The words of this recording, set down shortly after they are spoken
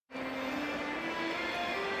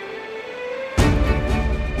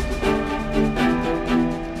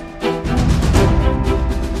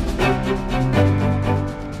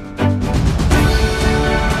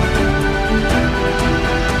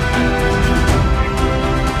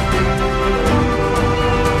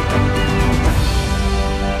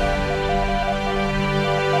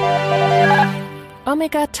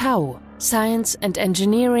Omega Tau, Science and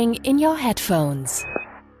Engineering in your headphones.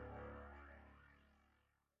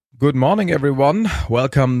 Good morning, everyone.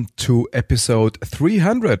 Welcome to episode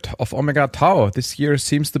 300 of Omega Tau. This year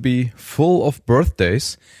seems to be full of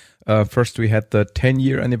birthdays. First we had the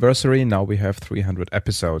 10-year anniversary. Now we have 300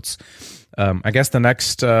 episodes. I guess the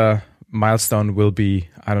next milestone will be,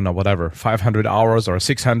 500 hours or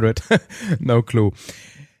 600. No clue.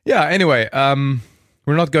 Yeah, anyway,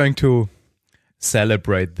 we're not going to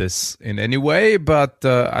celebrate this in any way, but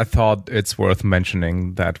I thought it's worth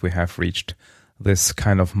mentioning that we have reached this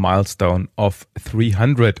kind of milestone of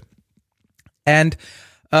 300. And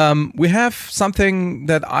we have something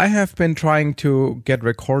that I have been trying to get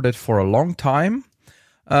recorded for a long time.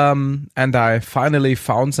 And I finally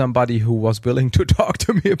found somebody who was willing to talk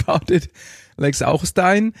to me about it, Lex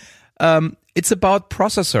Augusteijn. It's about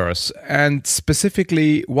processors, and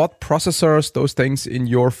specifically what processors, those things in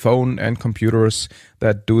your phone and computers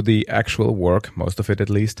that do the actual work, most of it at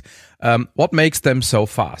least, what makes them so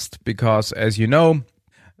fast? Because as you know,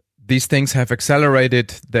 these things have accelerated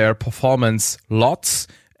their performance lots,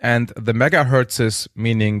 and the megahertzes,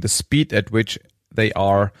 meaning the speed at which they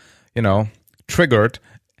are, triggered,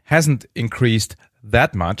 hasn't increased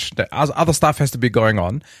that much. The other stuff has to be going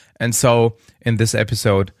on. And so in this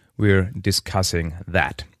episode, we're discussing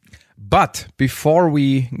that. But before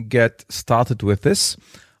we get started with this,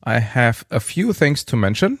 I have a few things to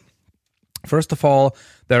mention. First of all,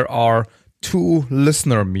 there are 2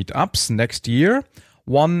 listener meetups next year.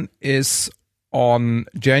 One is on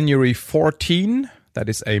January 14, that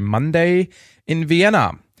is a Monday, in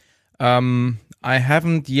Vienna. I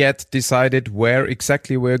haven't yet decided where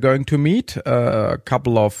exactly we're going to meet. A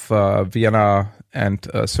couple of Vienna and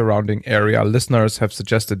surrounding area listeners have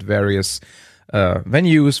suggested various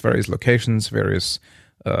venues, various locations, various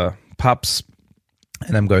pubs,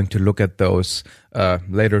 and I'm going to look at those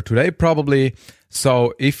later today probably.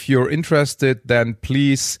 So if you're interested, then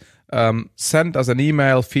please send us an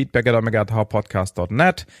email,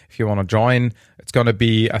 feedback@omega-podcast.net. If you want to join, it's going to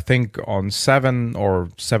be, I think, on 7 or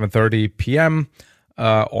 7:30 p.m.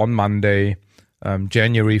 On Monday,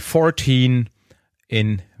 January 14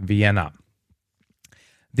 in Vienna.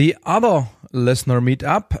 The other listener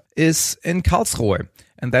meetup is in Karlsruhe,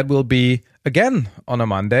 and that will be again on a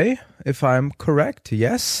Monday, if I'm correct.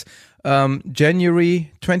 Yes.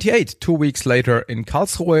 January 28, 2 weeks later in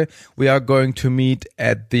Karlsruhe, we are going to meet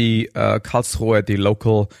at the Karlsruhe, the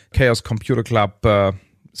local Chaos Computer Club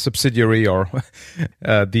subsidiary, or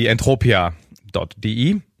the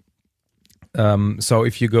entropia.de. So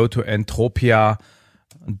if you go to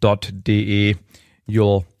entropia.de,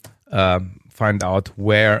 you'll find out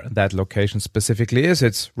where that location specifically is.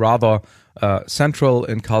 It's rather central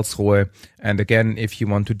in Karlsruhe. And again, if you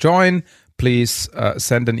want to join, please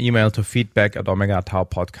send an email to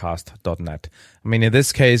feedback@omega-podcast.net. I mean, in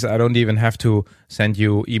this case, I don't even have to send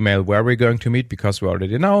you email where we're going to meet because we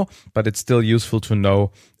already know, but it's still useful to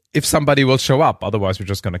know if somebody will show up. Otherwise, we're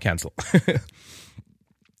just going to cancel.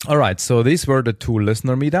 All right, so these were the 2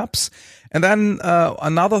 listener meetups. And then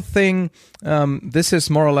another thing, this is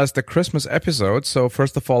more or less the Christmas episode. So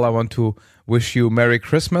first of all, I want to wish you Merry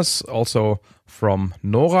Christmas, also from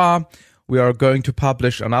Nora. We are going to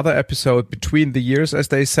publish another episode between the years, as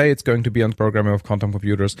they say. It's going to be on programming of quantum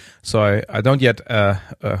computers. So I don't yet,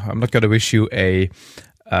 I'm not going to wish you a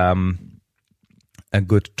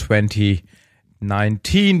good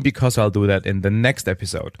 2019 because I'll do that in the next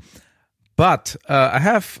episode. But I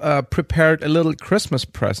have prepared a little Christmas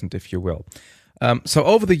present, if you will. So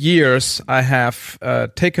over the years, I have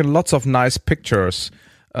taken lots of nice pictures.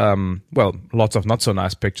 Lots of not so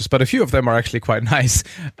nice pictures, but a few of them are actually quite nice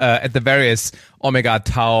at the various Omega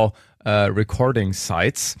Tau recording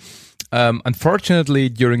sites. Unfortunately,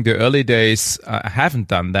 during the early days, I haven't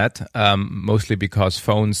done that, mostly because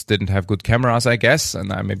phones didn't have good cameras, I guess,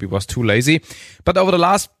 and I maybe was too lazy. But over the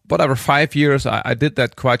last, 5 years, I did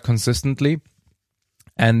that quite consistently.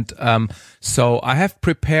 And so I have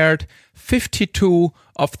prepared 52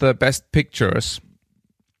 of the best pictures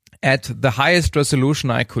at the highest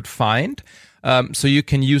resolution I could find. So you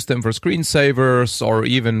can use them for screensavers or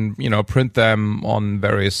even, print them on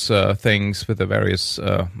various things with the various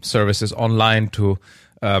services online to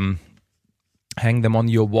hang them on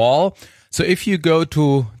your wall. So if you go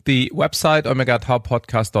to the website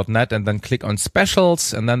omega-podcast.net and then click on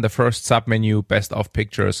specials and then the first submenu, best of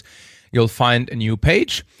pictures, you'll find a new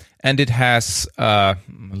page. And it has a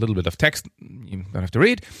little bit of text, you don't have to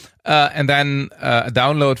read, and then a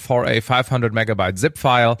download for a 500 megabyte zip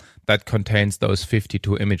file that contains those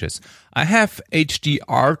 52 images. I have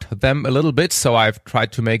HDR'd them a little bit, so I've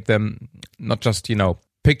tried to make them not just,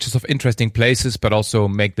 pictures of interesting places, but also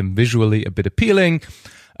make them visually a bit appealing.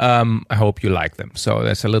 I hope you like them. So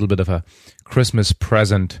there's a little bit of a Christmas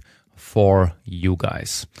present for you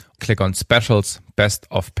guys. Click on Specials, Best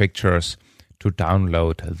of Pictures to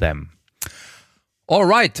download them. All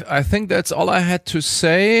right, I think that's all I had to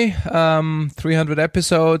say. 300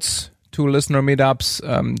 episodes, 2 listener meetups,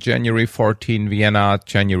 January 14 Vienna,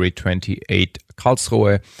 January 28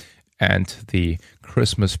 Karlsruhe, and the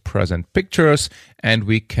Christmas present pictures. And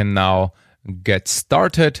we can now get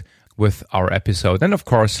started with our episode. And of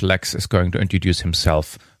course, Lex is going to introduce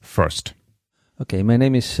himself first. Okay, my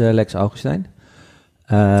name is Lex Augusteijn.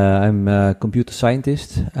 I'm a computer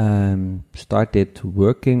scientist. Started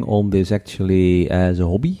working on this actually as a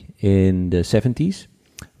hobby in the 70s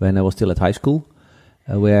when I was still at high school,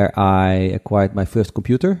 where I acquired my first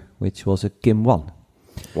computer, which was a KIM 1.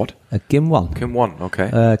 What? A KIM 1. KIM 1,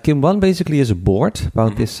 okay. KIM 1 basically is a board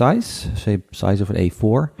about this size, say size of an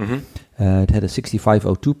A4. It had a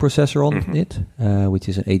 6502 processor on it, which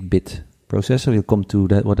is an 8-bit processor. We'll come to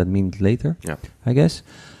that, what that means later, I guess.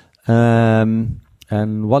 And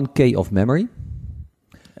 1K of memory.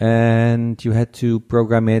 And you had to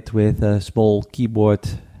program it with a small keyboard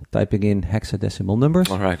typing in hexadecimal numbers.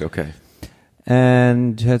 All right, okay.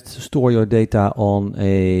 And you had to store your data on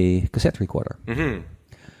a cassette recorder.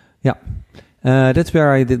 Yeah. That's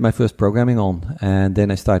where I did my first programming on. And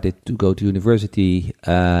then I started to go to university,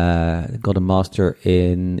 got a master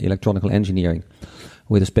in electronical engineering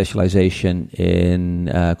with a specialization in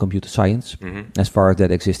computer science, as far as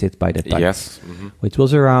that existed by that time. Yes. Which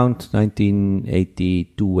was around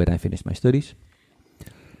 1982 when I finished my studies.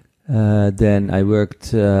 Then I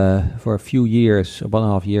worked for a few years,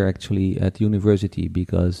 1.5 years actually, at university,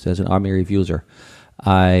 because as an army refuser,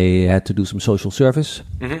 I had to do some social service,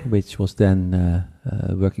 which was then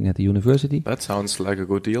working at the university. That sounds like a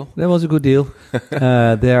good deal. That was a good deal.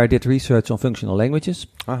 There I did research on functional languages.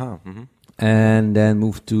 And then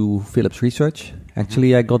moved to Philips Research.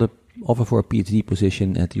 Actually, I got an offer for a PhD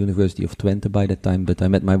position at the University of Twente by that time, but I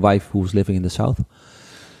met my wife who was living in the south.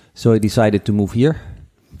 So I decided to move here.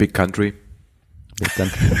 Big country. Big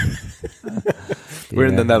country. We're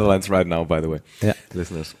in the Netherlands right now, by the way,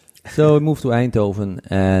 listeners. So I moved to Eindhoven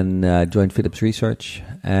and joined Philips Research,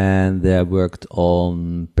 and there worked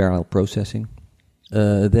on parallel processing.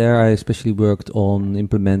 There I especially worked on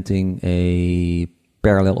implementing a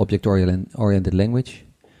parallel object-oriented language,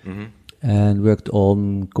 and worked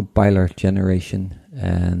on compiler generation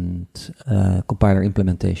and compiler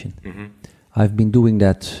implementation. I've been doing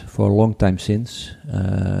that for a long time since,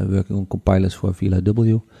 working on compilers for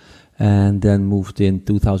VLW, and then moved in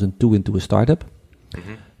 2002 into a startup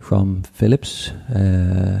from Philips.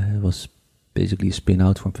 It was basically a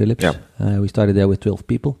spin-out from Philips. We started there with 12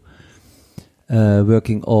 people.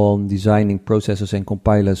 Working on designing processors and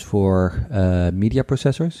compilers for media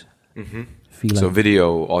processors. So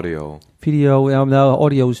video, audio. Video, now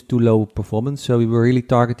audio is too low performance, so we were really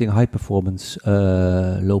targeting high performance,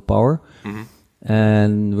 low power.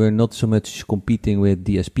 And we're not so much competing with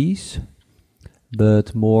DSPs,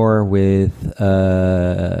 but more with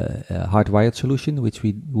a hardwired solution, which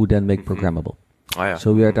we would then make programmable.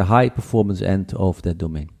 So we are at the high performance end of that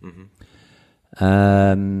domain.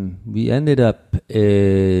 We ended up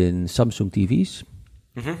in Samsung TVs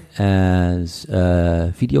as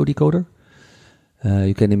a video decoder.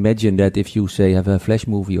 You can imagine that if you, say, have a flash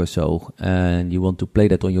movie or so and you want to play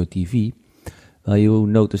that on your TV, you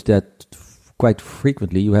notice that quite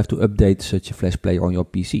frequently you have to update such a flash player on your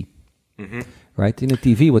PC. Right? In a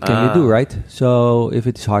TV, what can you do, right? So if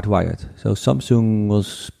it's hardwired. So Samsung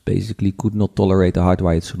could not tolerate a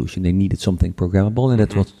hardwired solution. They needed something programmable, and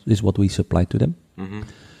that is what we supplied to them.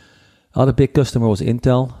 Other big customer was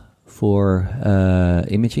Intel for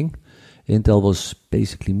imaging. Intel was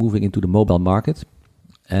basically moving into the mobile market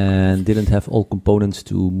and didn't have all components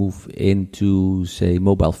to move into, say,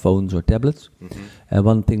 mobile phones or tablets. And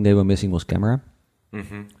one thing they were missing was camera.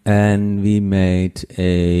 And we made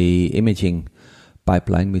a imaging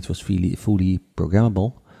pipeline which was fully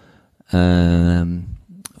programmable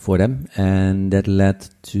for them, and that led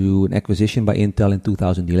to an acquisition by Intel in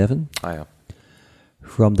 2011.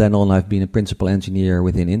 From then on, I've been a principal engineer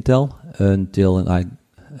within Intel until in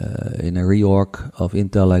a reorg of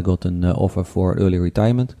Intel, I got an offer for early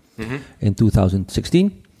retirement in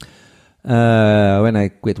 2016 when I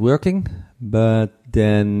quit working. But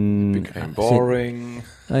then it became boring.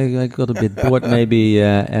 I got a bit bored maybe,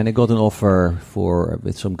 and I got an offer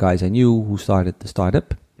with some guys I knew who started the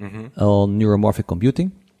startup on neuromorphic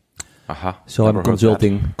computing. So I'm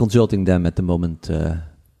consulting them at the moment,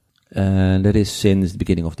 and that is since the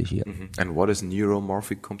beginning of this year. And what is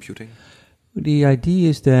neuromorphic computing? The idea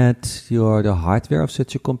is that the hardware of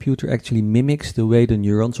such a computer actually mimics the way the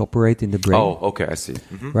neurons operate in the brain. Oh, okay, I see.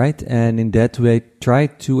 Right? And in that way, try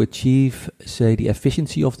to achieve, say, the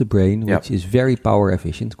efficiency of the brain, which is very power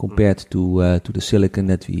efficient compared to the silicon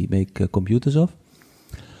that we make computers of,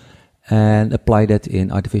 and apply that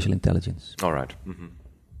in artificial intelligence. All right.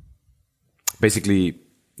 Basically,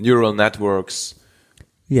 neural networks.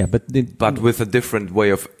 Yeah, but with a different way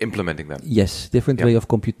of implementing them. Yes, different way of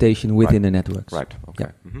computation within the networks. Right. Okay.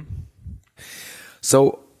 Yeah.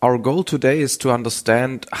 So our goal today is to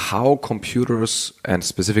understand how computers and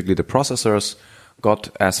specifically the processors got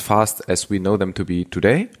as fast as we know them to be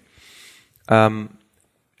today.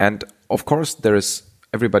 And of course,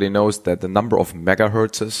 everybody knows that the number of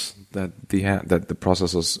megahertzes that the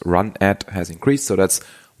processors run at has increased. So that's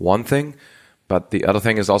one thing. But the other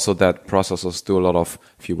thing is also that processors do a lot of,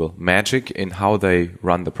 if you will, magic in how they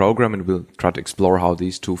run the program, and we'll try to explore how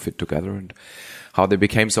these two fit together and how they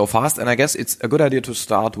became so fast. And I guess it's a good idea to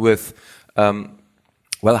start with,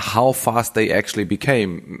 how fast they actually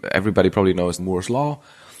became. Everybody probably knows Moore's Law,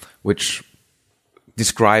 which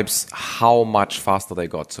describes how much faster they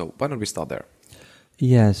got. So why don't we start there?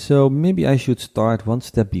 Yeah, so maybe I should start one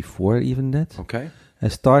step before even that. Okay. I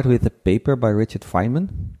start with a paper by Richard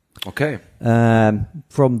Feynman. Okay.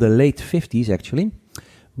 From the late 50s, actually,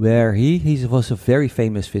 where he was a very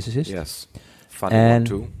famous physicist. Yes. Funny one,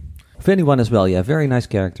 too. Funny one as well, yeah. Very nice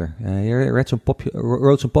character. He wrote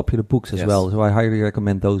some popular books as well, so I highly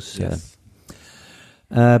recommend those. Yes.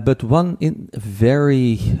 But one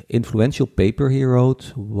very influential paper he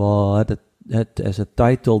wrote had as a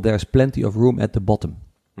title, "There's Plenty of Room at the Bottom."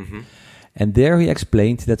 And there he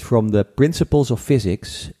explained that from the principles of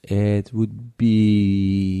physics, it would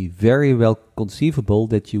be very well conceivable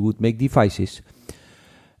that you would make devices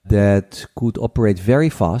that could operate very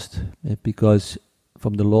fast, because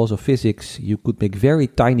from the laws of physics, you could make very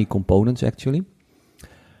tiny components, actually.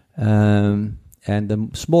 And the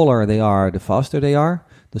smaller they are, the faster they are.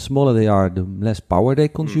 The smaller they are, the less power they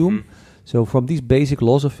consume. So from these basic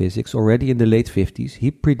laws of physics, already in the late 50s,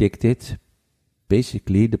 he predicted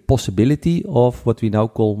basically the possibility of what we now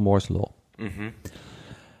call Moore's Law.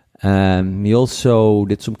 He also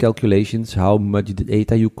did some calculations how much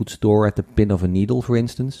data you could store at the pin of a needle, for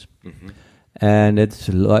instance. And it's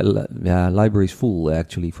libraries full,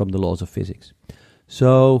 actually, from the laws of physics.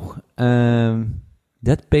 So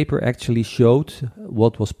that paper actually showed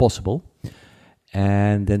what was possible.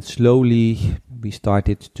 And then slowly we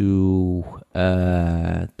started to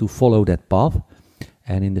follow that path.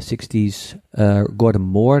 And in the 60s, Gordon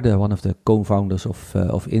Moore, one of the co-founders of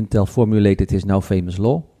Intel, formulated his now famous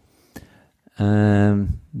law.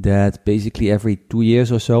 That basically every 2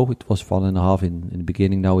 years or so, it was 1.5 in the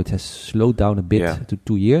beginning, now it has slowed down a bit to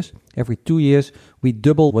 2 years. Every 2 years, we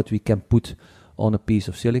double what we can put on a piece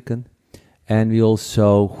of silicon. And we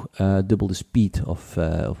also double the speed of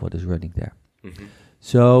what is running there.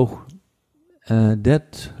 So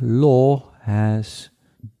that law has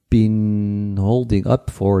been holding up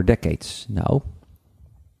for decades now,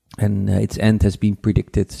 and its end has been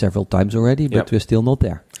predicted several times already, but we're still not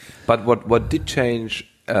there. But what did change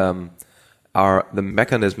are the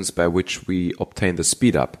mechanisms by which we obtain the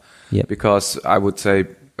speed up. Because I would say,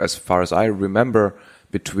 as far as I remember,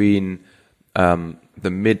 between the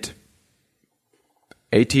mid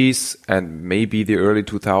 80s and maybe the early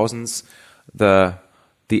 2000s, the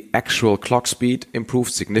actual clock speed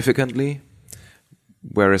improved significantly.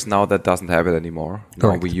 Whereas now that doesn't have it anymore.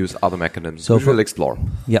 Now we use other mechanisms, which we'll explore.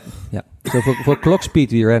 So for clock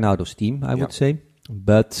speed, we ran out of steam, I would say.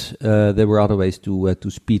 But there were other ways to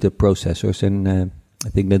speed up processors, and I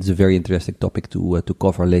think that's a very interesting topic to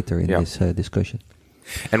cover later in this discussion.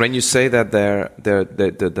 And when you say that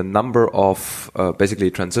the number of basically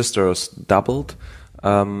transistors doubled,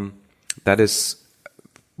 that is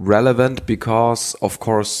relevant because, of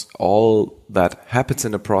course, all that happens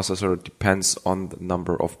in a processor depends on the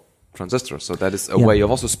number of transistors. So that is a way of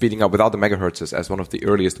also speeding up without the megahertzes as one of the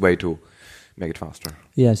earliest way to make it faster.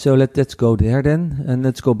 Yeah, so let's go there then. And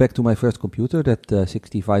let's go back to my first computer, that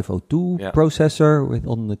 6502 processor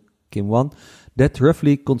on the KIM 1. That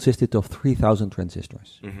roughly consisted of 3,000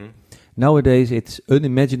 transistors. Nowadays, it's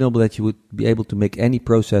unimaginable that you would be able to make any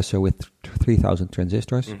processor with 3,000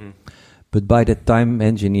 transistors. But by that time,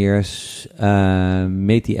 engineers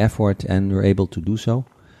made the effort and were able to do so.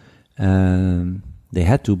 They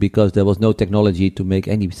had to, because there was no technology to make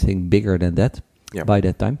anything bigger than that by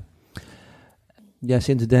that time.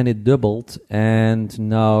 Since then it doubled, and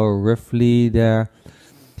now roughly there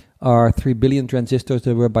are 3 billion transistors.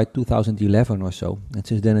 There were by 2011 or so, and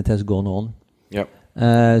since then it has gone on.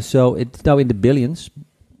 So it's now in the billions.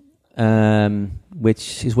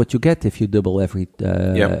 which is what you get if you double every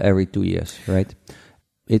 2 years, right?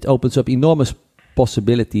 It opens up enormous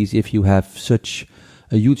possibilities if you have such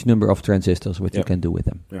a huge number of transistors, what you can do with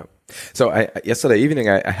them. Yeah. So yesterday evening,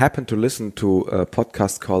 I happened to listen to a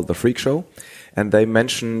podcast called The Freak Show, and they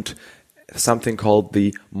mentioned something called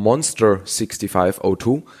the Monster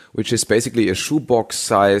 6502, which is basically a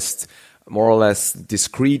shoebox-sized, more or less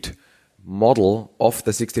discrete model of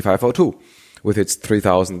the 6502 with its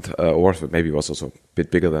 3000, or maybe it was also a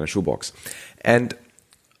bit bigger than a shoebox. And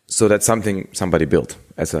so that's something somebody built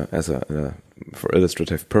as a for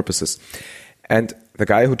illustrative purposes. And the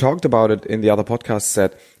guy who talked about it in the other podcast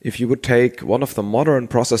said, if you would take one of the modern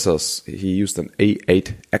processors, he used an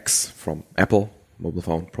A8X from Apple, mobile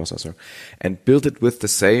phone processor, and build it with the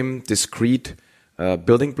same discrete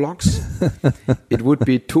building blocks, it would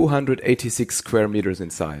be 286 square meters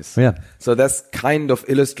in size. Yeah. So that's kind of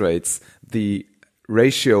illustrates the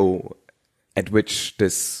ratio at which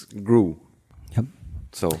this grew. Yep.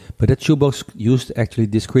 So, but that shoebox used actually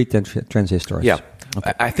discrete transistors. Yeah.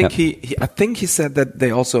 Okay. I think I think he said that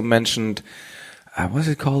they also mentioned what's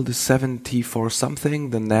it called, the 74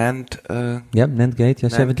 something, the NAND. NAND gate. Yeah,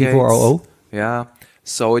 NAND 7400. Yeah.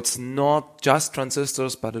 So it's not just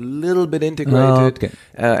transistors, but a little bit integrated,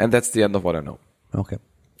 and that's the end of what I know. Okay.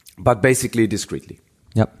 But basically discretely.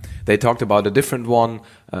 Yep. They talked about a different one.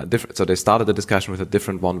 So they started the discussion with a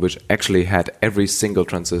different one, which actually had every single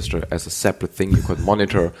transistor as a separate thing you could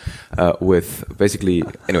monitor with. Basically,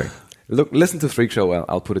 anyway. Listen to Freak Show.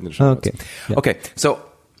 I'll put it in the show notes. Yep. Okay. So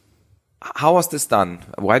how was this done?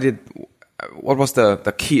 What was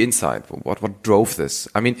the key insight? What drove this?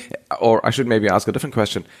 I mean, or I should maybe ask a different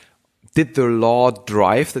question. Did the law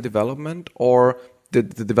drive the development, or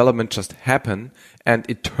did the development just happen and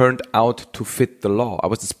it turned out to fit the law?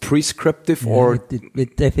 Was this prescriptive or?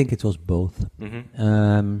 I think it was both.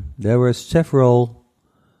 Mm-hmm. There were several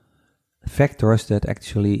factors that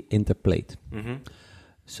actually interplayed. Mm-hmm.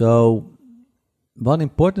 So one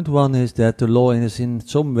important one is that the law is in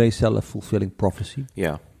some way self-fulfilling prophecy.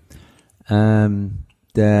 Yeah.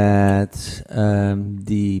 That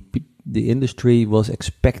the industry was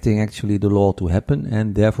expecting actually the law to happen,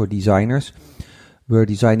 and therefore designers were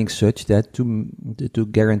designing such that to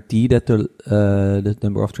guarantee that the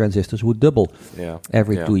number of transistors would double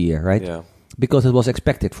every 2 years, right? Yeah. Because it was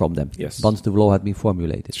expected from them once the law had been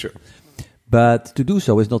formulated. Sure. But to do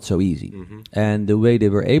so is not so easy. Mm-hmm. And the way they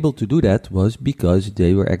were able to do that was because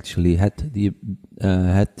they were actually had the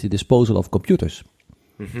disposal of computers.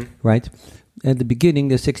 Mm-hmm. Right? At the beginning,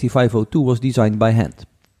 the 6502 was designed by hand,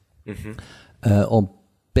 on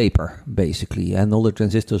paper, basically. And all the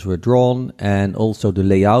transistors were drawn, and also the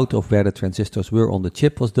layout of where the transistors were on the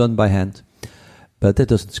chip was done by hand. But that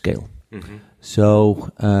doesn't scale. Mm-hmm.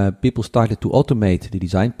 So people started to automate the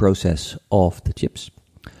design process of the chips.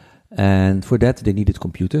 And for that, they needed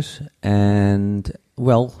computers. And,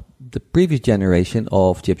 well, the previous generation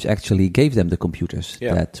of chips actually gave them the computers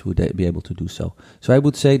that would be able to do so. So I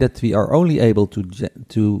would say that we are only able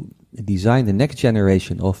to design the next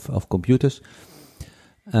generation of computers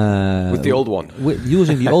with the old one.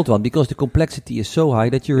 Using the old one, because the complexity is so high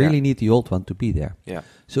that you really need the old one to be there. Yeah.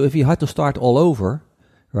 So if you had to start all over,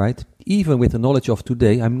 right, even with the knowledge of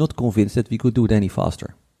today, I'm not convinced that we could do it any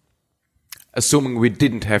faster. Assuming we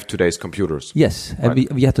didn't have today's computers. Yes, and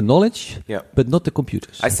we had the knowledge, but not the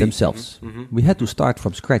computers themselves. Mm-hmm. We had to start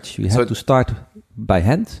from scratch. We had to start by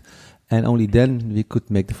hand, and only then we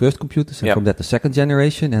could make the first computers, and from that the second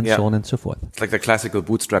generation, and so on and so forth. It's like the classical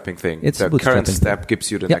bootstrapping thing. It's the current step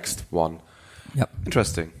gives you the next one. Yep.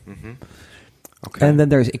 Interesting. Mm-hmm. Okay. And then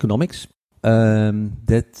there's economics.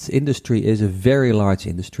 That industry is a very large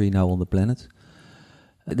industry now on the planet.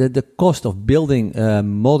 The cost of building a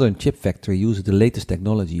modern chip factory using the latest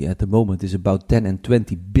technology at the moment is about 10 and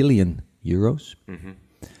 20 billion euros. Mm-hmm.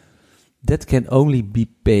 That can only be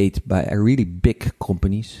paid by really big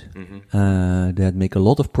companies that make a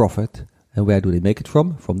lot of profit. And where do they make it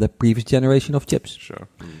from? From the previous generation of chips. Sure.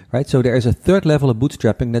 Mm-hmm. Right? So there is a third level of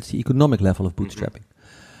bootstrapping. That's the economic level of bootstrapping.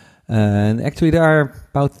 And actually there are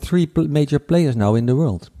about three major players now in the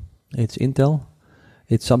world. It's Intel,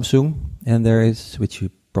 it's Samsung, and there is, which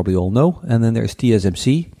you probably all know, and then there's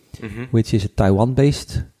TSMC, which is a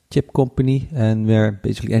Taiwan-based chip company, and where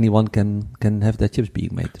basically anyone can have their chips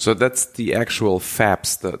being made. So that's the actual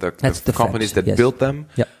fabs, the companies that build them,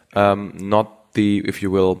 not the, if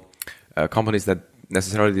you will, companies that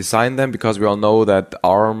necessarily design them, because we all know that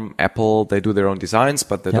ARM, Apple, they do their own designs,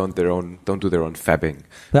 but they don't do their own fabbing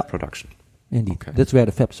production. Indeed, that's where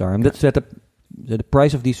the fabs are, and that's where the the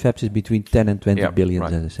price of these fabs is between 10 and 20 billion,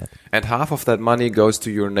 right. as I said. And half of that money goes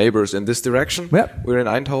to your neighbors in this direction. Yeah. We're in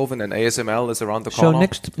Eindhoven and ASML is around the So corner.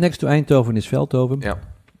 next to Eindhoven is Veldhoven. Yeah.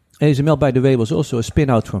 ASML, by the way, was also a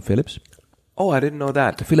spin-out from Philips. Oh, I didn't know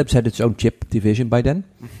that. Philips had its own chip division by then.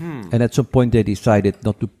 And at some point they decided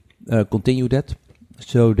not to continue that.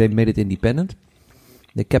 So they made it independent.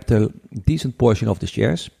 They kept a decent portion of the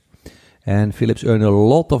shares. And Philips earned a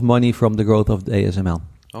lot of money from the growth of the ASML.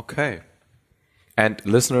 Okay. And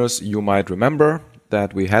listeners, you might remember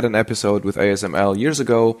that we had an episode with ASML years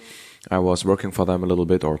ago. I was working for them a little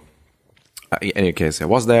bit, or in any case, I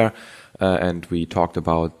was there, and we talked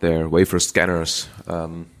about their wafer scanners.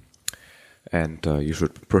 And you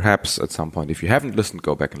should perhaps at some point, if you haven't listened,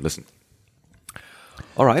 go back and listen.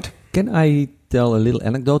 All right. Can I tell a little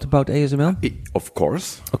anecdote about ASML? Of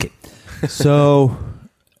course. Okay. So,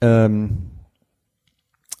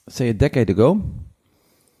 say a decade ago,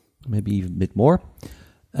 maybe even a bit more,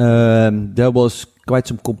 there was quite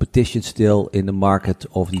some competition still in the market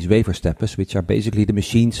of these wafer steppers, which are basically the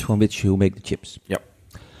machines from which you make the chips. Yep.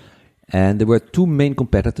 And there were two main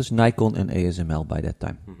competitors, Nikon and ASML by that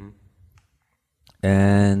time.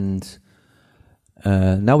 And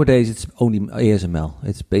nowadays it's only ASML.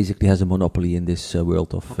 It basically has a monopoly in this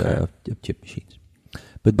world of chip machines.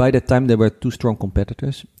 But by that time there were two strong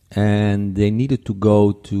competitors, and they needed to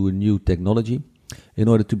go to a new technology in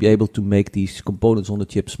order to be able to make these components on the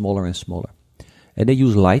chip smaller and smaller. And they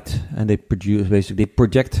use light, and they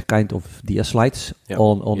project kind of DS lights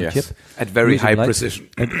on the chip. At very high precision.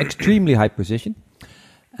 At extremely high precision.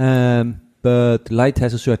 But light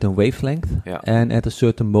has a certain wavelength, and at a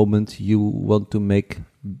certain moment you want to make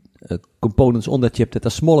components on that chip that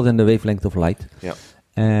are smaller than the wavelength of light. Yeah.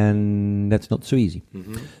 And that's not so easy.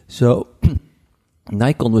 So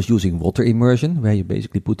Nikon was using water immersion, where you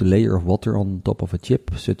basically put a layer of water on top of a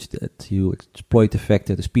chip, such that you exploit the fact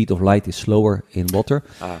that the speed of light is slower in water,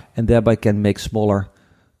 and thereby can make smaller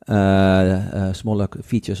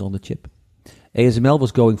features on the chip. ASML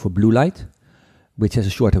was going for blue light, which has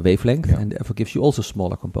a shorter wavelength, and therefore gives you also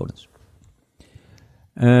smaller components.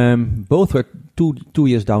 Both were two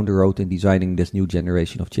years down the road in designing this new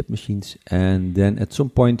generation of chip machines, and then at some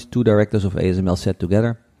point two directors of ASML sat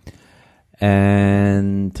together,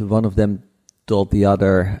 and one of them told the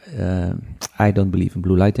other, I don't believe in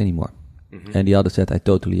blue light anymore. And the other said, I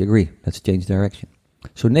totally agree, let's change direction.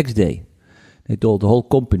 So next day they told the whole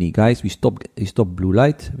company, guys, we stop blue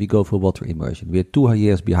light, we go for water immersion. We're 2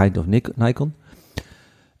 years behind of Nikon,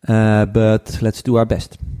 but let's do our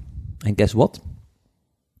best. And guess what?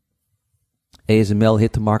 ASML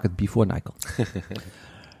hit the market before Nikon.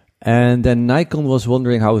 And then Nikon was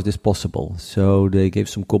wondering, how is this possible? So they gave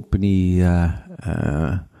some company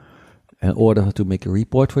an order to make a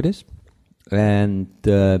report for this. And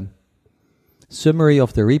the summary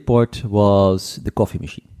of the report was the coffee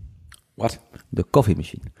machine. What? The coffee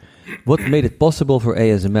machine. What made it possible for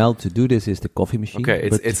ASML to do this is the coffee machine. Okay,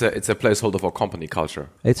 it's a placeholder for company culture.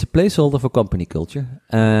 It's a placeholder for company culture.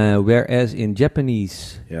 Whereas in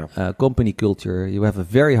Japanese company culture, you have a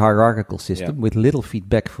very hierarchical system with little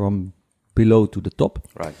feedback from below to the top.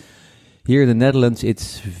 Right. Here in the Netherlands,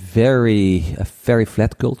 it's a very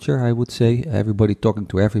flat culture, I would say. Everybody talking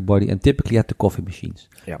to everybody, and typically at the coffee machines.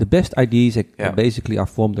 Yeah. The best ideas basically are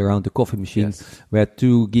formed around the coffee machine, where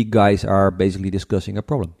two geek guys are basically discussing a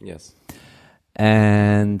problem. Yes.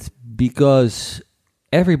 And because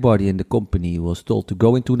everybody in the company was told to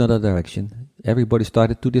go into another direction, everybody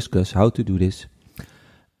started to discuss how to do this.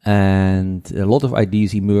 And a lot of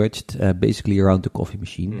ideas emerged basically around the coffee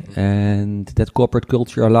machine. And that corporate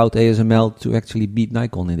culture allowed ASML to actually beat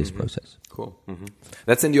Nikon in this process. Cool.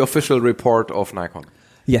 That's in the official report of Nikon.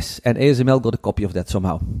 Yes, and ASML got a copy of that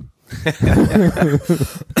somehow.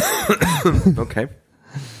 Okay.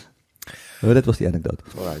 Well, that was the anecdote.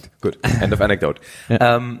 All right, good. End of anecdote.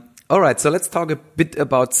 All right, so let's talk a bit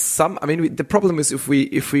about the problem is if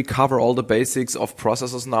we cover all the basics of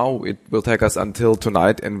processors now, it will take us until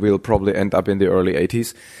tonight, and we'll probably end up in the early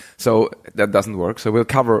 80s. So that doesn't work. So we'll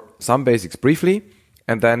cover some basics briefly,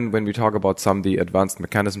 and then when we talk about some of the advanced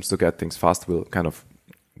mechanisms to get things fast, we'll kind of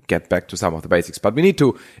get back to some of the basics. But we need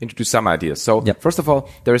to introduce some ideas. So first of all,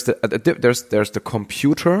 there's the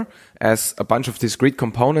computer as a bunch of discrete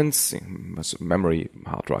components, memory,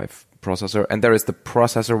 hard drive, processor, and there is the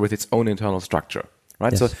processor with its own internal structure,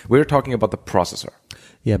 right? Yes. So we're talking about the processor.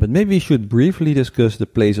 Yeah, but maybe we should briefly discuss the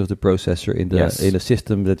place of the processor in a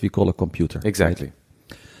system that we call a computer. Exactly.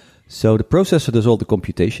 Right? So the processor does all the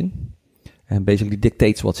computation and basically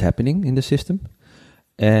dictates what's happening in the system,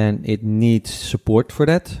 and it needs support for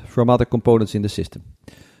that from other components in the system.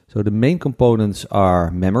 So the main components are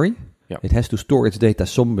memory, Yeah. It has to store its data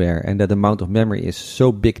somewhere, and that amount of memory is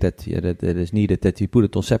so big that it is needed that you put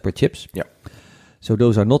it on separate chips. Yeah. So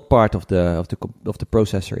those are not part of the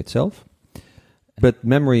processor itself. But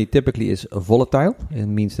memory typically is volatile. It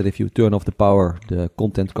means that if you turn off the power, the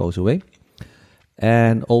content goes away.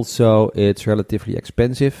 And also, it's relatively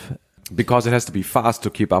expensive. Because it has to be fast to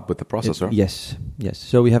keep up with the processor. Yes.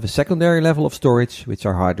 So we have a secondary level of storage, which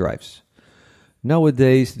are hard drives.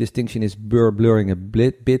 Nowadays, the distinction is blurring a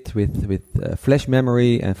bit with flash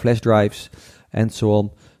memory and flash drives and so on.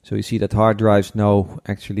 So you see that hard drives now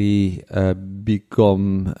actually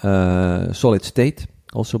become solid state,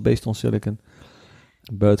 also based on silicon.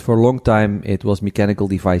 But for a long time, it was mechanical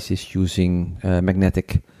devices using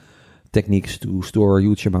magnetic techniques to store a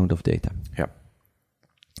huge amount of data. Yeah.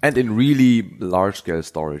 And in really large-scale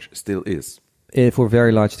storage still is. For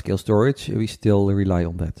very large-scale storage, we still rely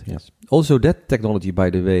on that, yes. Also, that technology, by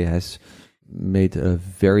the way, has made a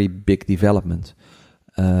very big development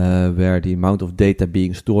where the amount of data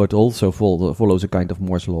being stored also follows a kind of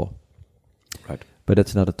Moore's law. Right. But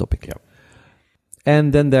that's another topic. Yeah.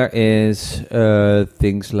 And then there is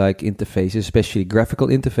things like interfaces, especially graphical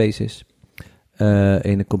interfaces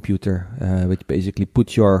in a computer, which basically put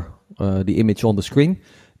the image on the screen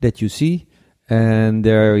that you see. And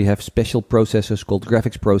there we have special processors called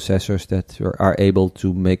graphics processors that are able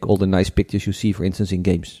to make all the nice pictures you see, for instance, in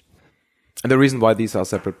games. And the reason why these are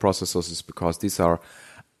separate processors is because these are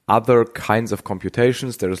other kinds of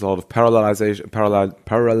computations. There is a lot of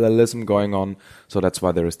parallelism going on. So that's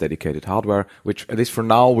why there is dedicated hardware, which at least for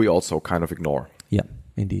now we also kind of ignore. Yeah,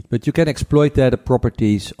 indeed. But you can exploit the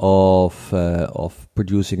properties of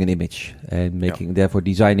producing an image and therefore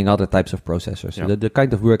designing other types of processors. So the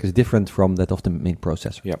kind of work is different from that of the main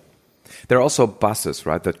processor. Yeah. There are also buses,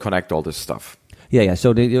 right, that connect all this stuff. Yeah.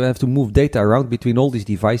 So you have to move data around between all these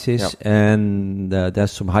devices, and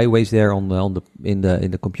there's some highways there in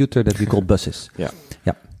the computer that we call buses. Yeah.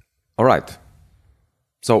 All right.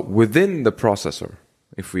 So within the processor,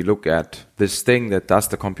 if we look at this thing that does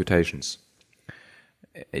the computations,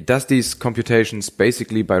 it does these computations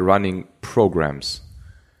basically by running programs.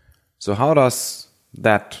 So how does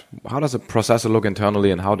a processor look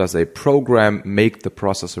internally, and how does a program make the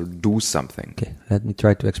processor do something? Okay, let me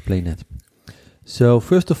try to explain that. So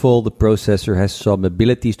first of all, the processor has some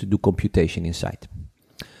abilities to do computation inside.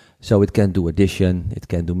 So it can do addition, it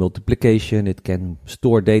can do multiplication, it can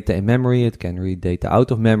store data in memory, it can read data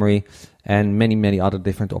out of memory, and many, many other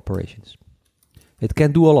different operations. It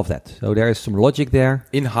can do all of that. So there is some logic there.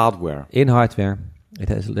 In hardware.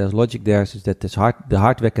 There's logic there so that the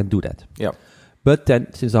hardware can do that. Yeah. But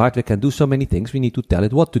then, since the hardware can do so many things, we need to tell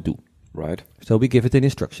it what to do. Right. So we give it an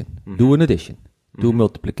instruction. Mm-hmm. Do an addition. Mm-hmm. Do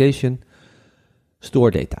multiplication.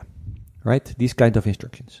 Store data. Right? These kind of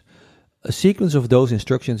instructions. A sequence of those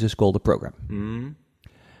instructions is called a program. Mm-hmm.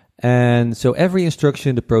 And so every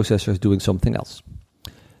instruction, the processor is doing something else.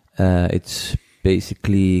 It's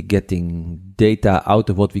basically getting data out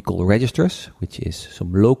of what we call registers, which is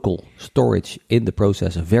some local storage in the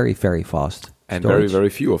processor, very, very fast and storage. Very, very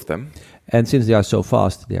few of them. And since they are so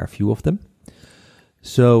fast, there are few of them.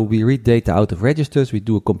 So we read data out of registers, we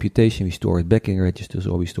do a computation, we store it back in registers,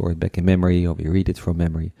 or we store it back in memory, or we read it from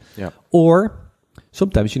memory. Yeah. Or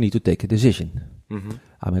sometimes you need to take a decision. Mm-hmm.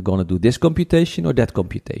 Am I going to do this computation or that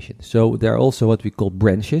computation? So there are also what we call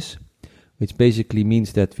branches, which basically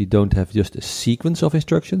means that we don't have just a sequence of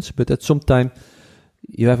instructions, but at some time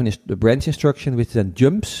you have a branch instruction which then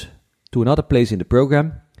jumps to another place in the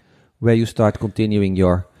program where you start continuing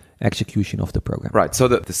your execution of the program. Right, so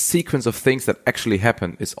the sequence of things that actually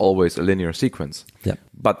happen is always a linear sequence. Yeah.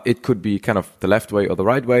 But it could be kind of the left way or the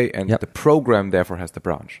right way, and the program therefore has the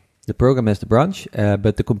branch. The program has the branch,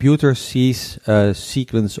 but the computer sees a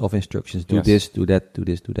sequence of instructions. Do this, do that, do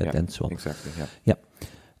this, do that, and so on. Exactly, yeah.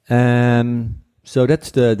 So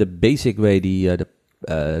that's the basic way the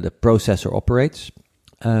processor operates.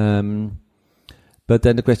 But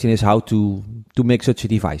then the question is how to make such a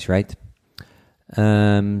device, right?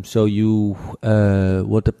 So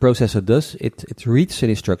what the processor does, it reads an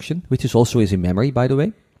instruction, which is in memory, by the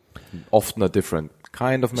way. Often a different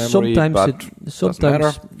kind of memory, sometimes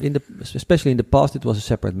especially in the past, it was a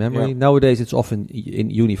separate memory. Yeah. Nowadays, it's often in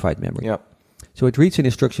unified memory. Yeah. So it reads an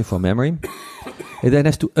instruction from memory. It then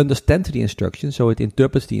has to understand the instruction, so it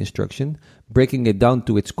interprets the instruction, breaking it down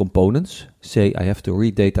to its components. Say, I have to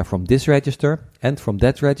read data from this register and from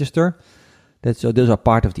that register. So those are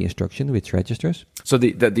part of the instruction, which registers. So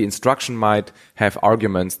the instruction might have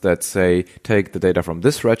arguments that say, take the data from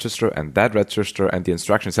this register, and the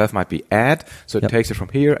instruction itself might be add. So it takes it from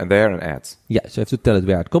here and there and adds. Yeah, so you have to tell it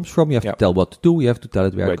where it comes from. You have to tell what to do. You have to tell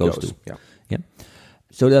it where it goes to. Yeah.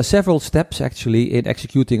 So there are several steps actually in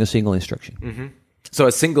executing a single instruction. Mm-hmm. So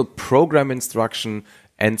a single program instruction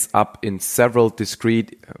ends up in several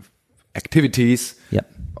discrete activities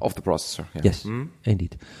of the processor. Yeah. Yes,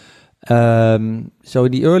 indeed. So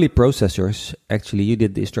in the early processors, actually, you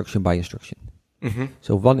did the instruction by instruction. Mm-hmm.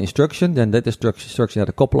 So one instruction, then that instruction had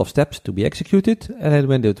a couple of steps to be executed, and then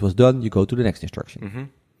when it was done, you go to the next instruction. Mm-hmm.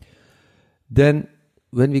 Then,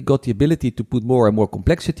 when we got the ability to put more and more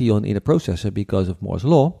complexity in a processor because of Moore's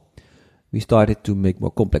law, we started to make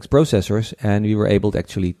more complex processors, and we were able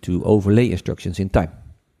to overlay instructions in time.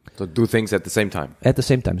 So do things at the same time? At the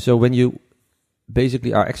same time. So when you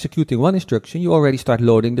basically are executing one instruction, you already start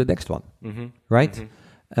loading the next one, right?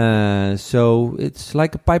 Mm-hmm. So it's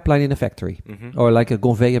like a pipeline in a factory, or like a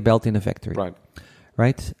conveyor belt in a factory,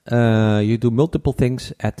 right? You do multiple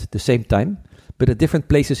things at the same time, but at different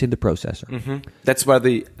places in the processor. Mm-hmm. That's where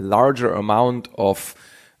the larger amount of,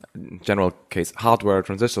 general case, hardware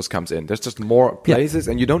transistors comes in. There's just more places,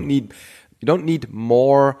 and you don't need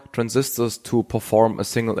more transistors to perform a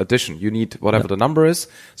single addition. You need whatever the number is.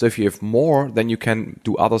 So if you have more, then you can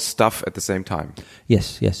do other stuff at the same time.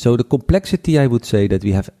 Yes. So the complexity, I would say, that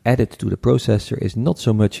we have added to the processor is not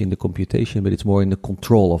so much in the computation, but it's more in the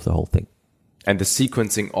control of the whole thing. And the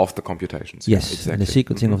sequencing of the computations. Yes, exactly. And the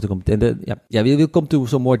sequencing of the computation. We will come to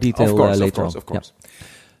some more detail later on. Of course.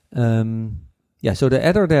 So the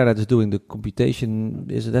adder there that is doing the computation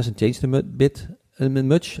it hasn't changed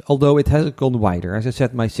much, although it has gone wider. As I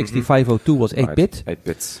said, my 6502 was 8-bit. 8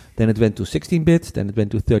 bits. Then it went to 16 bits, then it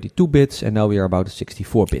went to 32 bits, and now we are about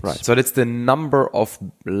 64 bits. Right. So that's the number of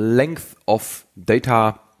length of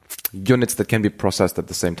data units that can be processed at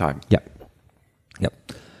the same time. Yeah.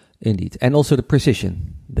 Indeed. And also the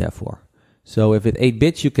precision, therefore. So if with 8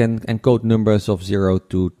 bits, you can encode numbers of 0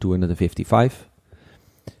 to 255.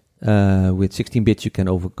 With 16 bits, you can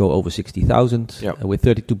go over 60,000. Yep. With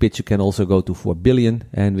 32 bits, you can also go to 4 billion.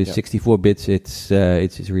 And with 64 bits, it's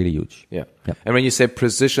really huge. Yeah. Yep. And when you say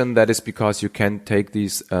precision, that is because you can take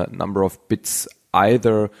these number of bits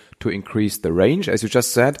either to increase the range, as you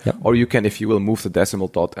just said, or you can, if you will, move the decimal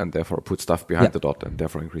dot and therefore put stuff behind the dot and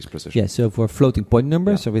therefore increase precision. Yeah, so for floating point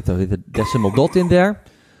numbers, so with a decimal dot in there,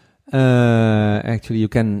 actually you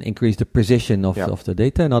can increase the precision of the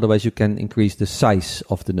data, and otherwise you can increase the size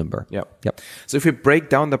of the number. Yep. So if we break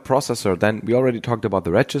down the processor, then we already talked about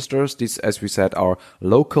the registers. These, as we said, are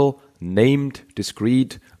local, named,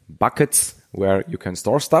 discrete buckets where you can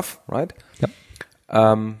store stuff, right? Yep.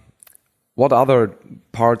 What other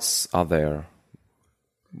parts are there?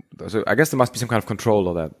 So I guess there must be some kind of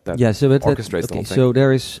controller that orchestrates the whole thing. So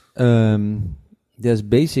there is there's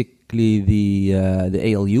basically the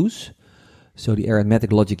ALUs, so the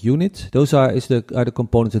arithmetic logic unit. Those are the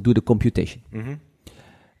components that do the computation.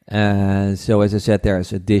 Mm-hmm. So as I said,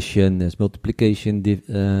 there's addition, there's multiplication,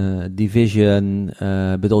 division,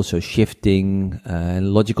 but also shifting,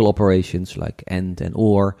 logical operations like AND and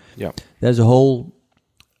OR. Yeah. There's a whole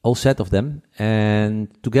set of them, and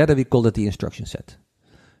together we call it the instruction set.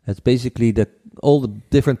 That's basically all the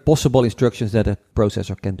different possible instructions that a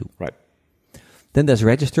processor can do. Right. Then there's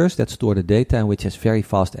registers that store the data and which has very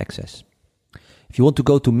fast access. If you want to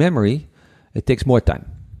go to memory, it takes more time.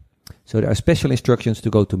 So there are special instructions to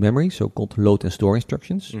go to memory, so-called load and store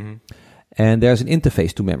instructions. Mm-hmm. And there's an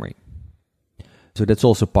interface to memory. So that's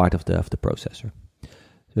also part of the processor.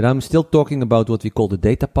 But I'm still talking about what we call the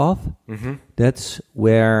data path. Mm-hmm. That's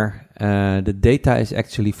where the data is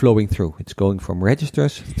actually flowing through. It's going from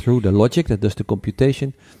registers through the logic that does the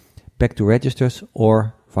computation, back to registers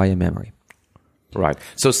or via memory. Right.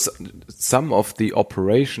 So some of the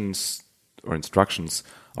operations or instructions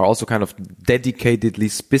are also kind of dedicatedly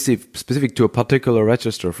specific to a particular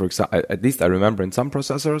register. For example, at least I remember in some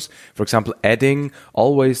processors, for example, adding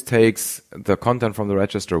always takes the content from the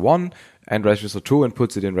register 1 and register 2 and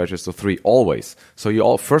puts it in register 3 always. So you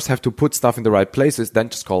all first have to put stuff in the right places, then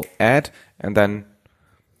just call add, and then...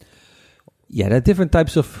 Yeah, there are different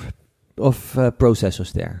types of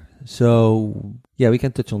processors there. So, yeah, we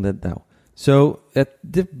can touch on that now. So,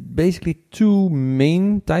 basically two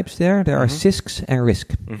main types there. There are CISCs and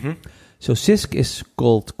RISC. Mm-hmm. So, CISC is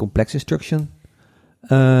called complex instruction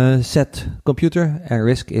set computer, and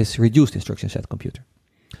RISC is reduced instruction set computer.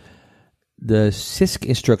 The CISC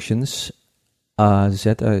instructions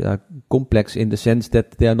are complex in the sense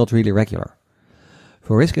that they are not really regular.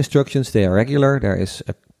 For RISC instructions, they are regular. There is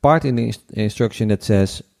a part in the instruction that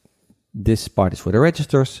says this part is for the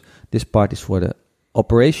registers, this part is for the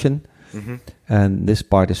operation, and this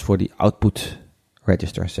part is for the output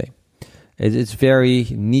register, say. It's very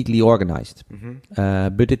neatly organized.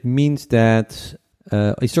 But it means that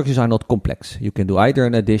instructions are not complex. You can do either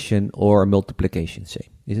an addition or a multiplication, say.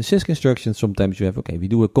 In a CISC instruction, sometimes you have, we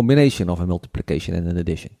do a combination of a multiplication and an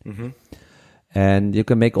addition. Mm-hmm. And you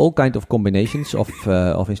can make all kinds of combinations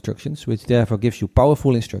of instructions, which therefore gives you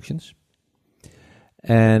powerful instructions.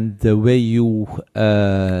 And the way you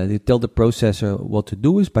tell the processor what to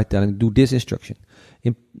do is by telling, do this instruction.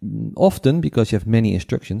 Often, because you have many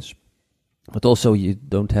instructions, but also you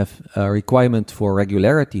don't have a requirement for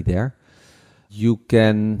regularity there, you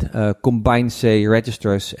can combine, say,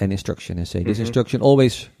 registers and instruction and say, this instruction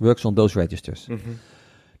always works on those registers. Mm-hmm.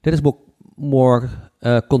 That is more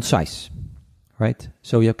concise, right?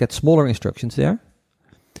 So you get smaller instructions there.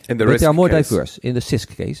 But they are more diverse in the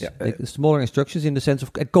CISC case. Yeah. Smaller instructions in the sense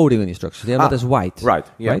of coding instructions. They are not as wide. Right.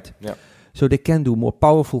 Yeah. Right? Yeah. So they can do more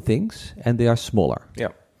powerful things and they are smaller. Yeah.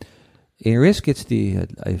 In RISC, it's the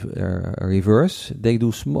reverse. They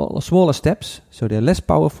do smaller steps, so they're less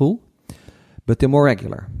powerful, but they're more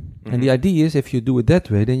regular. Mm-hmm. And the idea is if you do it that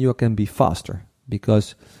way, then you can be faster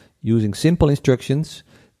because using simple instructions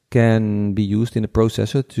can be used in a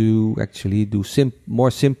processor to actually do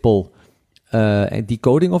more simple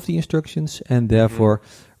decoding of the instructions and therefore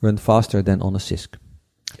run faster than on a CISC.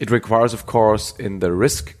 It requires, of course, in the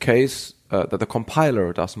RISC case, that the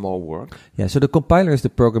compiler does more work. Yeah, so the compiler is the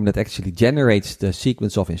program that actually generates the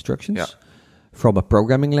sequence of instructions from a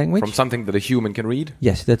programming language. From something that a human can read?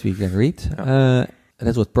 Yes, that we can read. Yeah. And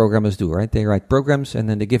that's what programmers do, right? They write programs and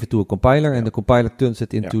then they give it to a compiler and the compiler turns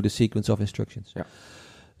it into the sequence of instructions. Yeah.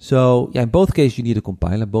 So, in both cases you need a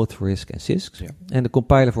compiler, both for RISC and CISC. Yeah. And the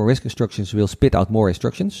compiler for RISC instructions will spit out more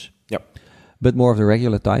instructions. Yep. But more of the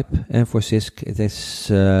regular type. And for CISC,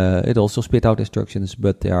 it also spit out instructions,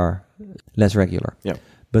 but they are less regular. Yeah.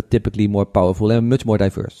 But typically more powerful and much more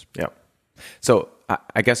diverse. Yeah. So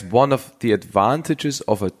I guess one of the advantages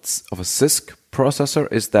of a CISC processor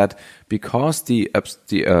is that because the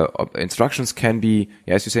instructions can be,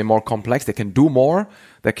 as you say, more complex, they can do more.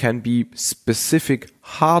 There can be specific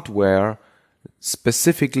hardware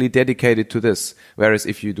specifically dedicated to this. Whereas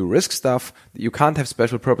if you do RISC stuff, you can't have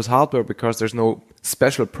special purpose hardware because there's no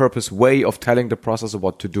special purpose way of telling the processor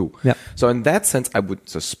what to do. Yeah. So in that sense, I would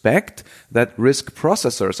suspect that RISC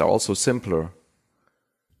processors are also simpler.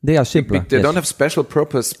 They are simpler. They don't have special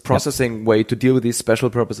purpose processing way to deal with these special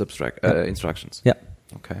purpose instructions. Yeah.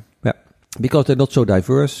 Okay. Yeah. Because they're not so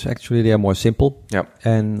diverse, actually they are more simple. Yeah.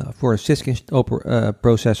 And for a CISC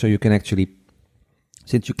processor, you can actually,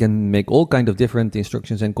 since you can make all kinds of different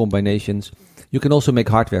instructions and combinations, you can also make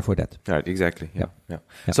hardware for that. Right. Exactly. Yeah. Yeah.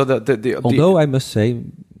 So although I must say,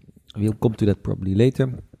 we'll come to that probably later.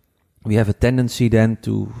 We have a tendency then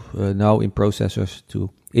to now in processors to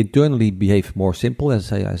internally behave more simple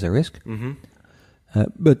as a RISC,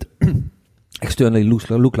 but externally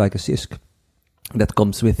look like a CISC. That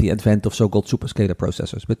comes with the advent of so-called superscalar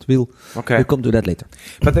processors, but we'll come to that later.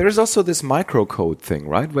 But there is also this microcode thing,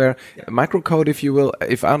 right? Where microcode, if you will,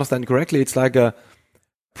 if I understand correctly, it's like a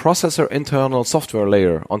processor internal software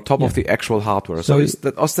layer on top of the actual hardware. So is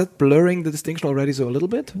that blurring the distinction already so a little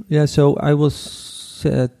bit? Yeah, so I was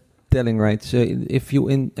telling, right, so if you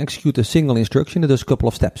execute a single instruction, there's a couple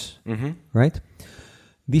of steps, right?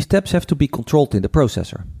 These steps have to be controlled in the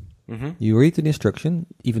processor. You read an instruction,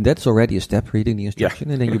 even that's already a step, reading the instruction,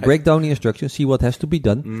 and then you break down the instruction, see what has to be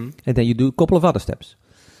done, and then you do a couple of other steps.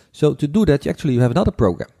 So to do that, you have another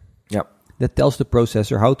program that tells the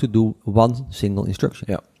processor how to do one single instruction.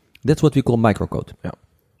 Yeah. That's what we call microcode. Yeah.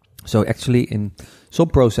 So actually in some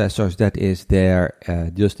processors that is there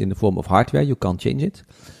just in the form of hardware, you can't change it.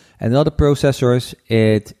 And in other processors,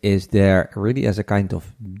 it is there really as a kind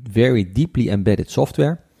of very deeply embedded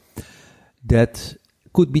software that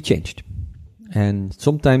could be changed. And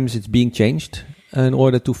sometimes it's being changed in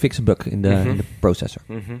order to fix a bug in the processor.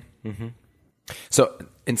 So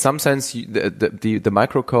in some sense, the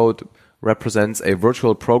microcode represents a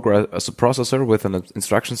virtual processor with an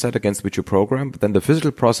instruction set against which you program, but then the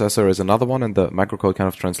physical processor is another one and the microcode kind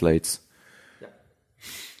of translates. Yeah.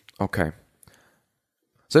 Okay.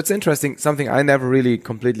 So it's interesting. Something I never really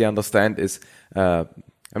completely understand is,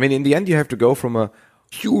 in the end you have to go from a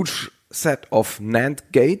huge set of NAND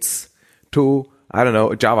gates to,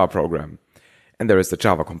 a Java program. And there is the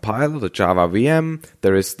Java compiler, the Java VM,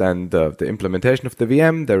 there is then the implementation of the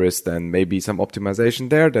VM, there is then maybe some optimization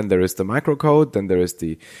there, then there is the microcode, then there is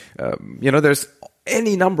the, there's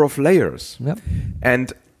any number of layers. Yep.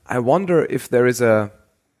 And I wonder if there is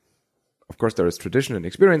of course there is tradition and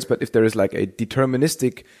experience, but if there is like a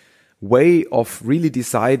deterministic way of really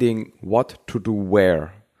deciding what to do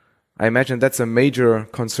where. I imagine that's a major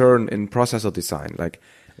concern in processor design. Like,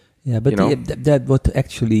 yeah, but that what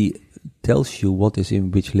actually tells you what is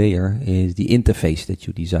in which layer is the interface that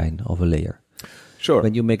you design of a layer. Sure.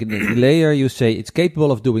 When you make a layer, you say it's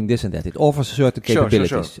capable of doing this and that. It offers certain capabilities.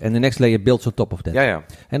 Sure. And the next layer builds on top of that. Yeah.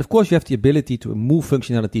 And of course, you have the ability to move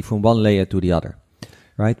functionality from one layer to the other,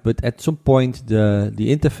 right? But at some point, the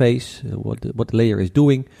interface, what the layer is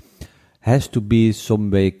doing, has to be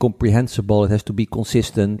some way comprehensible. It has to be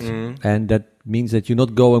consistent. And that means that you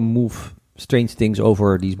not go and move strange things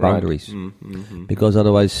over these boundaries. Because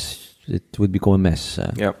otherwise, it would become a mess.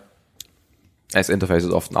 Yeah. As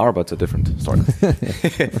interfaces often are, but it's a different story.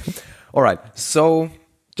 All right. So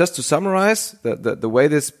just to summarize, the way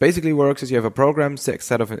this basically works is you have a program,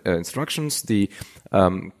 set of instructions. The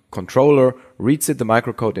controller reads it. The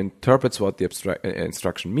microcode interprets what the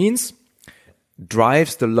instruction means,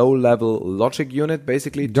 drives the low-level logic unit,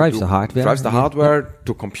 basically. Drives the hardware.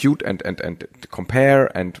 To compute and compare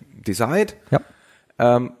and decide. Yep.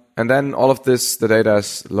 And then all of this, the data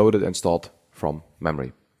is loaded and stored from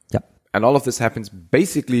memory. And all of this happens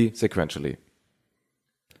basically sequentially.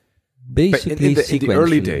 Basically in the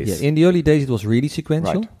early days. Yeah, in the early days, it was really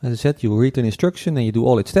sequential. Right. As I said, you read an instruction and you do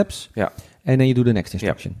all its steps. Yeah. And then you do the next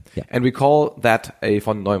instruction. Yeah. And we call that a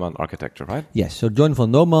von Neumann architecture, right? Yes. So John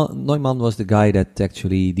von Neumann was the guy that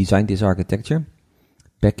actually designed this architecture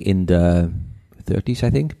back in the 30s, I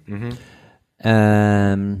think.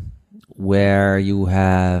 Where you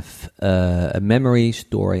have a memory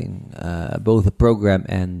storing both a program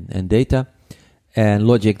and data, and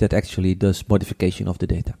logic that actually does modification of the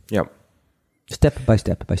data. Yeah. Step by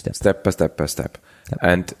step. Yep.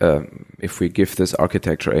 And if we give this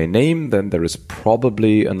architecture a name, then there is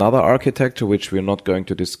probably another architecture which we're not going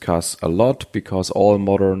to discuss a lot, because all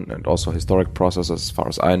modern and also historic processors, as far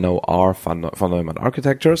as I know, are von Neumann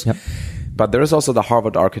architectures. Yep. But there is also the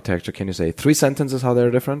Harvard architecture. Can you say 3 sentences how they're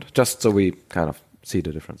different? Just so we kind of see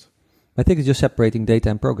the difference. I think it's just separating data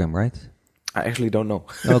and program, right? I actually don't know.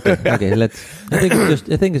 Okay. I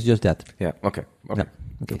think it's just that. Yeah. Okay. Yeah,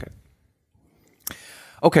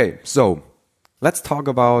 Okay. So let's talk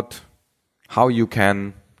about how you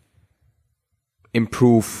can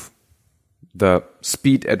improve the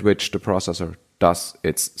speed at which the processor does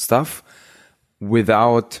its stuff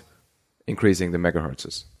without increasing the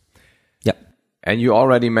megahertzes. Yeah. And you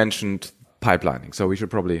already mentioned pipelining, so we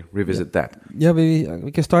should probably revisit that. Yeah,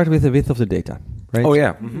 we can start with the width of the data, right? Oh,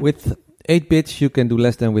 yeah. Mm-hmm. With 8 bits, you can do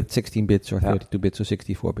less than with 16 bits or 32 bits or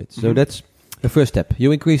 64 bits. Mm-hmm. So that's the first step.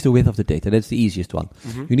 You increase the width of the data. That's the easiest one.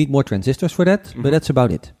 Mm-hmm. You need more transistors for that, but that's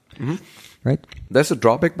about it. Mm-hmm. Right? There's a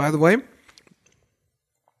drawback, by the way,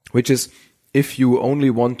 which is if you only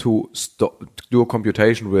want to do a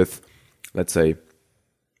computation with, let's say,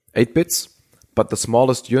 8 bits, but the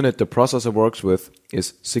smallest unit the processor works with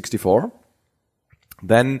is 64,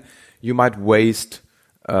 then you might waste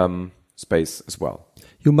space as well.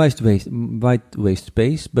 You might waste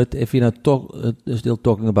space, but if you're not still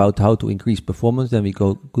talking about how to increase performance, then we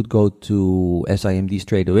could go to SIMD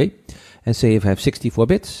straight away and say if I have 64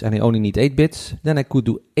 bits and I only need 8 bits, then I could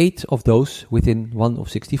do 8 of those within one of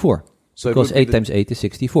 64. So because 8 times 8 is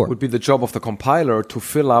 64. Would be the job of the compiler to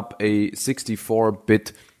fill up a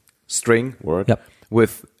 64-bit string word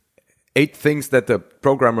with 8 things that the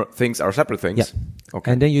programmer thinks are separate things. Yeah.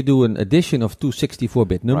 Okay. And then you do an addition of 2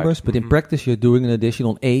 64-bit numbers, but in practice you're doing an addition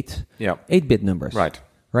on 8 8-bit numbers. Right.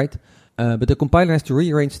 But the compiler has to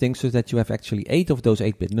rearrange things so that you have actually 8 of those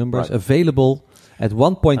 8-bit numbers available at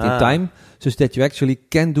one point in time, so that you actually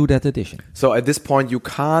can do that addition. So at this point, you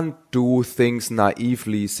can't do things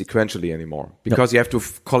naively sequentially anymore, because you have to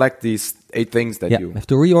collect these 8 things that you have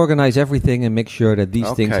to reorganize everything and make sure that these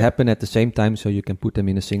things happen at the same time, so you can put them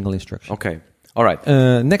in a single instruction. Okay. All right.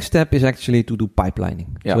 Next step is actually to do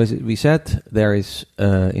pipelining. Yeah. So as we said, there is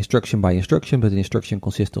instruction by instruction, but the instruction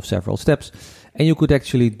consists of several steps. And you could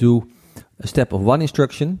actually do a step of one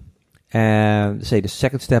instruction, and say the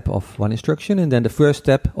second step of one instruction, and then the first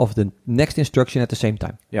step of the next instruction at the same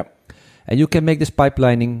time. Yeah. And you can make this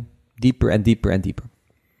pipelining deeper and deeper and deeper.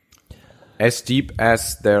 As deep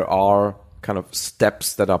as there are kind of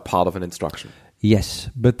steps that are part of an instruction. Yes,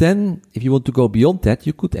 but then if you want to go beyond that,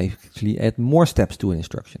 you could actually add more steps to an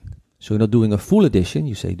instruction. So you're not doing a full addition,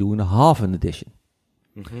 you say doing a half an addition.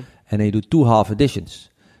 Mm-hmm. And then you do 2 half additions.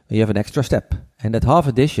 You have an extra step. And that half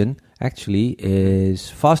addition actually is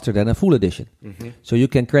faster than a full addition. Mm-hmm. So you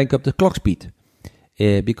can crank up the clock speed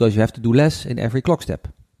because you have to do less in every clock step.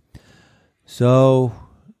 So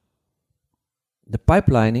the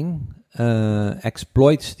pipelining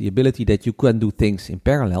exploits the ability that you can do things in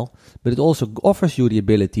parallel, but it also offers you the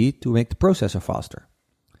ability to make the processor faster.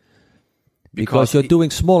 Because you're doing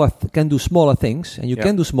can do smaller things, and you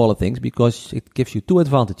can do smaller things because it gives you 2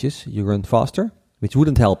 advantages. You run faster, which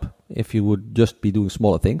wouldn't help if you would just be doing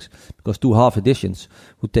smaller things, because 2 half editions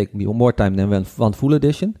would take me more time than one full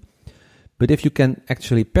edition. But if you can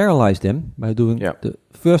actually parallelize them by doing the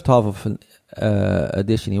first half of an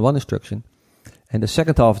addition in one instruction and the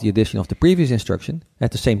second half of the addition of the previous instruction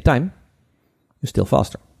at the same time, you're still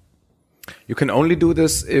faster. You can only do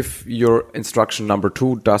this if your instruction number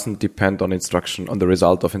 2 doesn't depend on the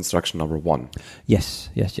result of instruction number 1. Yes.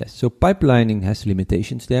 So pipelining has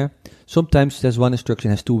limitations there. Sometimes there's one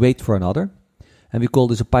instruction has to wait for another, and we call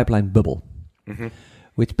this a pipeline bubble,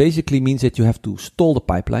 which basically means that you have to stall the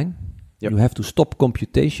pipeline. Yep. You have to stop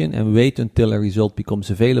computation and wait until a result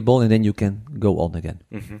becomes available, and then you can go on again.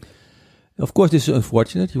 Of course, this is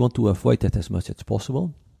unfortunate. You want to avoid that as much as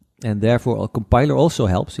possible. And therefore, a compiler also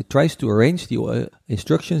helps. It tries to arrange the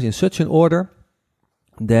instructions in such an order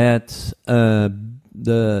that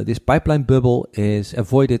this pipeline bubble is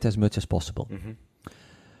avoided as much as possible.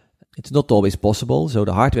 It's not always possible, so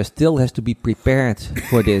the hardware still has to be prepared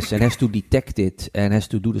for this and has to detect it and has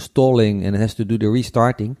to do the stalling and has to do the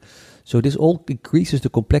restarting. So this all increases the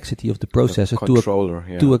complexity of the processor to the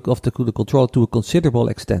controller to a considerable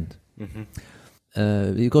extent.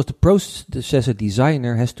 Because the processor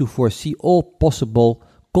designer has to foresee all possible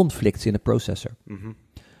conflicts in a processor.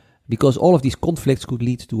 Because all of these conflicts could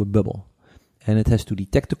lead to a bubble. And it has to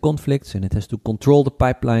detect the conflicts, and it has to control the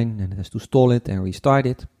pipeline, and it has to stall it and restart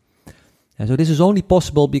it. And so this is only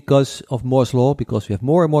possible because of Moore's law, because we have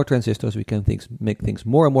more and more transistors, we can make things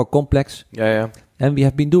more and more complex. And we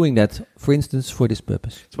have been doing that, for instance, for this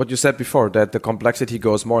purpose. It's what you said before, that the complexity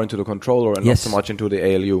goes more into the controller and not so much into the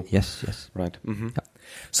ALU. Yes. Right.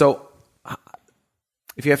 So,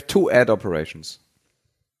 if you have 2 add operations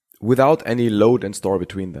without any load and store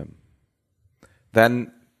between them,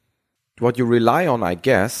 then what you rely on, I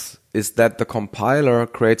guess, is that the compiler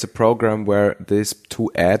creates a program where these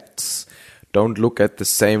 2 adds don't look at the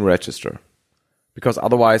same register. Because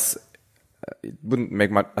otherwise, it wouldn't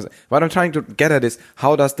make much. What I'm trying to get at is,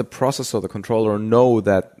 how does the processor, the controller, know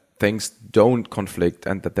that things don't conflict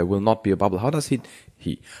and that there will not be a bubble? How does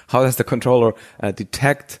how does the controller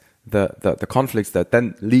detect the conflicts that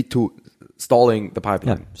then lead to stalling the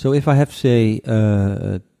pipeline? So if I have, say,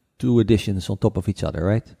 2 additions on top of each other,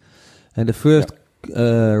 right? And the first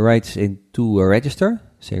writes into a register,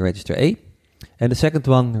 say register A, and the second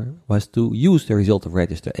one was to use the result of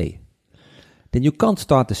register A. Then you can't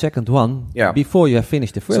start the second one before you have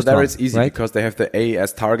finished the first one. So there it's easy, right? Because they have the A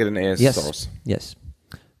as target and A as source. Yes.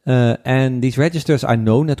 And these registers are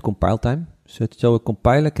known at compile time. So a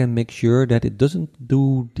compiler can make sure that it doesn't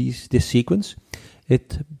do this sequence.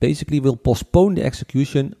 It basically will postpone the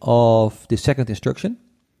execution of the second instruction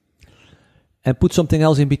and put something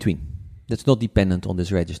else in between that's not dependent on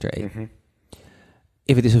this register A,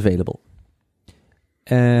 if it is available.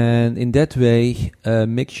 And in that way,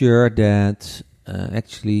 make sure that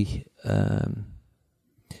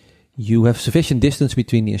you have sufficient distance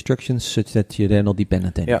between the instructions such that they're not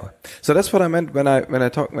dependent anymore. So that's what I meant when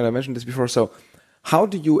I mentioned this before. So how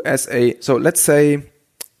do you so let's say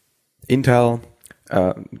Intel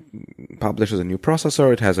publishes a new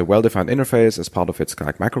processor. It has a well-defined interface as part of its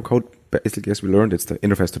microcode. Basically, as we learned, it's the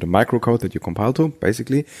interface to the microcode that you compile to,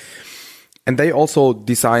 basically. And they also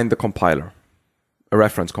design the compiler, a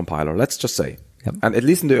reference compiler, let's just say. And at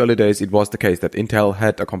least in the early days, it was the case that Intel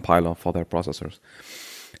had a compiler for their processors.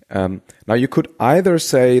 Now, you could either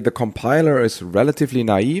say the compiler is relatively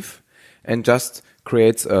naive and just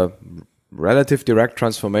creates a relative direct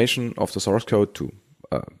transformation of the source code to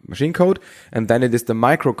machine code, and then it is the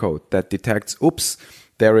microcode that detects, oops,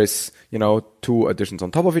 there is, 2 additions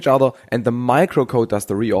on top of each other, and the microcode does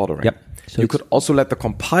the reordering. So you could also let the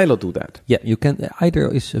compiler do that. You can.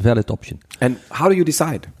 Either is a valid option. And how do you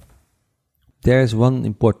decide? There's one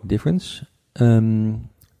important difference.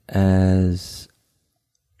 As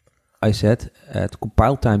I said, at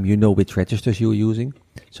compile time, you know which registers you're using.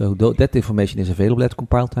 So that information is available at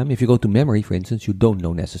compile time. If you go to memory, for instance, you don't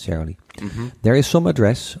know necessarily. There is some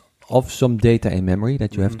address of some data in memory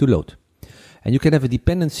that you have to load. And you can have a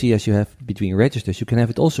dependency as you have between registers. You can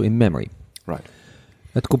have it also in memory. Right.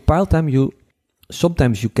 At compile time,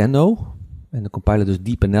 sometimes you can know, and the compiler does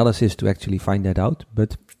deep analysis to actually find that out.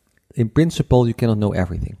 But in principle, you cannot know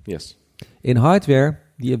everything. Yes. In hardware,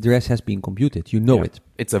 the address has been computed. You know it.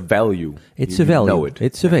 It's a value. It's a value. You know it.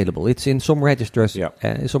 It's available. It's in some registers.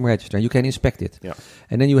 Some register. You can inspect it.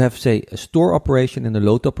 And then you have, say, a store operation and a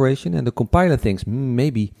load operation. And the compiler thinks,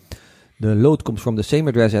 maybe the load comes from the same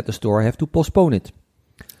address at the store. I have to postpone it.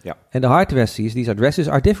 And the hardware sees these addresses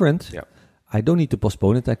are different. I don't need to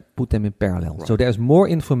postpone it. I put them in parallel. Right. So there's more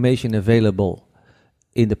information available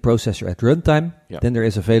in the processor at runtime than there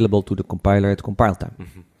is available to the compiler at compile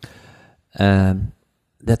time.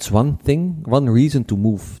 That's one thing, one reason to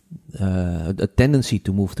move, a tendency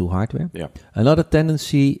to move to hardware. Yeah. Another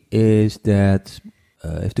tendency is that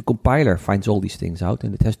if the compiler finds all these things out,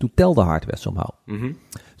 and it has to tell the hardware somehow.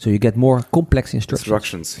 So you get more complex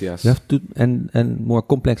instructions. Yes. You have to, and more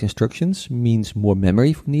complex instructions means more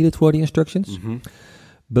memory needed for the instructions,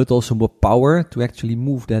 but also more power to actually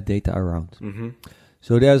move that data around.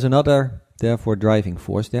 So there's another, therefore, driving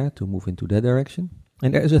force there to move into that direction.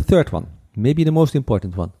 And there is a third one, maybe the most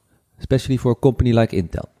important one, especially for a company like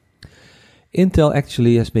Intel. Intel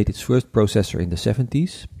actually has made its first processor in the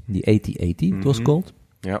 70s, the 8080 it was called.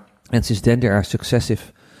 Yeah. And since then there are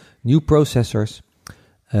successive new processors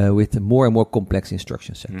with a more and more complex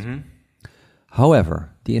instruction set. However,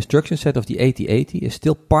 the instruction set of the 8080 is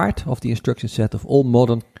still part of the instruction set of all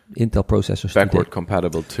modern Intel processors Backward today.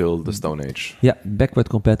 compatible till the Stone Age. Yeah, backward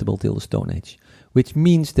compatible till the Stone Age. Which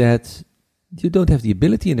means that you don't have the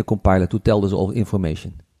ability in the compiler to tell this all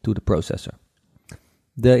information to the processor.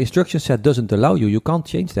 The instruction set doesn't allow you. You can't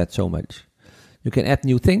change that so much. You can add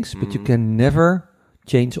new things, but you can never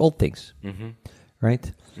change old things.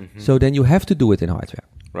 Right? So then you have to do it in hardware.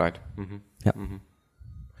 Right. Yeah.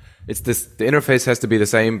 It's this. The interface has to be the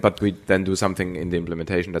same, but we then do something in the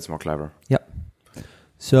implementation that's more clever. Yeah.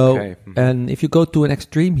 So, Okay. and if you go to an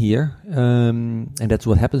extreme here, and that's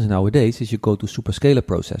what happens nowadays, is you go to superscalar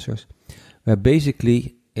processors, where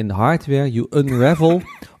basically in hardware you unravel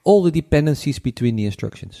all the dependencies between the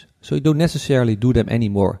instructions. So you don't necessarily do them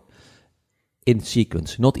anymore in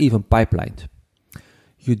sequence, not even pipelined.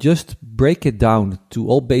 You just break it down to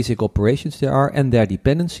all basic operations there are and their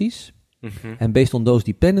dependencies. And based on those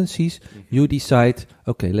dependencies, you decide,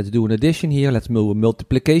 okay, let's do an addition here, let's do a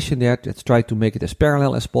multiplication there, let's try to make it as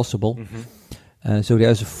parallel as possible. So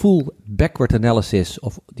there's a full backward analysis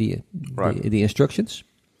of the instructions.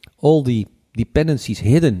 All the dependencies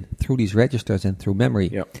hidden through these registers and through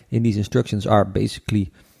memory in these instructions are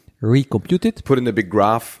basically recomputed. Put in a big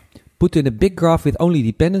graph. Put in a big graph with only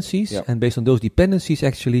dependencies, and based on those dependencies,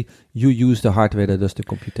 actually, you use the hardware that does the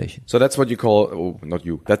computation. So that's what you call, not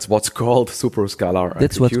you, that's what's called superscalar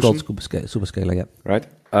That's what's execution. called superscalar, yeah. Right?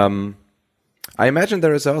 I imagine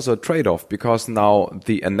there is also a trade-off, because now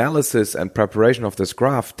the analysis and preparation of this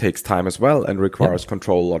graph takes time as well and requires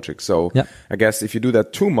control logic. So I guess if you do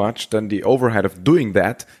that too much, then the overhead of doing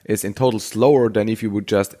that is in total slower than if you would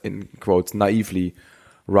just, in quotes, naively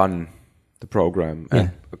run the program and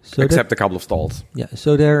so accept a couple of stalls. Yeah,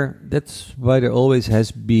 so that's why there always has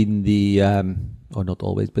been the, or not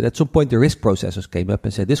always, but at some point the RISC processors came up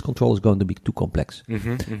and said, this control is going to be too complex,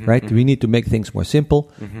 right? We need to make things more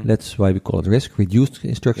simple. That's why we call it RISC, Reduced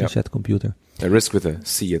Instruction Set Computer. A RISC with a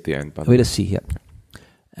C at the end. But with a C, yeah.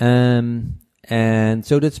 And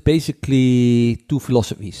so that's basically two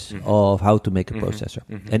philosophies of how to make a processor.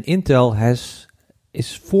 And Intel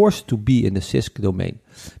is forced to be in the CISC domain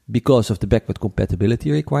because of the backward compatibility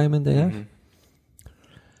requirement they have.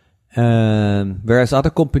 Whereas other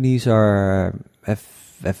companies have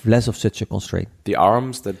less of such a constraint. The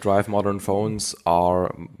ARMs that drive modern phones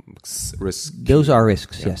are RISC. Those are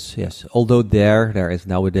RISCs, yes. Although there is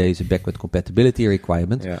nowadays a backward compatibility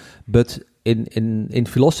requirement. But in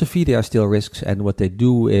philosophy, they are still RISCs, and what they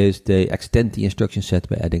do is they extend the instruction set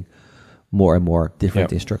by adding more and more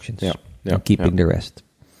different instructions. And keeping the rest.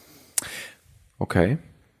 Okay.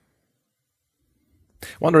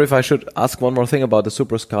 Wonder if I should ask one more thing about the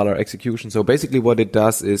superscalar execution. So basically what it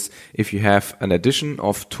does is, if you have an addition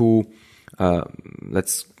of two,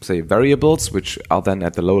 let's say variables, which are then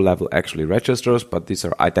at the low level actually registers, but these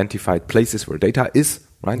are identified places where data is,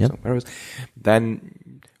 right? So variables.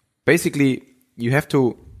 Then basically you have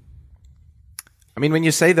to, I mean, when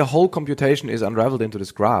you say the whole computation is unraveled into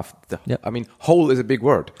this graph, I mean, whole is a big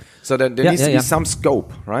word. So then there needs to be some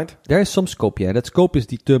scope, right? There is some scope, That scope is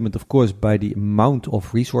determined, of course, by the amount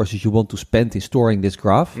of resources you want to spend in storing this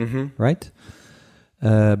graph, right?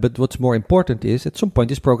 But what's more important is, at some point,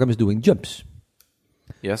 this program is doing jumps.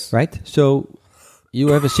 Yes. Right? So you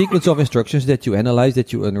have a sequence of instructions that you analyze,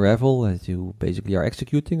 that you unravel, that you basically are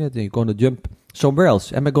executing it, and you're going to jump somewhere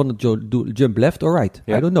else. Am I going to jump left or right?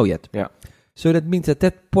 I don't know yet. So that means at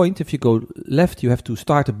that point, if you go left, you have to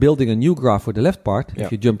start building a new graph for the left part.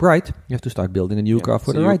 If you jump right, you have to start building a new graph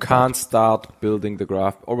for the right part. So you can't start building the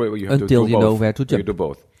graph, or you have until to do you both. know where to jump. You do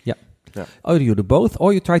both. Either you do both,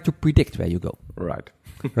 or you try to predict where you go. Right.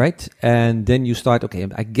 Right? And then you start, okay,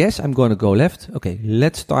 I guess I'm going to go left. Okay,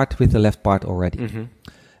 let's start with the left part already.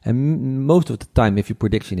 And most of the time, if your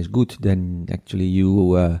prediction is good, then actually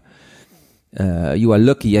you you are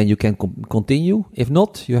lucky and you can continue. If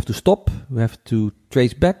not, you have to stop. You have to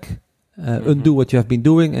trace back, undo what you have been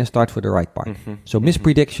doing, and start for the right part. So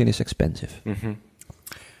misprediction is expensive.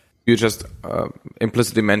 You just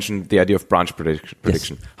implicitly mentioned the idea of branch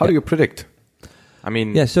prediction. How do you predict? I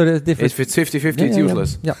mean, so there's different. If it's 50-50, it's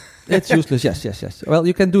useless. Yeah, it's useless. Yes. Well,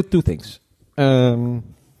 you can do two things. You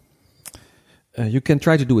can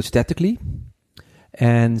try to do it statically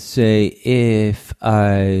and say, if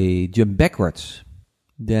I jump backwards,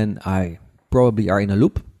 then I probably are in a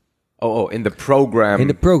loop. In the program. In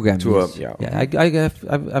the program, yes. I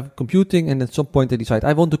have computing, and at some point I decide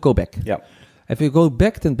I want to go back. Yeah. If you go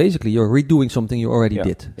back, then basically you're redoing something you already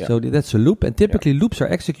did. Yeah. So that's a loop, and typically loops are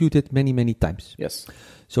executed many, many times. Yes.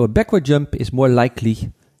 So a backward jump is more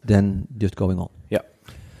likely than just going on. Yeah.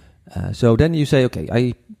 So then you say, okay,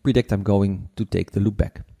 I predict I'm going to take the loop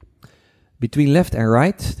back. Between left and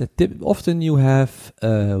right, often you have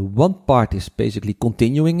one part is basically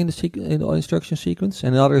continuing in the instruction sequence,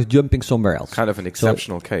 and another is jumping somewhere else. Kind of an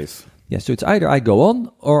exceptional case. Yeah, so it's either I go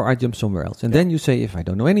on or I jump somewhere else. And then you say, if I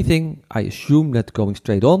don't know anything, I assume that going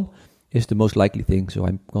straight on is the most likely thing, so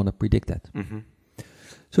I'm going to predict that.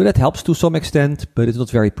 So that helps to some extent, but it's not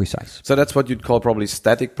very precise. So that's what you'd call probably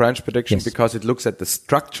static branch prediction, because it looks at the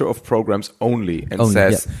structure of programs only and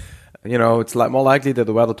says, it's more likely that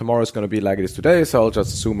the weather tomorrow is going to be like it is today, so I'll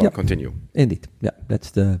just assume I'll continue. Indeed. Yeah,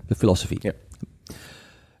 that's the philosophy. Yeah.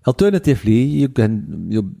 Alternatively, you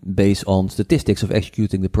base on statistics of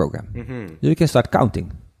executing the program. You can start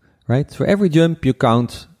counting, right? For every jump, you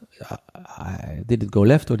count, did it go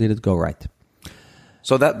left or did it go right?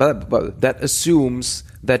 So that assumes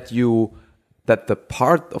that the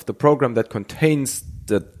part of the program that contains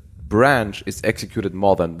the branch is executed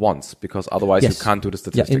more than once, because otherwise you can't do the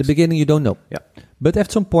statistics. Yeah, in the beginning you don't know. Yeah. But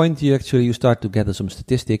at some point you start to gather some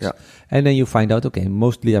statistics, and then you find out, okay,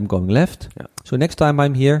 mostly I'm going left. Yeah. So next time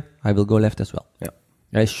I'm here, I will go left as well. Yeah.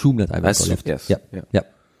 I assume that I will go left. Yes. Yeah.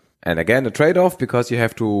 And again, a trade-off, because you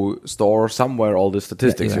have to store somewhere all the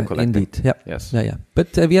statistics you're collecting. Indeed. Yeah. Yes. Yeah.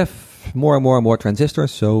 But we have more and more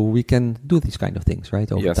transistors, so we can do these kind of things, right,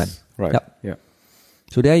 over time. Right. Yeah.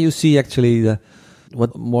 So there you see actually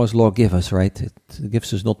what Moore's law gives us, right? It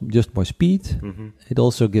gives us not just more speed, it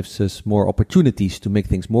also gives us more opportunities to make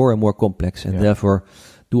things more and more complex, and therefore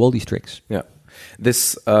do all these tricks. Yeah.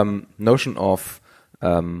 This notion of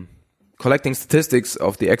collecting statistics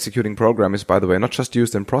of the executing program is, by the way, not just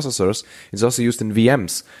used in processors, it's also used in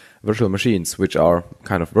VMs, virtual machines, which are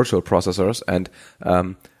kind of virtual processors. And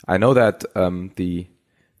I know that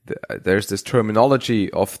there's this terminology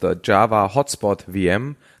of the Java hotspot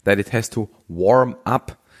VM that it has to warm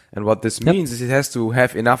up. And what this means is it has to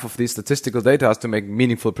have enough of these statistical data to make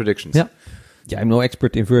meaningful predictions. Yeah. I'm no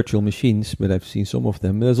expert in virtual machines, but I've seen some of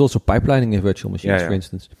them. There's also pipelining in virtual machines, for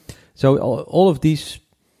instance. So all of these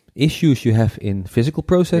issues you have in physical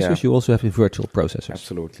processors, you also have in virtual processors.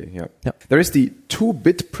 Absolutely, yeah. There is the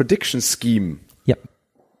 2-bit prediction scheme. Yeah.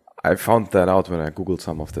 I found that out when I Googled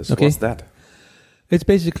some of this. Okay. What's that? It's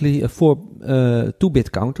basically a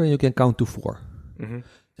 2-bit counter. You can count to 4.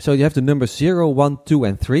 So you have the numbers 0, 1, 2,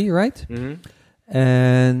 and 3, right?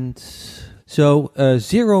 And so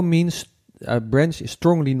 0 means a branch is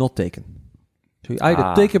strongly not taken. So you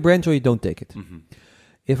either take a branch or you don't take it.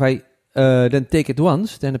 If I then take it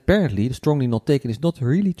once, then apparently the strongly not taken is not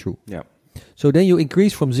really true. Yeah. So then you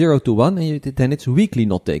increase from 0 to 1, and then it's weakly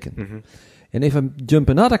not taken. And if I jump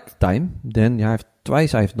another time, then I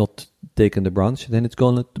have not taken the branch, then it's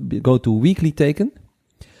going to go to weakly taken.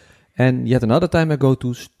 And yet another time I go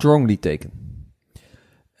to strongly taken.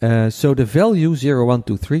 So the value 0, 1,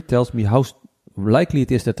 2, 3 tells me how likely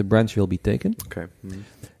it is that the branch will be taken. Okay.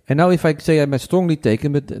 And now if I say I'm strongly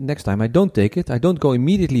taken, but next time I don't take it, I don't go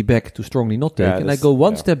immediately back to strongly not taken. I go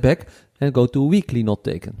one step back and go to weakly not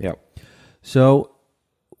taken. Yeah. So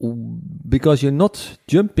because you're not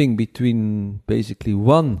jumping between basically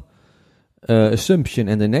one assumption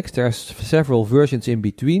and the next, there are several versions in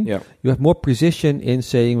between. Yeah. You have more precision in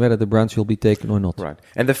saying whether the branch will be taken or not. Right.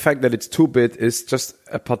 And the fact that it's 2-bit is just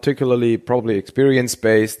a particularly probably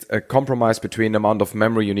experience-based compromise between the amount of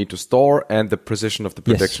memory you need to store and the precision of the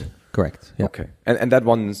prediction. Yes, correct. Yeah. Okay. And that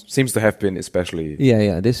one seems to have been especially...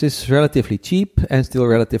 Yeah. This is relatively cheap and still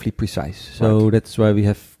relatively precise. So that's why we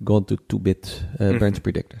have gone to 2-bit branch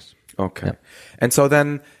predictors. Okay. Yeah. And so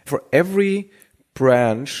then for every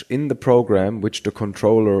branch in the program which the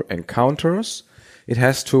controller encounters, it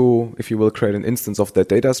has to, if you will, create an instance of that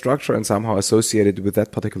data structure and somehow associate it with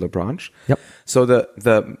that particular branch. Yep. So the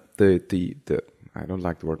I don't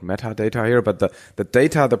like the word metadata here, but the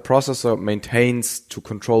data the processor maintains to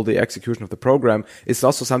control the execution of the program is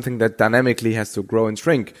also something that dynamically has to grow and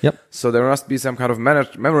shrink. Yep. So there must be some kind of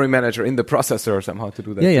memory manager in the processor somehow to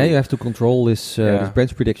do that. Yeah, you have to control this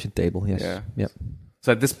branch prediction table. Yes. Yeah. Yep.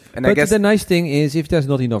 So this, and but I guess the nice thing is, if there's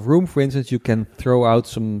not enough room, for instance, you can throw out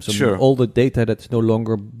some older data that's no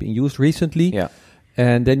longer being used recently. Yeah.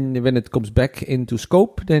 And then when it comes back into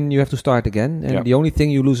scope, then you have to start again. And the only thing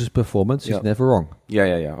you lose is performance. It's never wrong.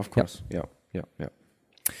 Yeah, of course. Yeah.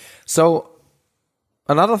 So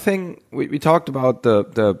another thing, we talked about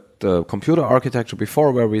the computer architecture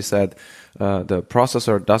before, where we said the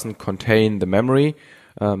processor doesn't contain the memory.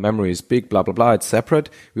 Memory is big, blah, blah, blah. It's separate.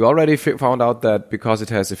 We already found out that because it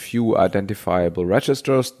has a few identifiable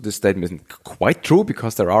registers, this statement isn't quite true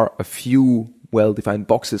because there are a few well-defined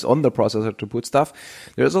boxes on the processor to put stuff.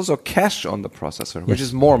 There's also cache on the processor, which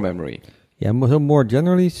is more memory. Yeah, more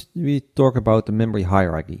generally, we talk about the memory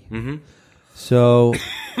hierarchy. Mm-hmm. So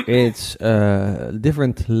it's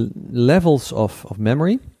different levels of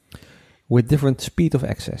memory with different speed of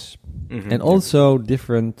access and also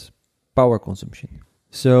different power consumption.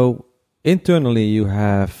 So internally, you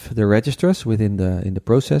have the registers within the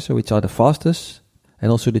processor, which are the fastest and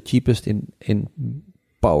also the cheapest in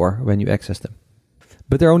power when you access them.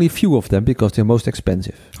 But there are only a few of them because they're most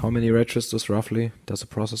expensive. How many registers roughly does a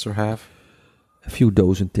processor have? A few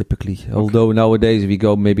dozen typically. Okay. Although nowadays we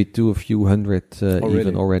go maybe to a few hundred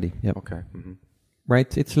even already. Yep. Okay. Mm-hmm.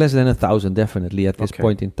 Right? It's less than 1,000 definitely at this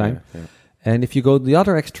point in time. Yeah. And if you go the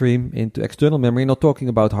other extreme into external memory, not talking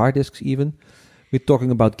about hard disks even, we're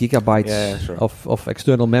talking about gigabytes of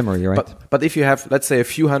external memory, right? But if you have, let's say, a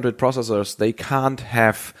few hundred processors, they can't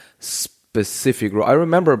have specific. I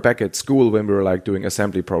remember back at school when we were like doing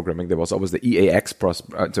assembly programming, there was always the EAX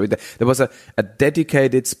processor. So there was a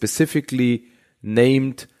dedicated, specifically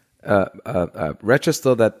named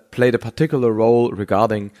register that played a particular role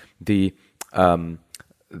regarding the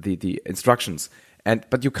instructions.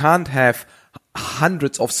 But you can't have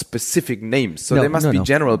hundreds of specific names, so they must be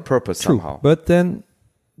general purpose somehow. But then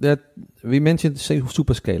that we mentioned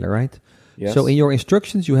superscalar, right? Yes. So in your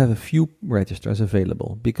instructions, you have a few registers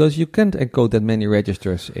available because you can't encode that many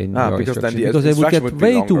registers in your instructions because they would get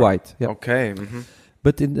way too wide. Yeah. Okay. Mm-hmm.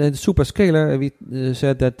 But in the superscalar, we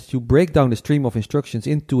said that you break down the stream of instructions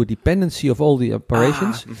into a dependency of all the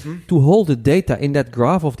operations. To hold the data in that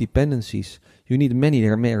graph of dependencies, you need many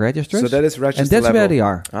registers. So that is register and that's level. where they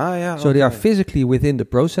are. So they are physically within the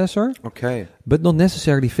processor, but not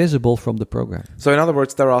necessarily visible from the program. So in other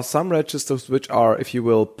words, there are some registers which are, if you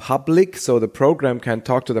will, public, so the program can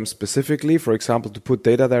talk to them specifically, for example, to put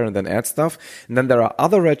data there and then add stuff. And then there are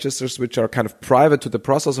other registers which are kind of private to the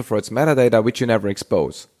processor for its metadata, which you never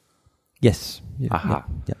expose. Yes. Yeah.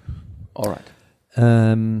 All right.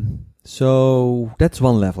 So that's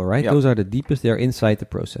one level, right? Those are the deepest. They're inside the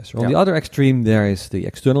processor. On the other extreme, there is the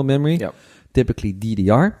external memory, typically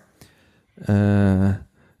DDR,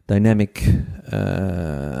 dynamic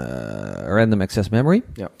random access memory.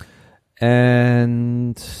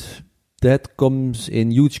 And that comes in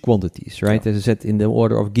huge quantities, right? As I said, in the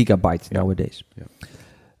order of gigabytes nowadays.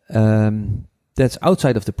 That's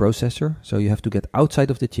outside of the processor. So you have to get outside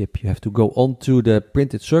of the chip. You have to go onto the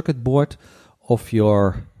printed circuit board of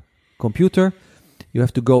your computer. You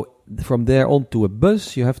have to go from there onto a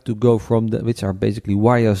bus. You have to go from which are basically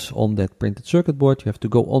wires on that printed circuit board. You have to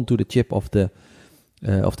go onto the chip of the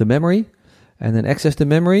memory, and then access the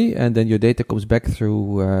memory, and then your data comes back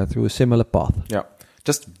through a similar path. Yeah.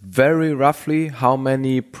 Just very roughly, how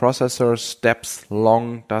many processor steps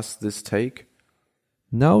long does this take?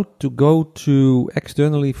 Now, to go to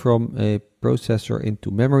externally from a processor into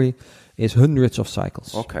memory is hundreds of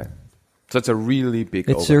cycles. Okay. So it's a really big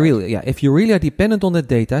overhead. If you really are dependent on the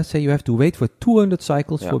data, say you have to wait for 200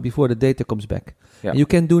 cycles before the data comes back. And you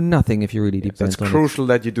can do nothing if you really depend on it. It's crucial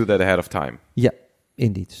that you do that ahead of time. Yeah,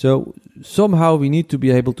 indeed. So somehow we need to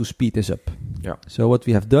be able to speed this up. Yeah. So what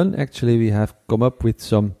we have done, actually, we have come up with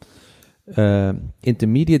some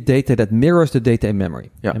intermediate data that mirrors the data in memory.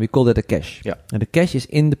 And we call that a cache. And the cache is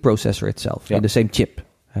in the processor itself, in the same chip,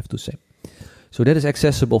 I have to say. So that is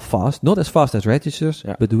accessible fast, not as fast as registers,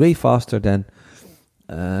 but way faster than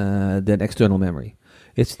external memory.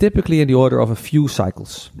 It's typically in the order of a few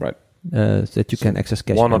cycles, right? That you can access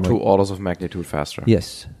cache memory. 1 or 2 orders of magnitude faster.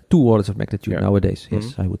 Yes, 2 orders of magnitude nowadays.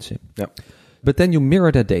 Yes, I would say. Yeah. But then you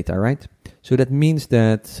mirror that data, right? So that means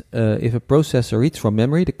that if a processor reads from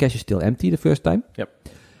memory, the cache is still empty the first time.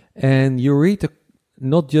 And you read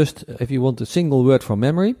not just if you want a single word from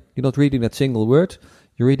memory, you're not reading that single word.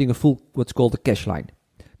 You're reading a full, what's called a cache line.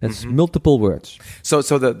 That's multiple words. So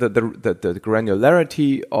the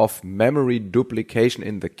granularity of memory duplication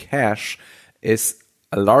in the cache is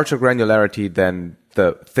a larger granularity than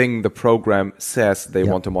the thing the program says they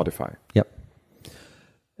want to modify. Yep.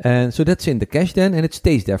 And so that's in the cache then, and it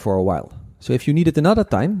stays there for a while. So if you need it another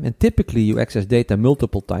time, and typically you access data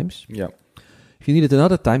multiple times. Yeah. If you need it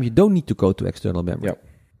another time, you don't need to go to external memory.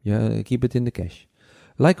 You keep it in the cache.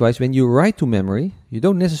 Likewise, when you write to memory, you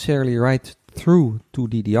don't necessarily write through to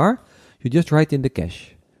DDR. You just write in the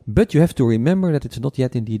cache. But you have to remember that it's not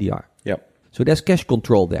yet in DDR. So there's cache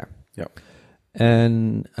control there.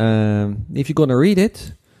 And if you're going to read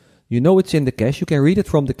it, you know it's in the cache. You can read it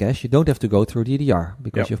from the cache. You don't have to go through DDR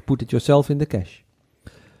because you've put it yourself in the cache.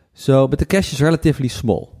 So, but the cache is relatively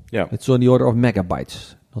small. It's on the order of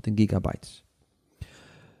megabytes, not in gigabytes.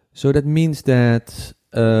 So that means that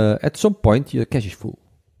at some point your cache is full.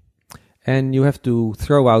 And you have to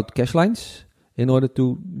throw out cache lines in order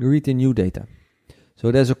to read in new data.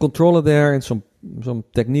 So there's a controller there and some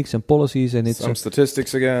techniques and policies, and it's some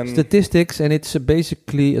statistics again. Statistics, and it's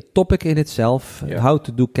basically a topic in itself, how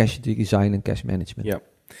to do cache design and cache management.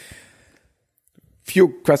 Few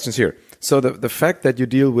questions here. So the fact that you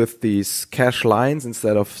deal with these cache lines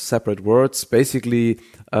instead of separate words basically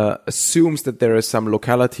assumes that there is some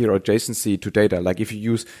locality or adjacency to data. Like if you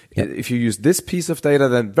use this piece of data,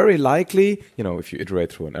 then very likely, if you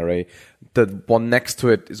iterate through an array, the one next to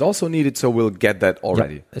it is also needed. So we'll get that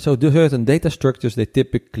already. So the certain data structures, they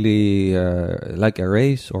typically like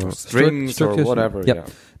arrays or strings or whatever.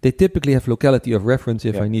 They typically have locality of reference.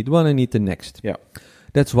 If I need one, I need the next.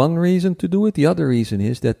 That's one reason to do it. The other reason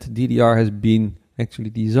is that DDR has been actually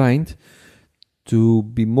designed to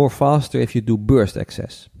be more faster if you do burst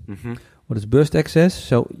access. What is burst access?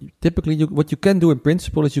 So typically what you can do in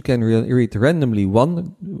principle is you can read randomly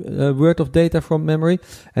one word of data from memory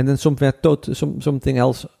and then something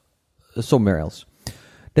else somewhere else.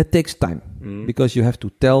 That takes time because you have to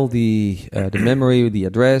tell the memory the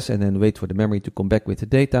address and then wait for the memory to come back with the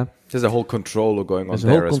data. There's a whole controller going on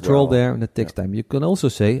there. There's a whole control there, and that takes time. You can also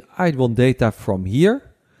say, I want data from here,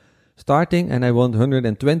 starting, and I want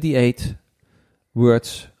 128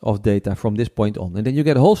 words of data from this point on. And then you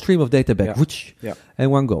get a whole stream of data back,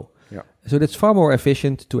 and one go. So that's far more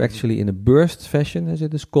efficient to actually, in a burst fashion, as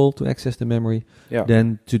it is called, to access the memory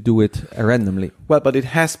than to do it randomly. Well, but it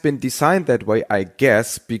has been designed that way, I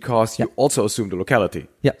guess, because you also assume the locality.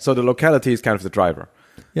 So the locality is kind of the driver.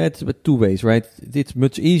 It's two ways, right? It's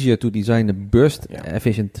much easier to design a burst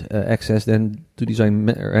efficient access than to design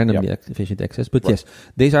randomly efficient access. But yes,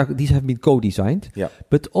 these have been co-designed.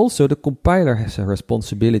 But also the compiler has a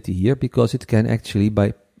responsibility here because it can actually,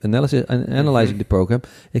 by analyzing the program,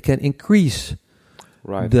 it can increase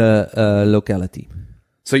the locality.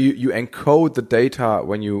 So you encode the data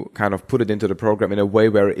when you kind of put it into the program in a way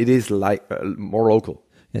where it is like more local.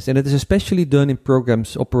 Yes, and it is especially done in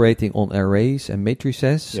programs operating on arrays and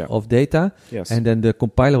matrices of data. And then the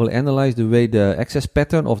compiler will analyze the way the access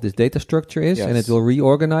pattern of this data structure is, and it will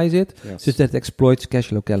reorganize it so that it exploits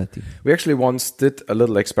cache locality. We actually once did a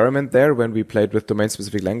little experiment there when we played with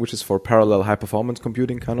domain-specific languages for parallel high-performance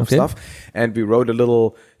computing kind of stuff. And we wrote a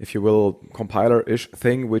little, if you will, compiler-ish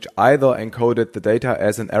thing, which either encoded the data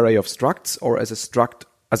as an array of structs or as a struct,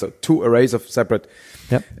 as two arrays of separate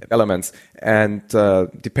elements. And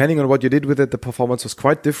depending on what you did with it, the performance was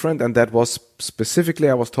quite different. And that was specifically,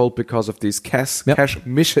 I was told, because of these cache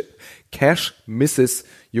misses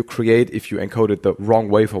you create if you encode it the wrong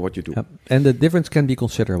way for what you do. And the difference can be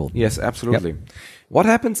considerable. Yes, absolutely. What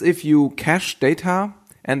happens if you cache data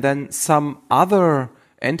and then some other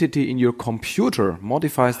entity in your computer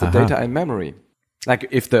modifies the data in memory? Like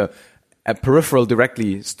if a peripheral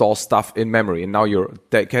directly stores stuff in memory, and now your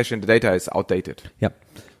cache in the data is outdated.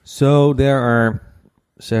 So there are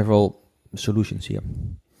several solutions here.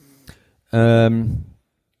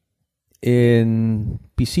 In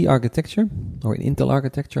PC architecture, or in Intel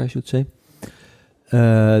architecture, I should say,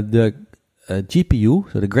 the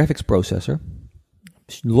GPU, so the graphics processor,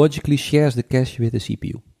 logically shares the cache with the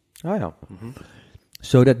CPU.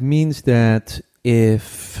 So that means that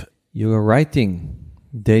if you're writing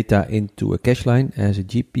data into a cache line as a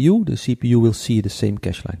GPU, the CPU will see the same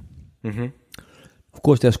cache line. Of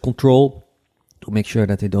course, there's control to make sure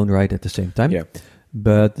that they don't write at the same time.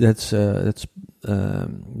 But that's the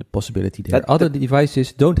possibility there. Other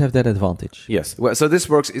devices don't have that advantage. Yes. Well, so this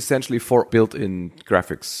works essentially for built-in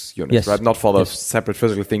graphics units, right? Not for the separate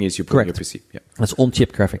physical things you put in your PC. That's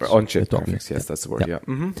on-chip graphics. Or on-chip graphics. Yes, that's the word.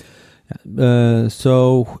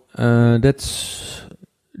 So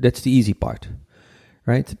that's the easy part.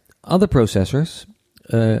 Right. Other processors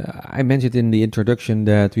I mentioned in the introduction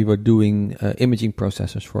that we were doing imaging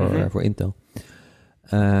processors for Intel.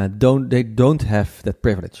 They don't have that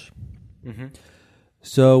privilege. Mm-hmm.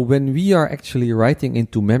 So when we are actually writing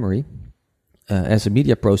into memory as a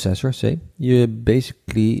media processor, say, you're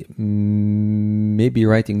basically maybe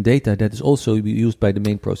writing data that is also used by the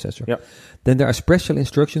main processor. Yep. Then there are special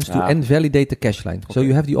instructions to invalidate the cache line. Okay. So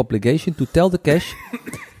you have the obligation to tell the cache,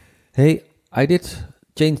 hey, I did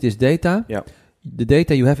change this data. Yep. The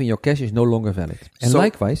data you have in your cache is no longer valid. And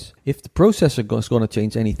likewise, if the processor is going to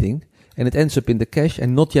change anything and it ends up in the cache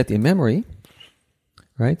and not yet in memory,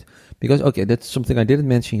 right? Because, okay, that's something I didn't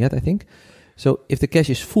mention yet, I think. So if the cache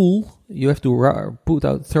is full, you have to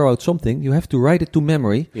throw out something. You have to write it to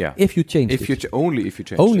memory if you change it. Only if you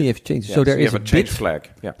change Only it. if you change it. So there is a change bit flag.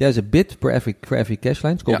 Yeah. There's a bit for every cache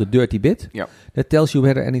line. It's called the dirty bit. Yeah. That tells you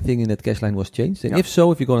whether anything in that cache line was changed. And if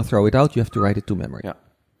so, if you're going to throw it out, you have to write it to memory. Yeah.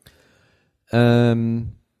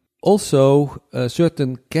 Also,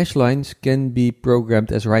 certain cache lines can be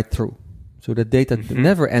programmed as write-through. So the data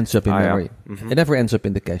never ends up in memory. Yeah. Mm-hmm. It never ends up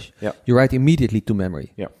in the cache. Yeah. You write immediately to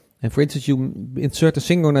memory. Yeah. And for instance, you insert a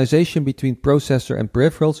synchronization between processor and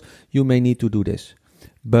peripherals. You may need to do this.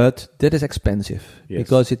 But that is expensive. Yes.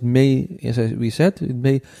 Because it may, as we said, it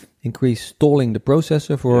may increase stalling the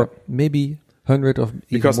processor for maybe 100 or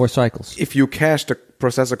even more cycles. If you cache, the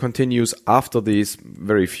processor continues after these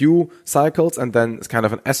very few cycles, and then it's kind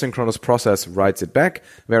of an asynchronous process writes it back.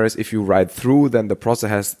 Whereas if you write through, then the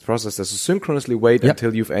process has to synchronously wait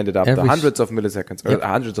until you've ended up the hundreds of milliseconds or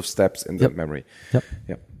hundreds of steps in the memory. Yep.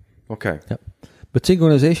 Okay. Yep. But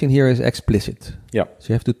synchronization here is explicit. Yeah. So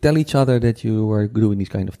you have to tell each other that you are doing these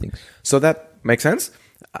kind of things. So that makes sense.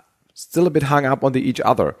 Still a bit hung up on the each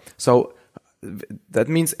other. So that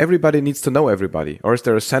means everybody needs to know everybody, or is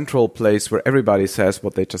there a central place where everybody says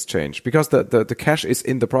what they just changed? Because the cache is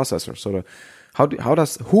in the processor. So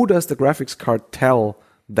who does the graphics card tell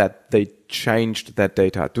that they changed that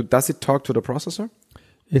data? Does it talk to the processor?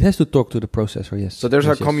 It has to talk to the processor, yes. So there's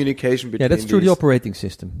a communication between. Yeah, that's through the operating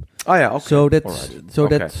system. Oh yeah, okay. So the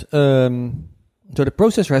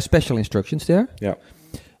processor has special instructions there. Yeah.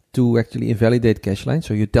 To actually invalidate cache lines.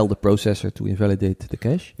 So you tell the processor to invalidate the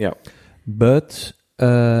cache. Yeah. But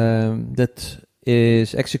that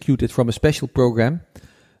is executed from a special program,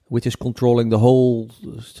 which is controlling the whole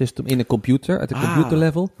system in a computer at the computer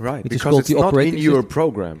level. Right, which because is called it's the not operating in your system.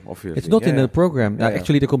 Program, obviously. It's not in the program.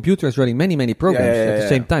 Actually, the computer is running many programs at the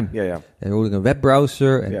same time. They're running a web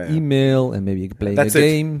browser and email, and maybe you're playing a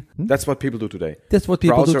game. That's what people do today. That's what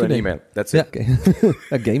people do today. Browser and email. That's it. Okay.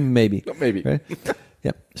 A game, maybe. Maybe. Right?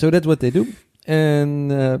 Yeah. So that's what they do.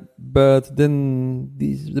 And but then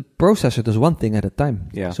the processor does one thing at a time.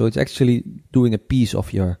 Yeah. So it's actually doing a piece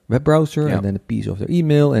of your web browser and then a piece of the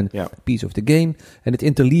email and a piece of the game, and it's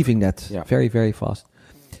interleaving that very, very fast.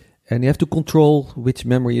 And you have to control which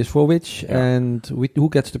memory is for which and who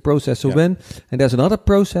gets the processor when. And there's another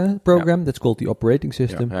program that's called the operating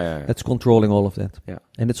system that's controlling all of that. Yeah.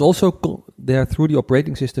 And it's also there through the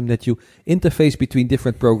operating system that you interface between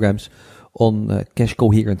different programs on cache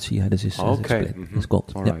coherency. This is it's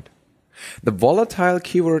called. All right. The volatile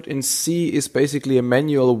keyword in C is basically a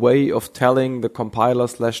manual way of telling the compiler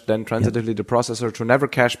 / then transitively the processor to never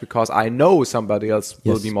cache, because I know somebody else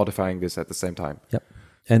will be modifying this at the same time. Yep.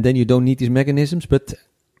 And then you don't need these mechanisms, but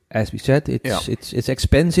as we said, it's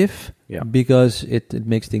expensive because it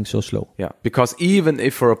makes things so slow. Yeah, because even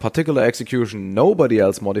if for a particular execution nobody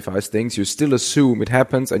else modifies things, you still assume it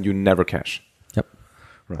happens and you never cache. Yep.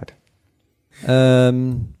 Right.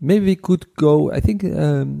 Maybe we could go, I think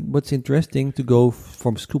what's interesting to go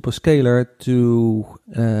from superscalar to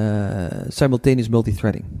simultaneous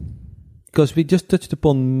multi-threading. Because we just touched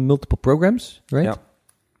upon multiple programs, right? Yeah.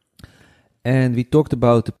 And we talked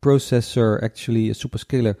about the processor, actually a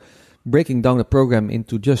superscalar, breaking down a program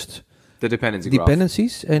into just the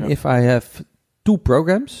dependencies. Graph. And if I have two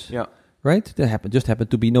programs, right, there just happen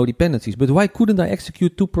to be no dependencies. But why couldn't I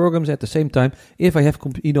execute two programs at the same time if I have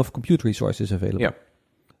enough compute resources available? Yeah.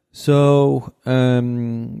 So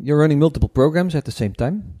you're running multiple programs at the same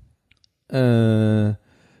time.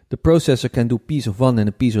 The processor can do piece of one and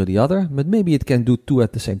a piece of the other, but maybe it can do two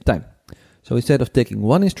at the same time. So instead of taking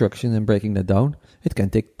one instruction and breaking that down, it can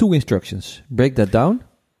take two instructions, break that down.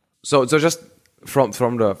 So just from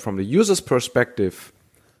the user's perspective,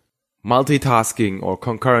 multitasking or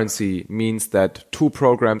concurrency means that two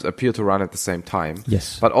programs appear to run at the same time.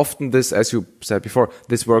 Yes. But often this, as you said before,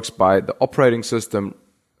 this works by the operating system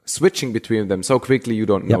switching between them so quickly you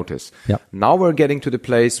don't notice. Yep. Now we're getting to the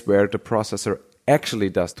place where the processor actually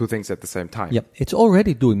does two things at the same time. Yeah, it's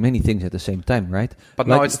already doing many things at the same time, right? But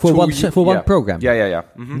like now it's for one program. Yeah.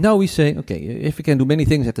 Mm-hmm. Now we say, okay, if we can do many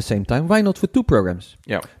things at the same time, why not for two programs?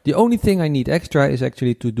 Yeah. The only thing I need extra is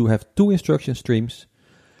actually to have two instruction streams,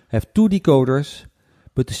 have two decoders,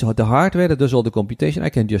 but the hardware that does all the computation, I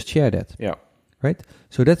can just share that. Yeah. Right?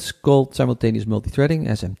 So that's called simultaneous multithreading,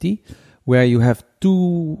 SMT, where you have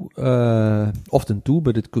often two,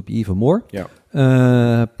 but it could be even more,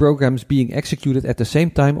 programs being executed at the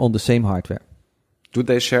same time on the same hardware. Do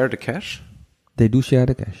they share the cache? They do share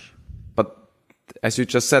the cache. But as you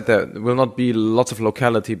just said, there will not be lots of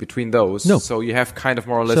locality between those. No. So you have kind of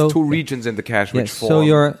more or less two regions in the cache which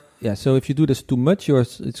form. So if you do this too much,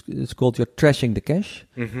 it's called you're trashing the cache.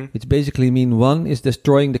 Mm-hmm. Which basically means one is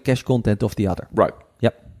destroying the cache content of the other. Right.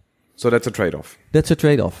 Yep. So that's a trade-off. That's a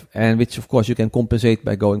trade-off, and which of course you can compensate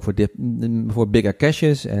by going for bigger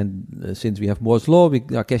caches. And since we have Moore's law,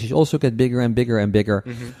 our caches also get bigger and bigger and bigger.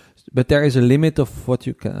 Mm-hmm. But there is a limit of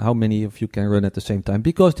how many of you can run at the same time,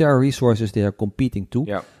 because there are resources they are competing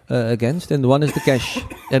against. And one is the cache,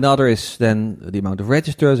 another is then the amount of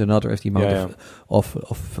registers, another is the amount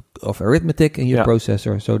of arithmetic in your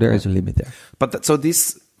processor. So there is a limit there. But so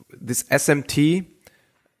this SMT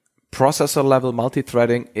processor level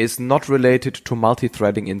multithreading is not related to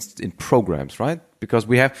multithreading in programs, right? Because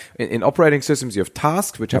we have in operating systems, you have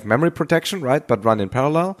tasks which have memory protection, right, but run in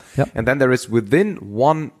parallel. Yep. And then there is within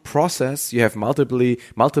one process, you have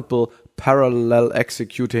multiple parallel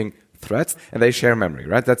executing threads, and they share memory,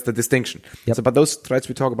 right? That's the distinction. Yep. So, but those threads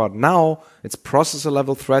we talk about now, it's processor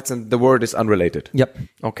level threads, and the word is unrelated. Yep.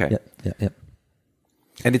 Okay. Yep.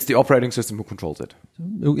 And it's the operating system who controls it.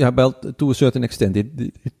 Yeah, well, to a certain extent,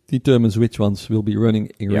 it determines which ones will be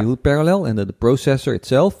running in real parallel, and then the processor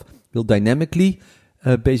itself will dynamically,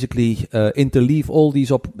 interleave all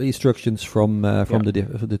these instructions from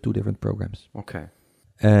the two different programs. Okay.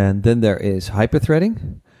 And then there is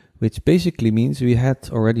hyperthreading, which basically means we had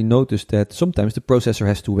already noticed that sometimes the processor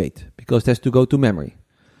has to wait because it has to go to memory.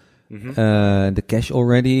 Mm-hmm. The cache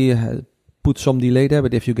already put some delay there,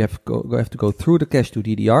 but if you have to go through the cache to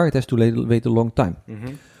DDR, it has to wait a long time.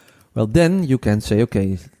 Mm-hmm. Well, then you can say,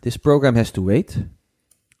 okay, this program has to wait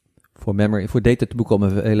for memory, for data to become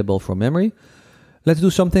available from memory. Let's do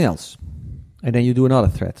something else. And then you do another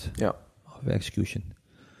thread of execution.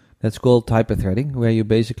 That's called hyperthreading, where you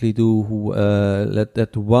basically do let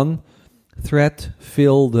that one thread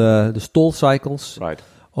fill the stall cycles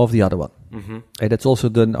of the other one. Mm-hmm. And that's also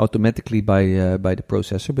done automatically by the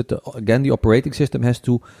processor. But again, the operating system has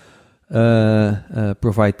to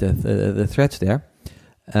provide the threads there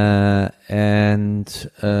and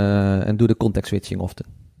do the context switching often.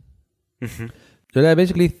 Mm-hmm. So there are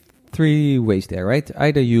basically three ways there, right?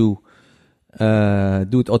 Either you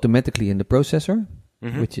do it automatically in the processor,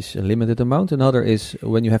 which is a limited amount. Another is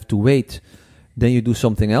when you have to wait, then you do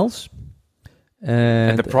something else.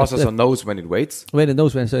 And the processor knows when it waits? When it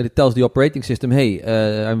knows when, so it tells the operating system, hey,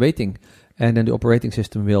 I'm waiting. And then the operating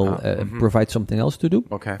system will provide something else to do.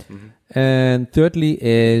 Okay. Mm-hmm. And thirdly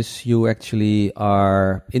is you actually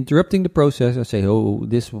are interrupting the process and say, oh,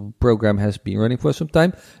 this program has been running for some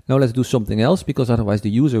time. Now let's do something else, because otherwise the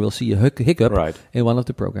user will see a hiccup in one of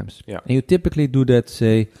the programs. Yeah. And you typically do that,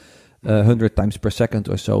 say, 100 times per second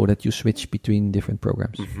or so, that you switch between different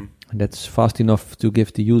programs. Mm-hmm. And that's fast enough to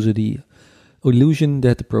give the user the illusion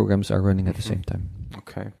that the programs are running at the same time.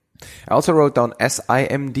 Okay. I also wrote down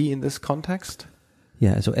SIMD in this context.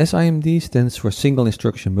 Yeah, so SIMD stands for single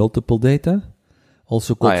instruction multiple data,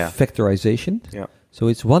 also called factorization. Yeah. So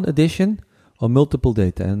it's one addition or multiple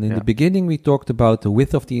data. And in the beginning, we talked about the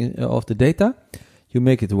width of the data. You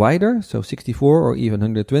make it wider, so 64 or even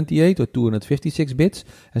 128 or 256 bits.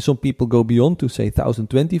 And some people go beyond to say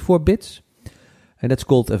 1024 bits. And that's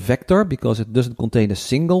called a vector because it doesn't contain a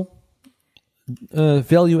single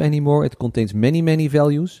value anymore. It contains many, many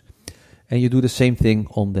values. And you do the same thing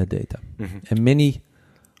on that data. Mm-hmm. And many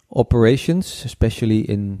operations, especially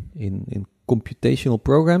in computational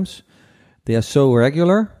programs, they are so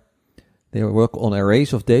regular. They work on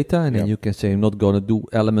arrays of data, and then you can say, I'm not going to do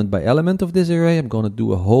element by element of this array. I'm going to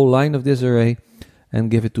do a whole line of this array and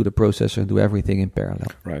give it to the processor and do everything in parallel.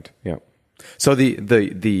 Right, yeah. So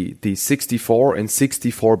the 64 and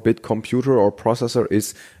 64-bit computer or processor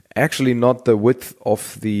is actually not the width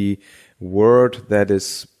of the word that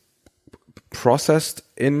is processed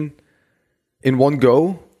in one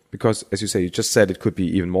go, because as you say, you just said it could be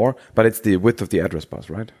even more, but it's the width of the address bus,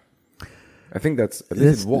 right? I think that's at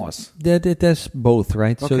least it was. That's both,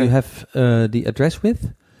 right? Okay. So you have the address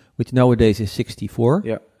width, which nowadays is 64.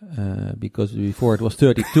 Yeah. Because before it was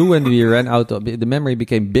 32, and we ran out of the memory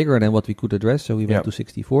became bigger than what we could address, so we went to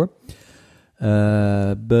 64.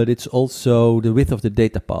 but it's also the width of the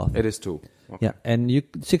data path. It is too. Okay. Yeah, and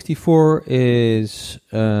 64 is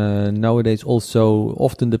nowadays also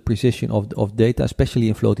often the precision of data, especially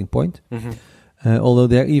in floating point. Although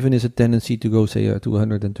there even is a tendency to go, say, to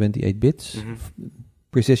 128 bits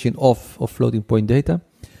precision of floating point data.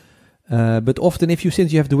 But often,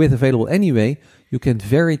 since you have the width available anyway, you can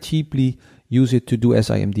very cheaply use it to do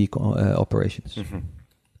SIMD operations.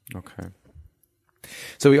 Okay.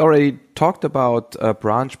 So we already talked about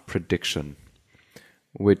branch prediction,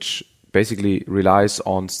 which basically relies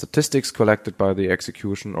on statistics collected by the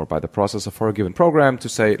execution or by the processor for a given program to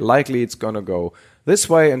say likely it's going to go this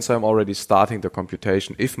way, and so I'm already starting the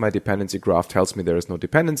computation if my dependency graph tells me there is no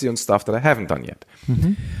dependency on stuff that I haven't done yet.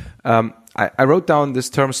 I wrote down this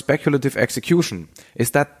term speculative execution.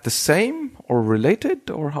 Is that the same or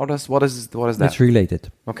related, or what is that? It's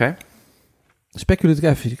related. Okay. Speculative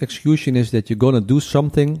execution is that you're going to do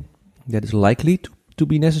something that is likely to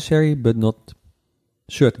be necessary, but not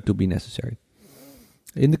certain to be necessary.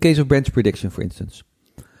 In the case of branch prediction, for instance.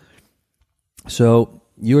 So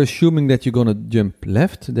you're assuming that you're going to jump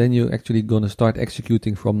left, then you're actually going to start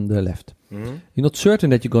executing from the left. You're not certain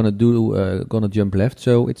that you're going to jump left,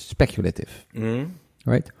 so it's speculative,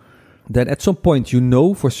 right? Then at some point you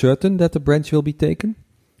know for certain that the branch will be taken,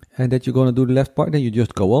 and that you're going to do the left part. Then you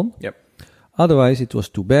just go on. Yep. Otherwise, it was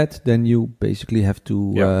too bad. Then you basically have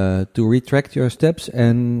to retract your steps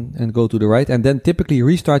and go to the right, and then typically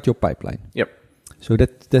restart your pipeline. Yep. So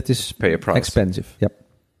that is pay a price. Expensive. Yep.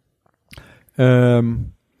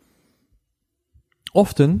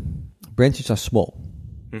 Often branches are small.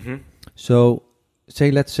 So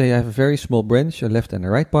let's say I have a very small branch, a left and a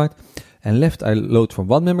right part, and left I load from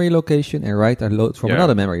one memory location, and right I load from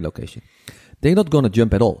another memory location. They're not going to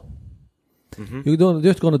jump at all. You're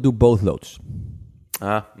just going to do both loads.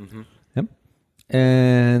 Yep.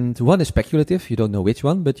 And one is speculative. You don't know which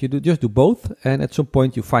one, but you just do both. And at some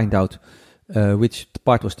point you find out which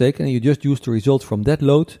part was taken, and you just use the result from that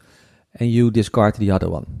load, and you discard the other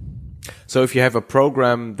one. So if you have a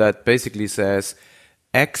program that basically says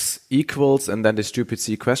X equals and then the stupid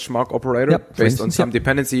C question mark operator based on some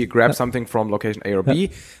dependency, you grab something from location A or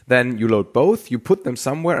B, then you load both, you put them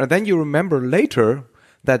somewhere, and then you remember later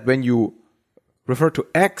that when you refer to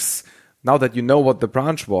X, now that you know what the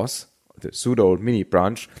branch was, the pseudo mini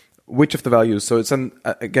branch, which of the values, so it's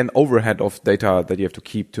again overhead of data that you have to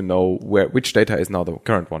keep to know which data is now the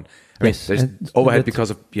current one. There's overhead because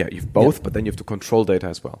of, you have both, but then you have to control data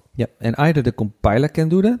as well. Yeah, and either the compiler can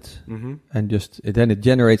do that, and then it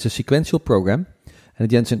generates a sequential program,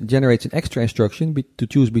 and it generates an extra instruction to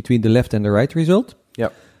choose between the left and the right result. Yeah.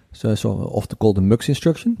 So often called the mux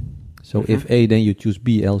instruction. So if A, then you choose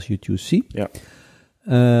B, else you choose C. Yeah.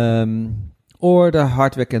 Or the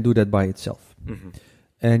hardware can do that by itself.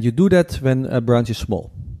 And you do that when a branch is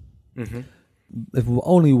small. If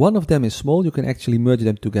only one of them is small, you can actually merge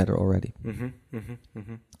them together already.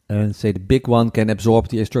 And say the big one can absorb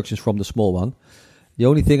the instructions from the small one. The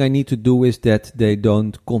only thing I need to do is that they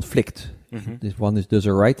don't conflict. This one does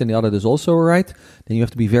a write and the other does also a write. Then you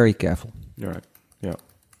have to be very careful. You're right. Yeah.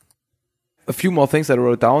 A few more things that I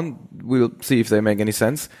wrote down. We'll see if they make any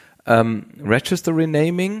sense. Register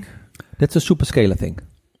renaming. That's a superscalar thing.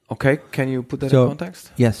 Okay, can you put that in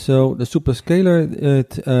context? Yes, so the superscalar,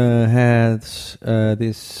 it has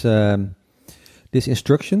these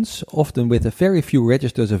instructions, often with a very few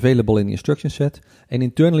registers available in the instruction set, and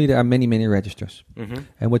internally there are many, many registers.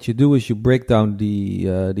 And what you do is you break down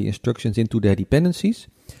the instructions into their dependencies,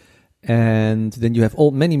 and then you have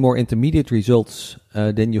many more intermediate results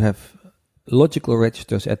than you have logical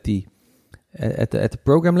registers at the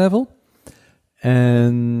program level,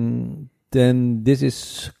 and then this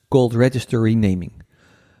is called register renaming.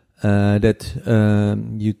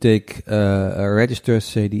 You take a register,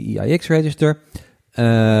 say the EIX register,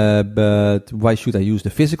 but why should I use the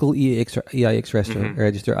physical EIX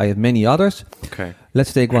register? I have many others. Okay.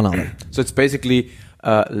 Let's take one other. So it's basically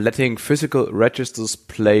letting physical registers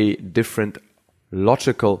play different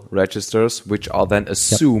logical registers, which are then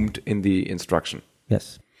assumed in the instruction.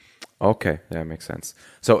 Yes. Okay, yeah, makes sense.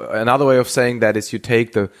 So another way of saying that is you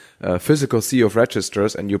take the physical sea of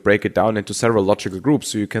registers and you break it down into several logical groups,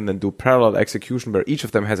 so you can then do parallel execution where each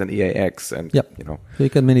of them has an EAX, and you know. So you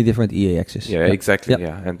get many different EAXs. Yeah, exactly.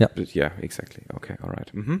 Yeah, and yeah, exactly. Okay, all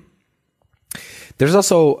right. There's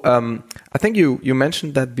also, I think you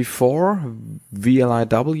mentioned that before,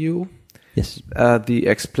 VLIW. Yes. The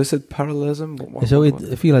explicit parallelism.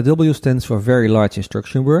 VLIW stands for very large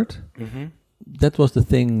instruction word. That was the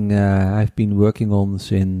thing I've been working on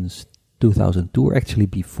since 2002, or actually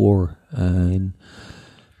before, in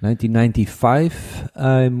 1995,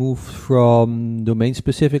 I moved from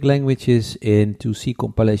domain-specific languages into C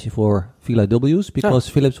compilation for VLIWs because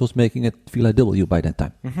Philips was making a VLIW by that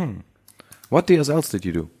time. Mm-hmm. What DSLs did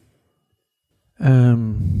you do?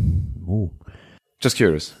 Just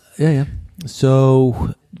curious. Yeah.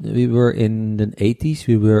 So we were in the 80s.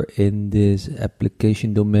 We were in this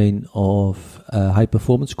application domain of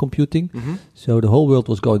high-performance computing. Mm-hmm. So the whole world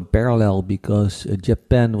was going parallel because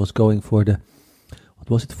Japan was going for the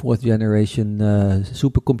fourth generation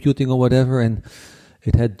supercomputing or whatever, and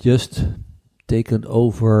it had just taken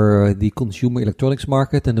over the consumer electronics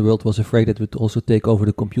market, and the world was afraid it would also take over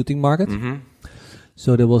the computing market. Mm-hmm.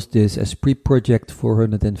 So there was this Esprit project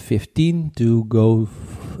 415 to go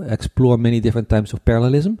explore many different types of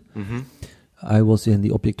parallelism. Mm-hmm. I was in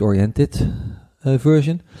the object-oriented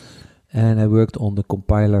version, and I worked on the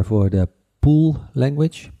compiler for the pool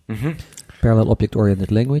language. Mm-hmm. Parallel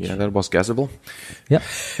object-oriented language. Yeah, that was guessable. Yeah.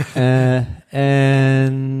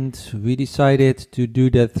 And we decided to do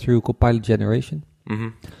that through compiler generation. Mm-hmm.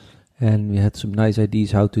 And we had some nice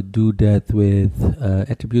ideas how to do that with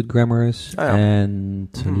attribute grammars and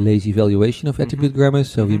lazy evaluation of attribute grammars.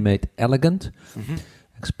 So we made elegant,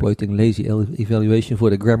 exploiting lazy evaluation for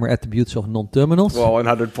the grammar attributes of non-terminals. Well,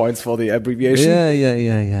 100 points for the abbreviation.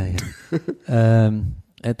 Yeah.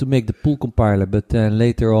 And to make the pool compiler, but then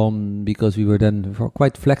later on, because we were then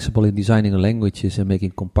quite flexible in designing languages and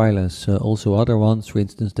making compilers, also other ones, for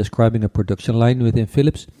instance, describing a production line within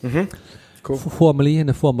Philips. Mm-hmm. Cool. Formally, in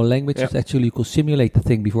a formal language, it's actually you could simulate the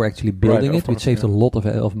thing before actually building it, which saved a lot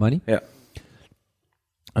of money. Yeah.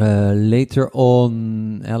 Later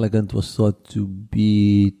on, Elegant was thought to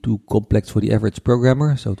be too complex for the average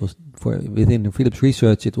programmer, so it was within the Philips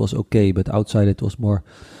research it was okay, but outside it was more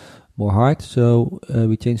hard. So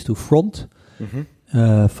we changed to Front,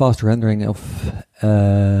 fast rendering of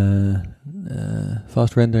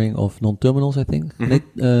non-terminals, I think,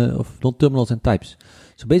 of non-terminals and types.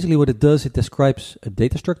 So basically what it does, it describes a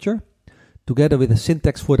data structure together with a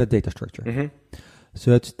syntax for that data structure.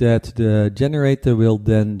 Such that the generator will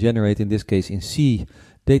then generate, in this case in C,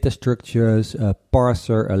 data structures, a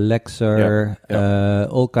parser, a lexer,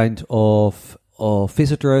 all kinds of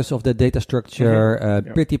visitors of the data structure,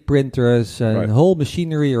 pretty printers, and whole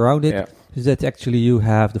machinery around it. So that actually you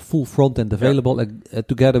have the full front end available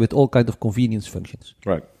together with all kinds of convenience functions.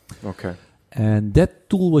 Right. Okay. And that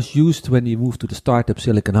tool was used when we moved to the startup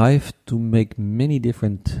Silicon Hive to make many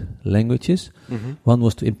different languages. One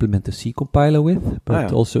was to implement the C compiler with,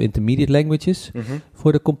 but also intermediate languages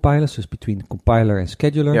for the compilers, so between the compiler and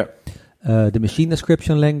scheduler. The machine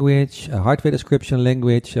description language, hardware description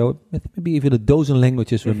language, so maybe even a dozen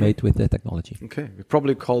languages were made with the technology. Okay, we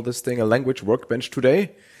probably call this thing a language workbench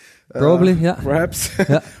today. Probably, yeah. Perhaps.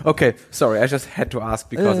 Okay, sorry, I just had to ask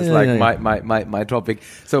because it's my topic.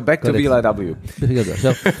 So back to VLIW.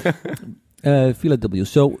 So, VLIW.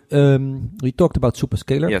 So we talked about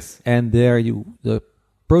superscalar. Yes. And there the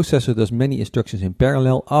processor does many instructions in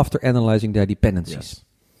parallel after analyzing their dependencies.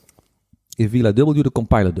 In VLIW, the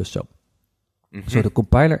compiler does so. So the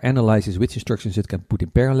compiler analyzes which instructions it can put in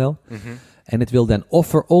parallel, and it will then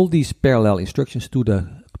offer all these parallel instructions to the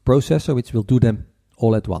processor, which will do them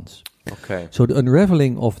all at once. Okay. So the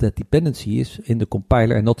unraveling of that dependency is in the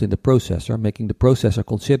compiler and not in the processor, making the processor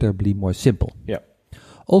considerably more simple. Yeah.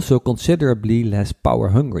 Also considerably less power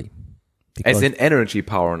hungry. As in energy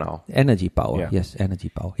power now. Energy power, yes, energy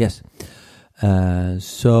power, yes.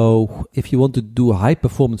 So if you want to do high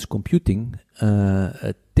performance computing,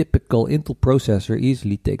 a typical Intel processor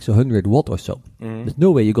easily takes 100 watt or so. There's no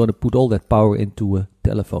way you're going to put all that power into a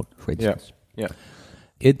telephone, for instance. Yeah.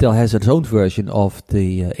 Intel has its own version of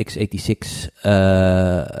the x86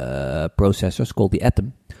 processors called the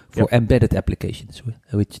Atom for embedded applications,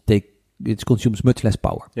 which consumes much less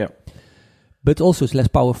power. Yeah. But also is less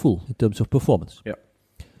powerful in terms of performance. Yeah.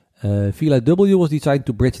 VLIW was designed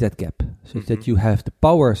to bridge that gap, so that you have the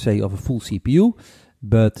power, say, of a full CPU,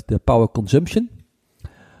 but the power consumption,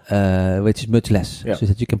 which is much less, so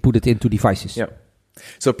that you can put it into devices. Yeah.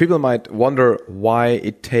 So people might wonder why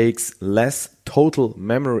it takes less total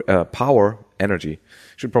memory power energy.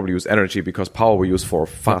 Should probably use energy because power we use for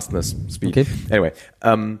fastness, speed. Okay. Anyway,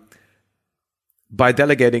 by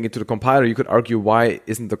delegating it to the compiler, you could argue why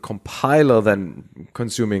isn't the compiler then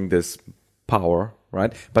consuming this power,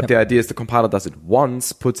 right? But the idea is the compiler does it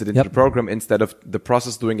once, puts it into the program instead of the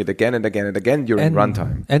process doing it again and again and again during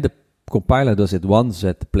runtime. And the compiler does it once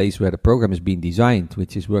at the place where the program is being designed,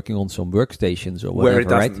 which is working on some workstations or whatever, where it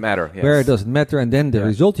doesn't matter. Yes. Where it doesn't matter, and then the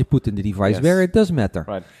result you put in the device where it does matter.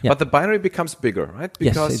 Right. Yeah. But the binary becomes bigger, right?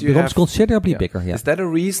 Because it becomes considerably bigger. Yeah. Is that a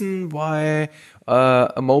reason why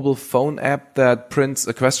a mobile phone app that prints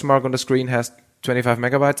a question mark on the screen has 25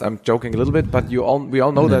 megabytes? I'm joking a little bit, but we all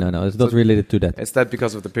know that. No, it's not related to that. It's that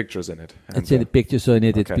because of the pictures in it. It's in the pictures in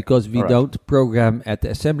it. It's because we don't program at the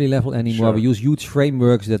assembly level anymore. Sure. We use huge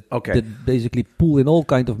frameworks that basically pull in all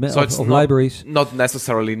kinds of libraries. Not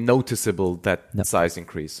necessarily noticeable that size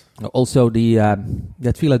increase. Also, that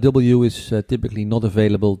VLW is typically not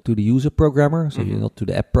available to the user programmer, so not to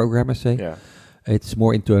the app programmer, say. Yeah. It's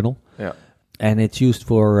more internal. Yeah. And it's used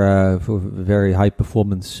for very high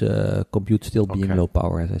performance compute, still being low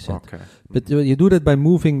power, as I said. Okay. But you do that by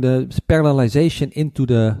moving the parallelization into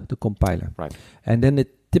the compiler. Right. And then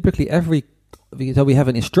typically we have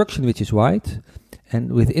an instruction which is wide,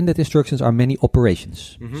 and within that instructions are many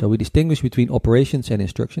operations. Mm-hmm. So we distinguish between operations and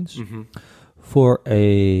instructions. Mm-hmm. For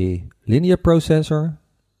a linear processor,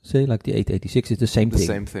 say like the 886, it's the same thing. The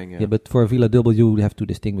same thing, yeah. But for a VLW, we have to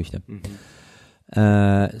distinguish them. Mm-hmm.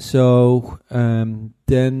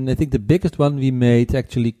 Then I think the biggest one we made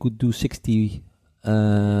actually could do 60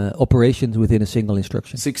 operations within a single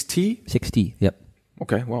instruction. 60? 60, yep.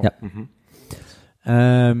 Okay, wow. Yep.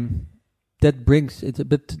 Mm-hmm. That brings it a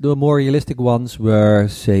bit. The more realistic ones were,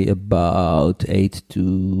 say, about 8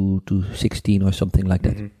 to 16 or something like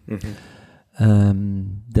that. Mm-hmm. Mm-hmm.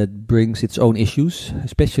 That brings its own issues,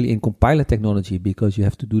 especially in compiler technology, because you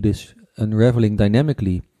have to do this unraveling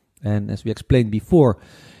dynamically. And as we explained before,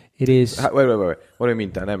 it is... Wait. What do you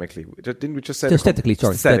mean dynamically? Didn't we just say... Statically,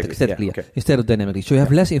 sorry. Statically, yeah. Okay. Instead of dynamically. So you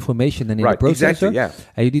have less information than in the processor. Exactly, yeah.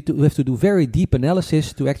 And you have to do very deep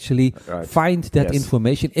analysis to actually find that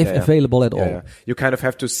information, if available at all. Yeah. You kind of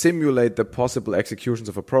have to simulate the possible executions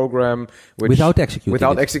of a program... without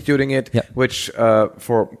executing it. Which,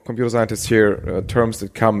 for computer scientists here, terms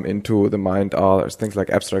that come into the mind are things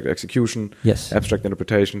like abstract execution, abstract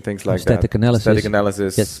interpretation, things like static analysis. Static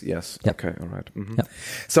analysis. Yes. Yep. Okay, all right. Mm-hmm. Yep.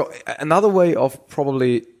 So another way of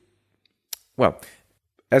probably, well,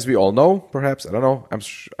 as we all know, perhaps, I don't know, I'm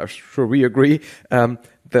sure we agree,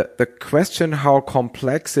 the question how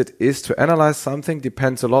complex it is to analyze something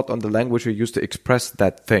depends a lot on the language you use to express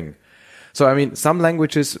that thing. So, I mean, some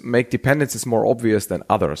languages make dependencies more obvious than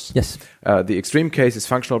others. Yes. The extreme case is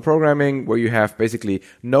functional programming, where you have basically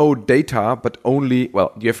no data, but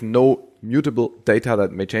you have no mutable data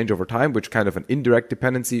that may change over time, which kind of an indirect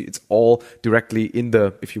dependency. It's all directly in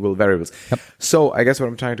the, if you will, variables. Yep. So I guess what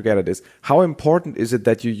I'm trying to get at is, how important is it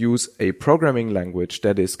that you use a programming language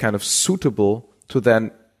that is kind of suitable to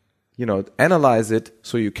then, analyze it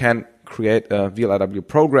so you can create a VLW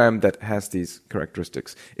program that has these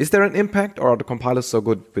characteristics? Is there an impact, or are the compilers so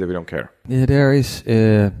good that we don't care? Yeah, there is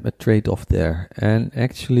a trade-off there. And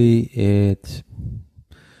actually it's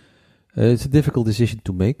a difficult decision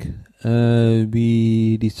to make.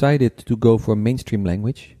 We decided to go for a mainstream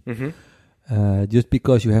language, just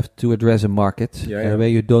because you have to address a market where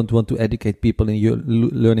you don't want to educate people in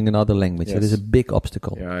learning another language. That is a big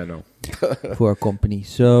obstacle. Yeah, I know. For a company.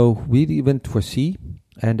 So we went for C,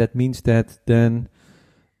 and that means that then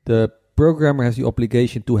the programmer has the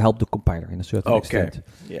obligation to help the compiler in a certain extent.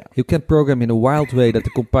 Yeah. You can program in a wild way that the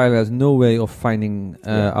compiler has no way of finding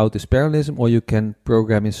out this parallelism, or you can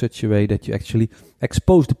program in such a way that you actually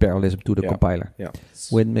expose the parallelism to the compiler. Yeah.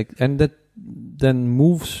 And that then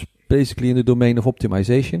moves basically in the domain of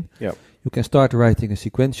optimization. Yeah. You can start writing a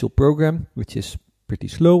sequential program, which is pretty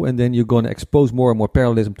slow, and then you're going to expose more and more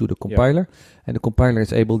parallelism to the compiler, and the compiler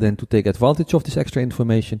is able then to take advantage of this extra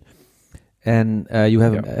information. And you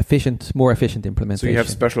have an more efficient implementation. So you have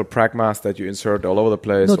special pragmas that you insert all over the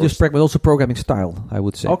place. Not just pragma, but also programming style, I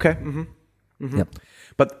would say. Okay. Mm-hmm. Mm-hmm. Yep.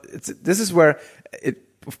 But this is where,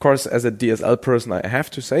 of course, as a DSL person, I have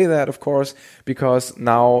to say that, of course, because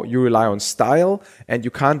now you rely on style, and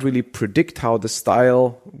you can't really predict how the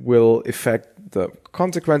style will affect the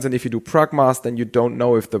consequence. And if you do pragmas, then you don't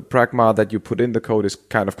know if the pragma that you put in the code is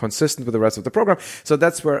kind of consistent with the rest of the program. So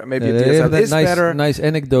that's where maybe DSL is better. Nice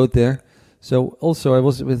anecdote there. So also, I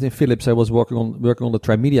was within Philips. I was working on the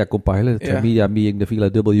Trimedia compiler. The Trimedia being the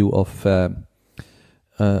VLW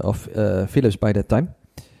of Philips by that time,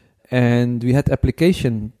 and we had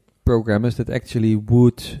application programmers that actually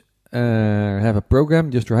would have a program,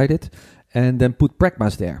 just write it, and then put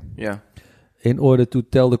pragmas there. Yeah. In order to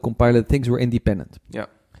tell the compiler that things were independent. Yeah.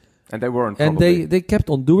 And they weren't. And they kept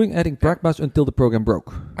on adding pragmas until the program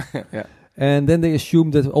broke. Yeah. And then they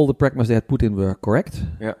assumed that all the pragmas they had put in were correct.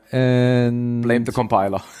 Yeah. And blame the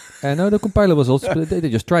compiler. And no, the compiler was also, they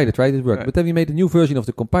just tried it, right? It worked. But then we made a new version of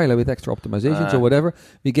the compiler with extra optimizations or whatever.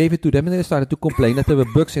 We gave it to them and they started to complain that there were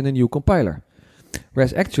bugs in the new compiler.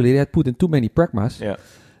 Whereas actually they had put in too many pragmas. Yeah.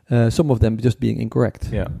 Some of them just being incorrect.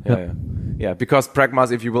 Yeah, because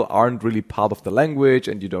pragmas, if you will, aren't really part of the language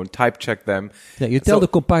and you don't type check them. Yeah, you tell the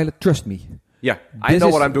compiler, trust me. Yeah, I know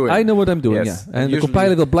what I'm doing. I know what I'm doing, yes. And the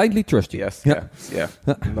compiler will blindly trust you. Yes, yeah.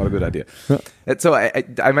 Not a good idea. So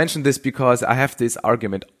I mentioned this because I have this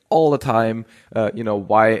argument all the time,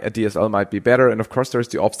 why a DSL might be better. And of course, there's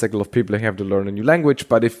the obstacle of people who have to learn a new language.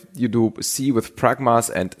 But if you do C with pragmas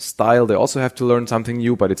and style, they also have to learn something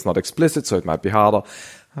new, but it's not explicit, so it might be harder.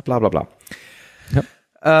 Blah, blah, blah. Yep.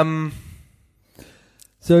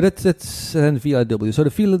 So that's VLW. So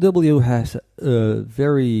the VLW has a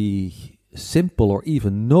very simple or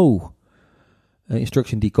even no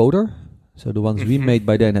instruction decoder. So the ones we made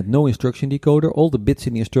by then had no instruction decoder. All the bits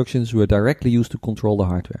in the instructions were directly used to control the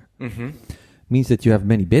hardware. Means that you have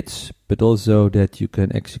many bits, but also that you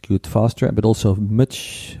can execute faster, but also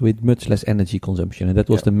with much less energy consumption. And that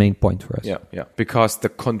was the main point for us. Yeah. Because the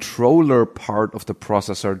controller part of the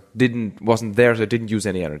processor wasn't there, so it didn't use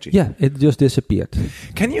any energy. Yeah, it just disappeared.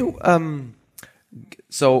 Can you,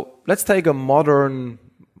 so let's take a modern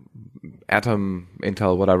Atom,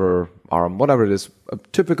 Intel, whatever, ARM, whatever it is, a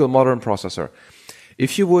typical modern processor.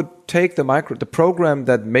 If you would take the program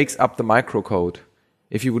that makes up the microcode,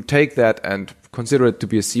 if you would take that and consider it to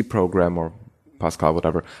be a C program or Pascal,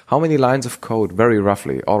 whatever, how many lines of code, very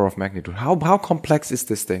roughly, order of magnitude? How complex is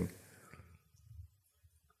this thing?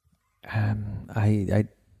 I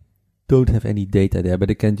don't have any data there, but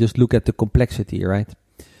I can just look at the complexity, right?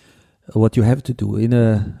 What you have to do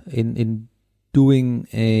in doing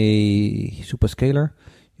a superscalar,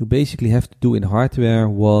 you basically have to do in hardware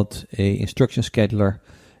what a instruction scheduler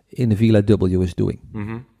in the VLW is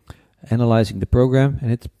doing. Analyzing the program,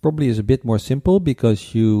 and it probably is a bit more simple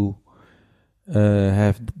because you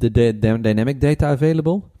have the dynamic data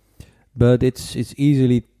available, but it's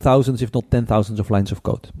easily thousands, if not 10,000 of lines of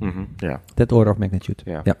code. Yeah. That order of magnitude.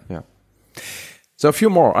 Yeah. So a few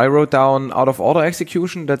more. I wrote down out of order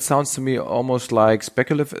execution. That sounds to me almost like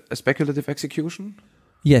speculative execution.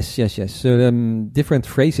 Yes. So different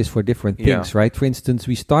phrases for different things, right? For instance,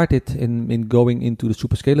 we started in going into the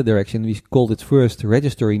superscalar direction. We called it first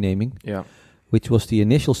register renaming, which was the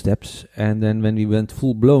initial steps. And then when we went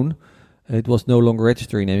full blown, it was no longer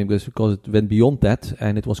register renaming because it went beyond that,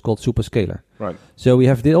 and it was called superscalar. Right. So we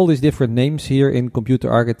have all these different names here in computer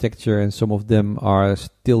architecture, and some of them are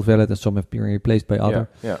still valid and some have been replaced by other.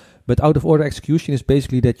 Yeah. But out of order execution is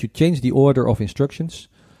basically that you change the order of instructions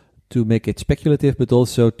to make it speculative, but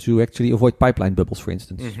also to actually avoid pipeline bubbles, for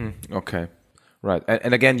instance. Okay. Right.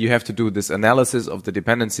 And again, you have to do this analysis of the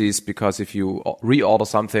dependencies, because if you reorder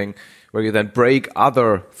something where you then break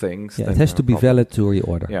other things... Yeah, it has to be valid to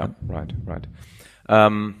reorder. Yeah, right.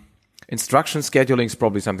 Instruction scheduling is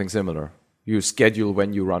probably something similar. You schedule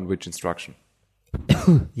when you run which instruction.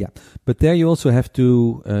 Yeah, but there you also have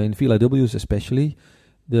to, in VLWs especially,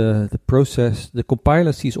 the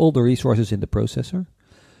compiler sees all the resources in the processor.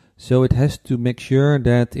 So it has to make sure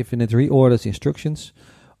that if it reorders instructions,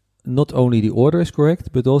 not only the order is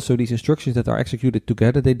correct, but also these instructions that are executed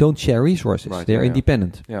together, they don't share resources. Right, They're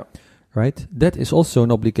independent. Yeah. Right? That is also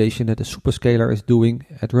an obligation that a superscalar is doing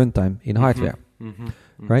at runtime in hardware.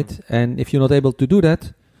 Right? And if you're not able to do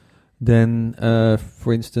that, then,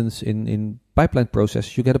 for instance, in pipeline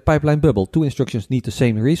process, you get a pipeline bubble. Two instructions need the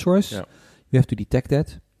same resource. Yeah. You have to detect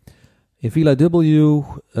that. In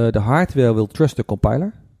VLW, the hardware will trust the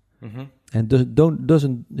compiler. And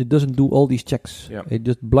doesn't do all these checks. Yeah. It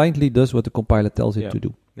just blindly does what the compiler tells it to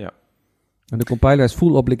do. Yeah. And the compiler has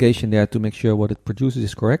full obligation there to make sure what it produces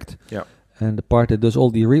is correct. Yeah. And the part that does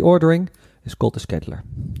all the reordering is called the scheduler.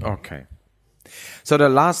 Okay. So the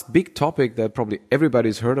last big topic that probably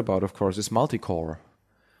everybody's heard about, of course, is multicore.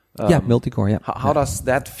 Multicore, yeah. How does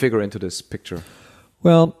that figure into this picture?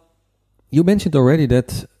 Well, you mentioned already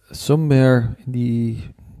that somewhere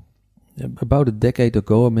in about a decade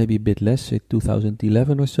ago, or maybe a bit less, say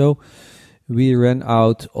 2011 or so, we ran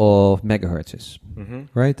out of megahertzes,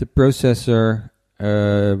 right? The processor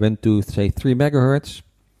went to, say, 3 megahertz,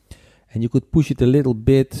 and you could push it a little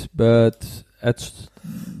bit, but it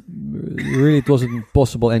wasn't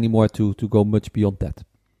possible anymore to go much beyond that.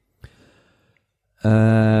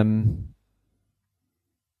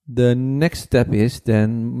 The next step is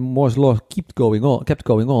then Moore's law kept going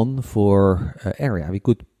on for area. We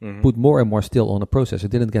could put more and more still on a processor.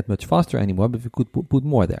 It didn't get much faster anymore, but we could put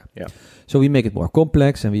more there. Yeah. So we make it more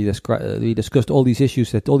complex, and we discussed all these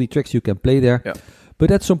issues, all the tricks you can play there. Yeah.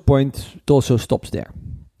 But at some point, it also stops there.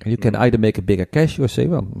 You can either make a bigger cache or say,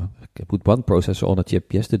 well, I can put one processor on a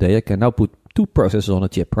chip yesterday. I can now put two processors on a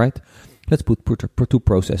chip, right? Let's put two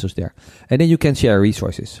processors there. And then you can share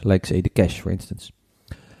resources, like, say, the cache, for instance.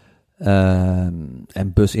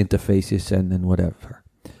 And bus interfaces and whatever.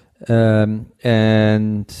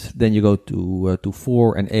 And then you go to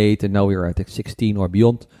 4 and 8, and now we're at 16 or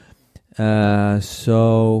beyond.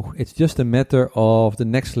 So it's just a matter of the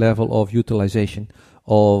next level of utilization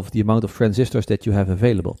of the amount of transistors that you have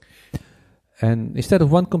available. And instead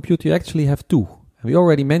of one computer, you actually have two. And we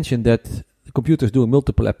already mentioned that the computer is doing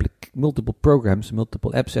multiple programs,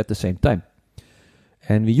 multiple apps at the same time.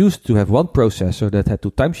 And we used to have one processor that had to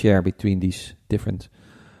timeshare between these different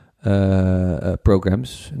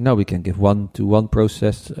programs. Now we can give one to one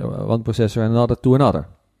processor and another to another.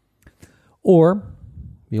 Or,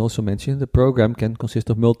 we also mentioned, the program can consist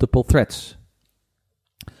of multiple threads.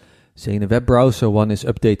 Say in a web browser, one is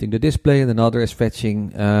updating the display and another is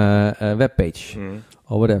fetching a web page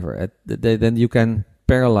or whatever. Then you can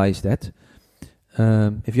parallelize that.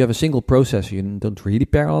 If you have a single processor, you don't really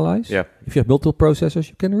parallelize. Yeah. If you have multiple processors,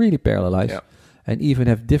 you can really parallelize. Yeah. And even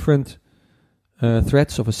have different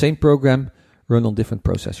threads of a same program run on different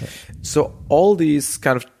processors. So all these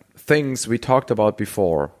kind of things we talked about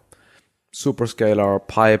before, superscalar,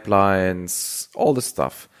 pipelines, all this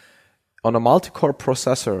stuff, on a multi-core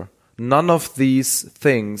processor, none of these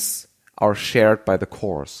things are shared by the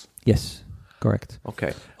cores. Yes. Correct.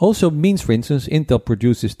 Okay. Also means, for instance, Intel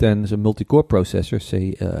produces then a multi-core processor,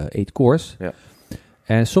 say 8 cores. Yeah.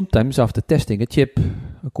 And sometimes after testing a chip,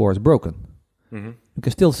 a core is broken. Mm-hmm. You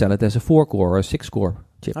can still sell it as a 4-core or a 6-core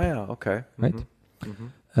chip. Oh, yeah. Okay. Right?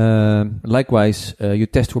 Mm-hmm. Likewise, you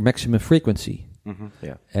test for maximum frequency. Mm-hmm.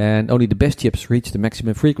 Yeah. And only the best chips reach the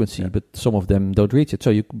maximum frequency, but some of them don't reach it.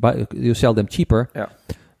 So you sell them cheaper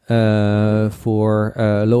for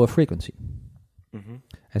lower frequency. Mm-hmm.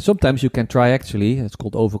 And sometimes you can try actually, it's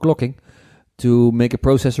called overclocking, to make a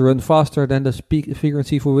processor run faster than the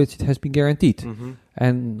frequency for which it has been guaranteed. Mm-hmm.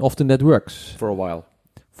 And often that works. For a while.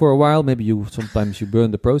 For a while, maybe sometimes you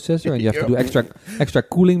burn the processor and you have to do extra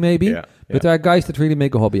cooling maybe. Yeah. But there are guys that really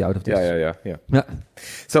make a hobby out of this. Yeah.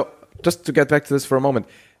 So just to get back to this for a moment,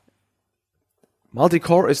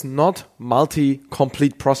 multi-core is not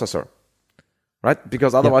multi-complete processor. Right?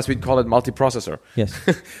 Because otherwise we'd call it multiprocessor. Yes.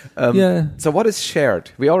 So what is shared?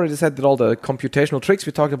 We already said that all the computational tricks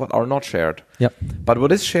we talked about are not shared. Yep. But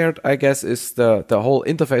what is shared, I guess, is the whole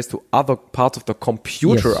interface to other parts of the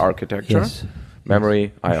computer architecture. Yes.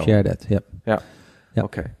 Memory, I/O. Share that, yep. Yeah. Yep.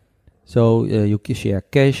 Okay. So you share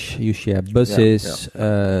cache, you share buses,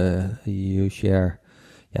 you share...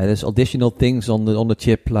 there's additional things on the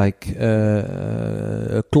chip like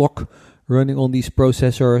a clock running on these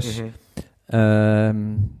processors. Mm-hmm.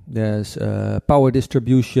 There's power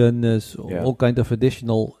distribution, there's all kind of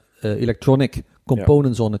additional electronic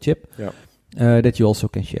components on a chip that you also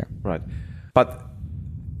can share. Right. But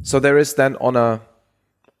so there is then on a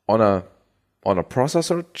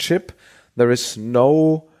processor chip, there is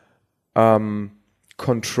no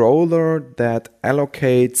controller that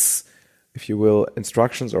allocates, if you will,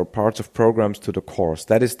 instructions or parts of programs to the cores.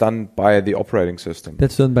 That is done by the operating system.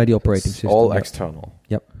 That's done by the operating system. All external.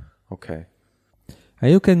 Yep. Okay.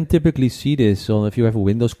 And you can typically see this on, if you have a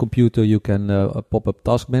Windows computer, you can pop up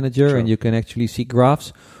Task Manager and you can actually see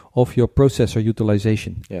graphs of your processor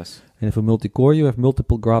utilization. Yes. And if a multi-core, you have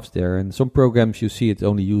multiple graphs there. And some programs you see it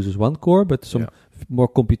only uses one core, but some more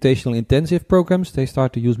computational intensive programs, they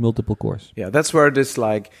start to use multiple cores. Yeah, that's where this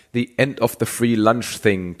like the end of the free lunch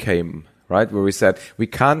thing came, right? Where we said we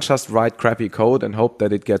can't just write crappy code and hope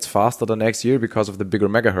that it gets faster the next year because of the bigger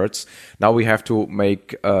megahertz. Now we have to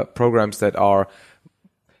make programs that are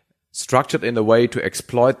structured in a way to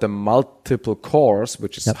exploit the multiple cores,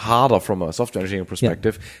 which is harder from a software engineering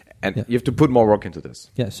perspective, and you have to put more work into this.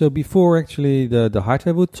 Yeah, so before actually the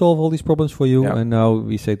hardware would solve all these problems for you, and now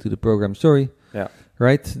we say to the program, sorry,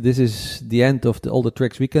 right, this is the end of all the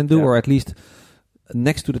tricks we can do, or at least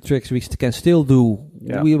next to the tricks we can still do,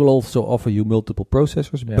 we will also offer you multiple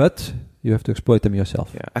processors, but you have to exploit them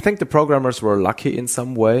yourself. Yeah, I think the programmers were lucky in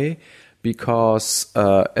some way, because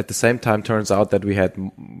at the same time turns out that we had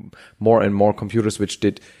more and more computers which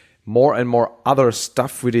did more and more other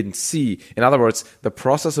stuff we didn't see. In other words, the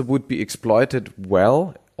processor would be exploited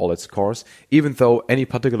well, all its cores, even though any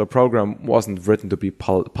particular program wasn't written to be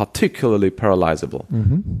particularly parallelizable,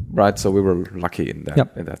 right? So we were lucky in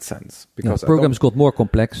that sense, because programs got more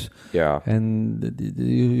complex. Yeah, and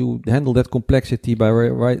you handle that complexity by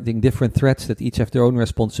writing different threads that each have their own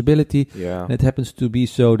responsibility. Yeah, and it happens to be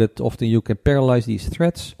so that often you can parallelize these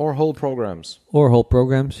threads or whole programs.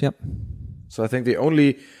 Yep. So I think the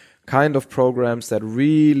only kind of programs that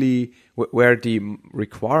really where the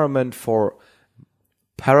requirement for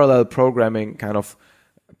parallel programming kind of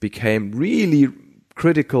became really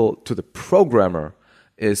critical to the programmer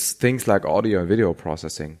is things like audio and video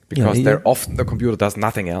processing, because they're often the computer does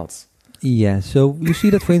nothing else. Yeah, so you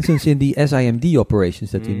see that, for instance, in the SIMD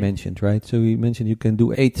operations that we mentioned, right? So we mentioned you can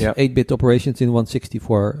do 8-bit operations in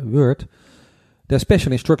 164 word. There are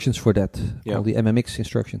special instructions for that, called the MMX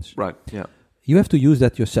instructions. Right, yeah. You have to use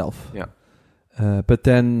that yourself. Yeah. But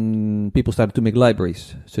then people started to make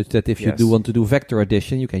libraries, such that if you do want to do vector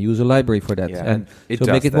addition, you can use a library for that, and so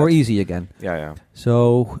make it more easy again. Yeah.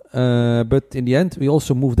 So, but in the end, we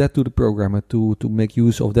also moved that to the programmer to make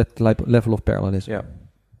use of that level of parallelism. Yeah.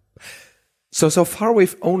 So far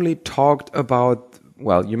we've only talked about,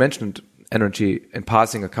 well, you mentioned energy in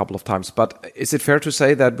passing a couple of times, but is it fair to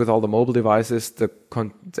say that with all the mobile devices, the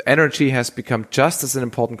energy has become just as an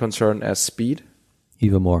important concern as speed?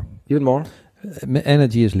 Even more. Even more?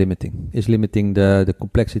 Energy is limiting the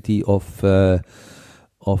complexity of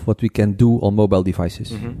what we can do on mobile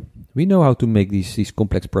devices. We know how to make these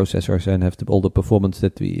complex processors and have all the performance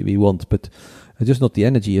that we want, but just not the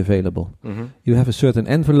energy available. You have a certain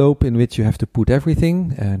envelope in which you have to put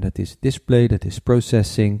everything, and that is display, that is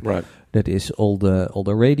processing, right. That is all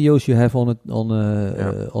the radios you have on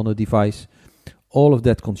a device. All of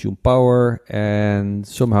that consume power, and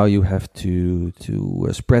somehow you have to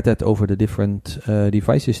spread that over the different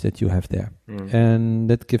devices that you have there, and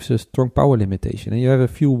that gives a strong power limitation. And you have a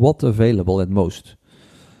few watt available at most.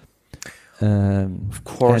 Of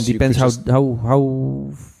course, and it depends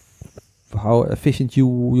how efficient you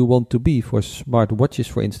want to be. For smart watches,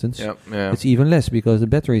 for instance, it's even less because the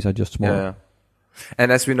batteries are just smaller. Yeah.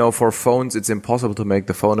 And as we know, for phones, it's impossible to make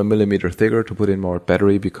the phone a millimeter thicker to put in more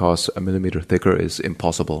battery, because a millimeter thicker is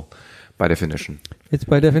impossible by definition. It's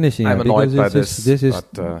by definition. I'm annoyed by this. This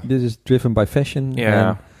is driven by fashion.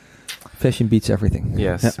 Yeah. Fashion beats everything.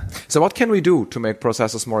 Yes. Yeah. So what can we do to make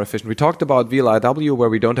processors more efficient? We talked about VLIW, where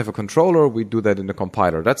we don't have a controller. We do that in the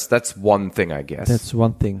compiler. That's one thing, I guess. That's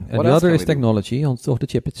one thing. And what the other is do? technology of the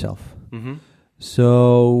chip itself.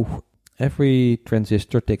 So every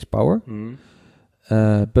transistor takes power.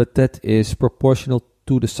 But that is proportional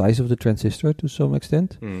to the size of the transistor to some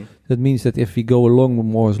extent. That means that if we go along with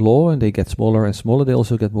Moore's law and they get smaller and smaller, they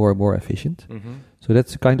also get more and more efficient. So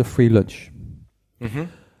that's a kind of free lunch.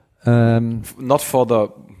 Not for the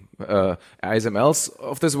ASMLs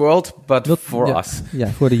of this world, but for us.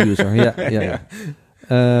 Yeah, for the user. Yeah.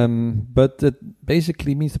 But that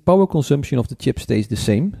basically means the power consumption of the chip stays the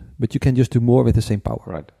same, but you can just do more with the same power.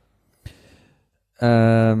 Right.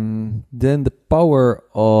 Then the power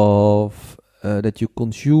of that you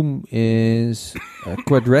consume is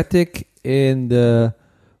quadratic in the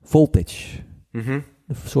voltage, the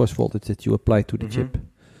source voltage that you apply to the chip.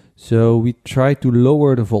 So we try to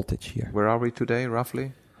lower the voltage here. Where are we today,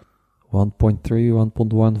 roughly? 1.3,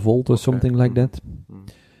 1.1 volt or something like that.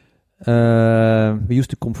 We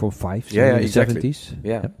used to come from 5 in the 70s.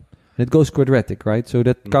 Yeah. And it goes quadratic, right? So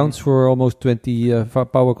that counts for almost 20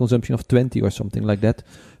 power consumption of 20 or something like that.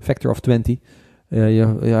 Factor of 20.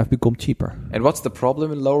 You have become cheaper. And what's the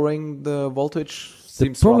problem in lowering the voltage?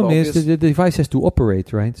 The problem is that the device has to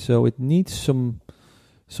operate, right? So it needs some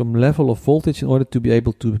level of voltage in order to be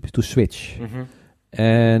able to switch.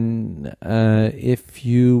 And if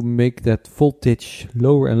you make that voltage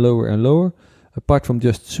lower and lower and lower, apart from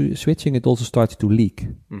just switching, it also starts to leak.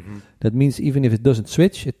 That means even if it doesn't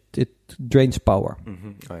switch, it drains power.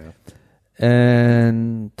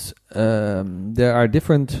 And there are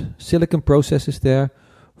different silicon processes there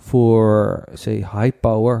for, say, high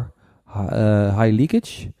power, high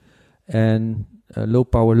leakage, and low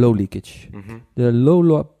power, low leakage. The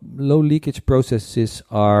low leakage processes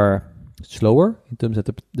are slower in terms that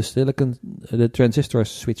the silicon, the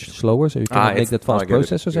transistors switch slower, so you cannot make that fast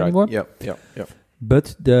processors anymore. Yeah.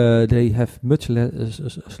 But they have much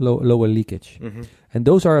lower leakage. And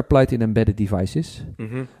those are applied in embedded devices,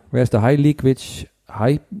 whereas the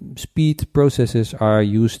high-speed processors are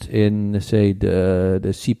used in, say, the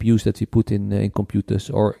CPUs that we put in computers,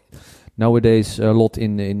 or nowadays a lot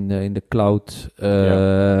in the cloud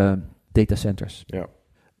data centers. Yeah.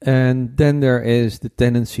 And then there is the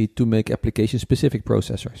tendency to make application-specific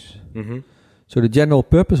processors. So the general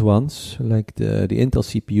purpose ones, like the Intel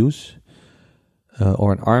CPUs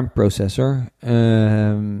or an ARM processor,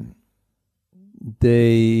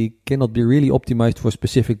 they cannot be really optimized for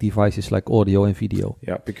specific devices like audio and video.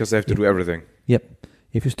 Yeah, because they have to do everything. Yep.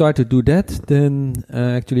 If you start to do that, then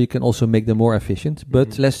actually you can also make them more efficient,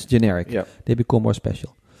 but less generic. Yeah. They become more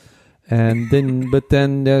special. And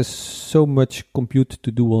then there's so much compute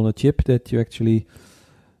to do on a chip that you actually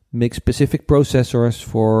make specific processors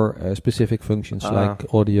for specific functions like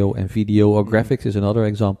audio and video or graphics is another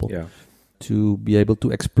example. Yeah. To be able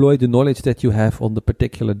to exploit the knowledge that you have on the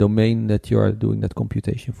particular domain that you are doing that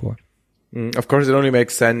computation for. Of course, it only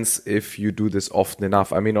makes sense if you do this often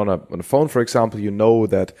enough. I mean, on a phone, for example, you know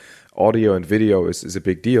that audio and video is a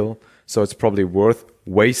big deal. So it's probably worth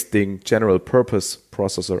wasting general purpose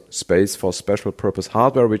processor space for special purpose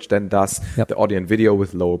hardware, which then does the audio and video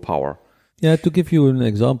with lower power. Yeah, to give you an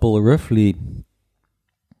example, roughly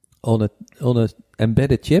on a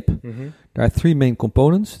embedded chip, there are three main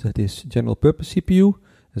components. That is general purpose CPU,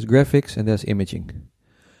 there's graphics, and there's imaging.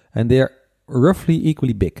 And they are roughly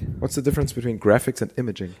equally big. What's the difference between graphics and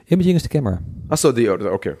imaging? Imaging is the camera. So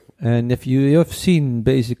okay. And if you have seen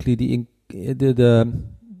basically the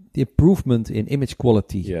improvement in image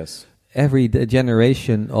quality, yes, every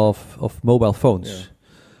generation of mobile phones,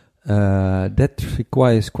 that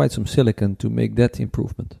requires quite some silicon to make that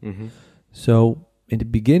improvement. So in the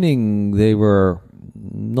beginning, they were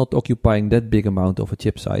not occupying that big amount of a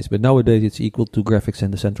chip size, but nowadays it's equal to graphics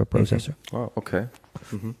and the central processor. Oh, okay.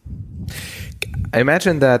 I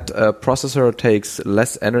imagine that a processor takes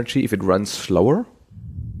less energy if it runs slower.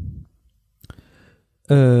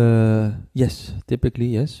 Yes, typically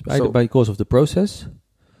yes, either because of the process.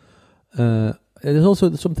 There's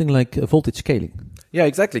also something like voltage scaling. Yeah,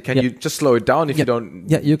 exactly. Can you just slow it down if you don't?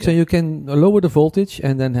 Yeah, so you can lower the voltage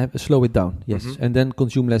and then slow it down. Yes, and then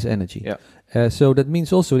consume less energy. Yeah. So that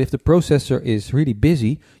means also if the processor is really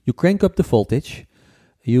busy, you crank up the voltage.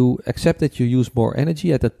 You accept that you use more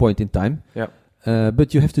energy at that point in time. Yeah.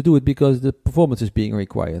 But you have to do it because the performance is being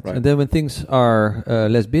required. Right. And then when things are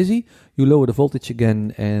less busy, you lower the voltage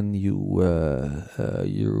again and you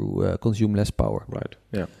consume less power. Right.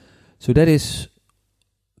 Yeah. So that is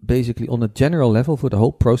basically on a general level for the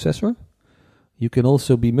whole processor. You can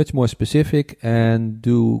also be much more specific and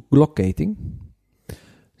do clock gating.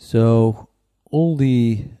 So all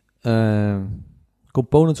the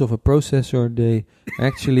components of a processor, they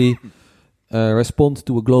actually respond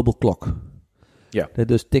to a global clock. Yeah. That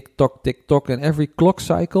does tick tock, and every clock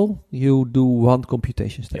cycle you do one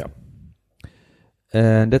computation step. Yeah.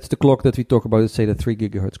 And that's the clock that we talk about, let's say the 3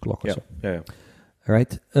 gigahertz clock or so. Yeah. All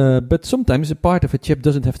right. But sometimes a part of a chip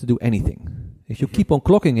doesn't have to do anything. If you keep on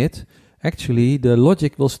clocking it, actually the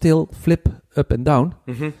logic will still flip up and down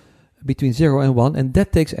between 0 and 1, and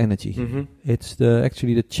that takes energy. It's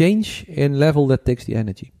actually the change in level that takes the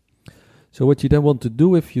energy. So what you then want to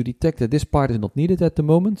do, if you detect that this part is not needed at the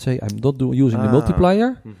moment, say I'm not using the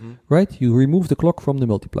multiplier, right? You remove the clock from the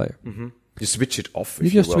multiplier. You switch it off.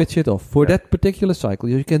 You just switch it off for that particular cycle.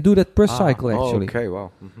 You can do that per cycle actually. Okay,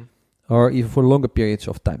 wow. Or even for longer periods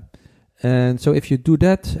of time. And so if you do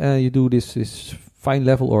that, you do this fine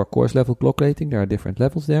level or coarse level clock gating, there are different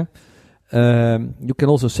levels there. You can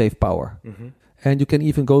also save power. And you can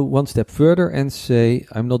even go one step further and say,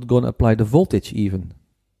 I'm not going to apply the voltage even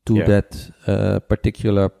to that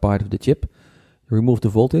particular part of the chip. You remove the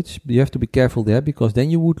voltage. You have to be careful there because then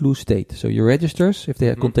you would lose state. So your registers, if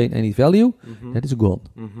they contain any value, that is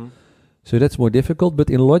gone. So that's more difficult,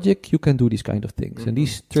 but in logic, you can do these kind of things. And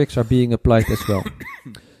these tricks are being applied as well.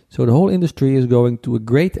 So the whole industry is going to a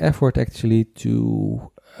great effort actually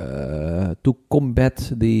to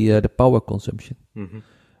combat the power consumption.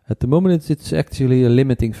 At the moment, it's actually a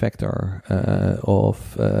limiting factor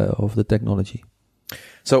of the technology.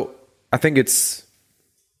 So I think it's,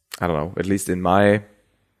 I don't know, at least in my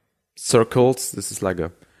circles, this is like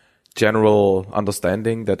a general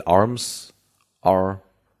understanding that ARMs are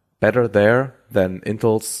better there than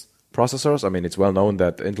Intel's processors. I mean, it's well known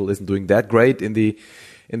that Intel isn't doing that great in the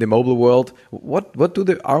mobile world. What do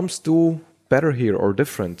the ARMs do better here or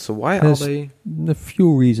different? So why are they? A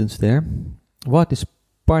few reasons there. What is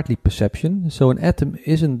partly perception. So an Atom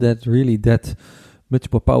isn't that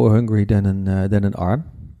much more power hungry than an ARM.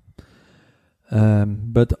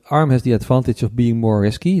 But ARM has the advantage of being more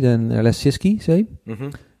risky than less CISC, say.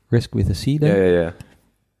 Risk with a C then. Yeah.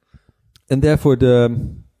 And therefore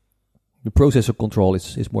the processor control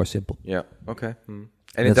is more simple. Yeah, okay. And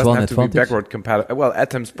it doesn't have to be backward compatible. Well,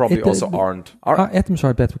 Atoms probably also aren't. Atoms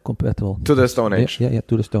are backward compatible. To the Stone Age? Yeah,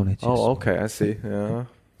 to the Stone Age. Oh, yes. Okay, I see. Yeah.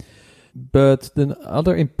 But the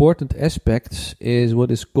other important aspect is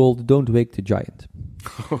what is called don't wake the giant.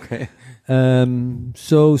 Okay.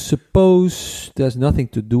 So suppose there's nothing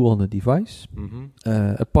to do on the device,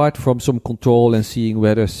 apart from some control and seeing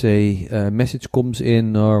whether, say, a message comes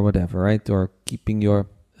in or whatever, right? Or keeping your,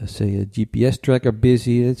 say, a GPS tracker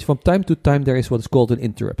busy. It's from time to time there is what is called an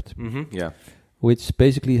interrupt, which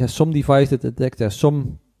basically has some device that detects there's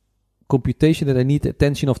some computation that I need the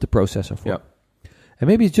attention of the processor for. Yeah. And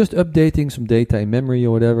maybe it's just updating some data in memory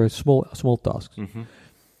or whatever, small tasks.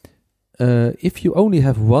 If you only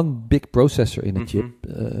have one big processor in a chip,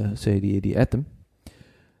 say the Atom,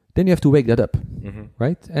 then you have to wake that up,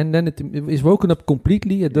 right? And then it is woken up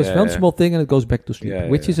completely. It does one small thing and it goes back to sleep,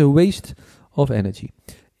 which is a waste of energy.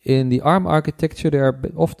 In the ARM architecture, there are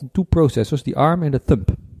often two processors, the ARM and the thumb.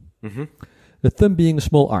 The thumb being a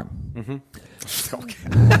small arm.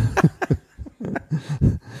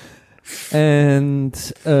 And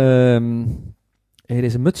it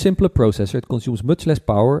is a much simpler processor. It consumes much less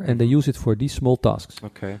power, and they use it for these small tasks.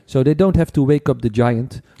 Okay. So they don't have to wake up the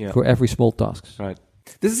giant for every small task. Right.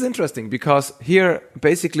 This is interesting because here,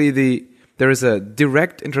 basically, there is a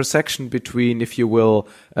direct intersection between, if you will,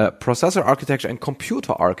 processor architecture and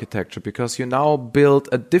computer architecture, because you now build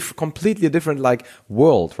a completely different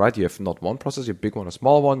world, right? You have not one processor, a big one, a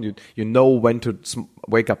small one. You know when to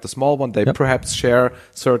wake up the small one. They perhaps share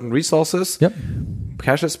certain resources.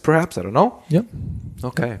 Caches, perhaps, I don't know.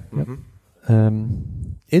 Okay. Mm-hmm.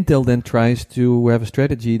 Intel then tries to have a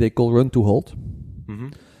strategy they call run to hold.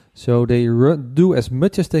 So they do as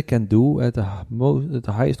much as they can do at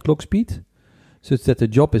the highest clock speed, such that the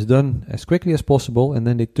job is done as quickly as possible, and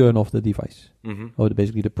then they turn off the device, or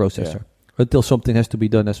basically the processor, until something has to be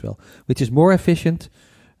done as well, which is more efficient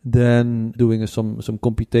than doing some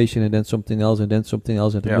computation and then something else and then something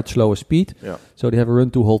else at a much slower speed. So they have a run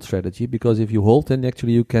to hold strategy, because if you hold, then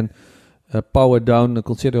actually you can power down a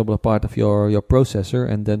considerable part of your processor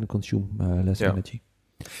and then consume less energy.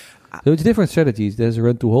 So it's different strategies. There's a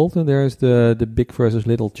run to hold, and there's the big versus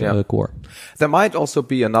little core. There might also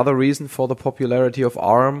be another reason for the popularity of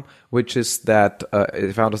ARM, which is that,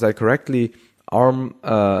 if I understand correctly, ARM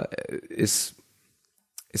is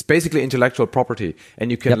basically intellectual property, and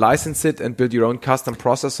you can license it and build your own custom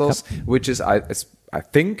processors, which is, I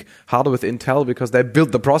think, harder with Intel, because they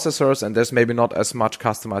build the processors and there's maybe not as much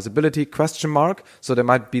customizability, ? So there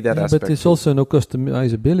might be that aspect. But there's also no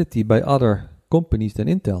customizability by other companies than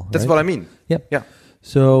Intel. That's what I mean. Yeah.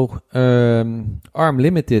 So ARM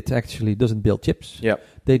Limited actually doesn't build chips.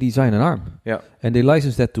 They design an ARM. And they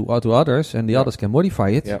license that to others, and the others can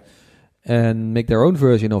modify it and make their own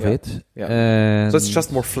version of it. And so it's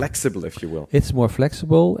just more flexible, if you will. It's more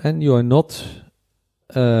flexible, and you are not...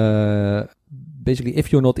 basically,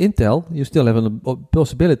 if you're not Intel, you still have a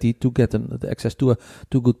possibility to get access to a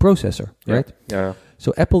good processor, right?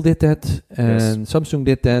 So Apple did that, and Samsung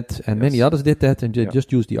did that, and many others did that, and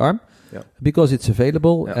just use the ARM because it's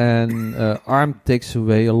available, and ARM takes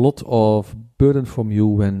away a lot of burden from you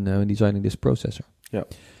when designing this processor.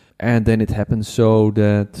 And then it happens so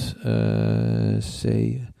that,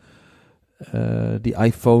 say, the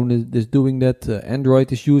iPhone is doing that,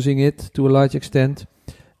 Android is using it to a large extent,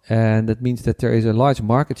 and that means that there is a large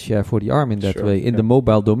market share for the ARM in that way, in the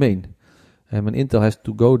mobile domain. And when Intel has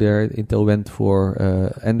to go there, Intel went for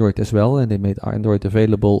Android as well, and they made Android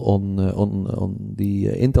available on the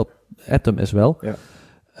Intel Atom as well.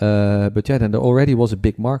 But then there already was a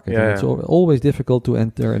big market. It's always difficult to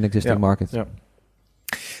enter an existing market.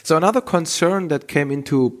 So another concern that came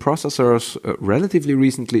into processors relatively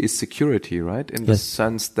recently is security, right? In the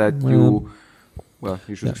sense that you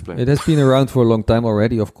should explain. It has been around for a long time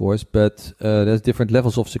already, of course, but there's different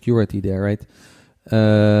levels of security there, right?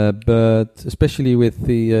 But especially with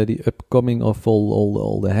the upcoming of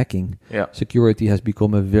all the hacking, security has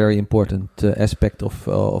become a very important aspect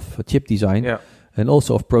of chip design and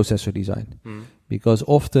also of processor design, because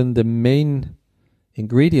often the main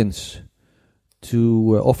ingredients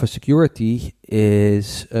to offer security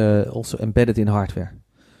is also embedded in hardware.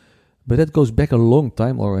 But that goes back a long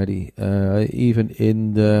time already. Even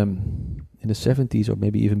in the 70s, or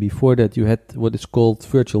maybe even before that, you had what is called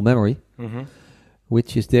virtual memory,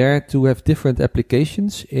 which is there to have different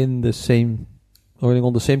applications in the same, running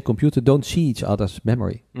on the same computer, don't see each other's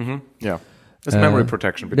memory. That's memory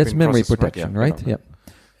protection. That's memory protection, right?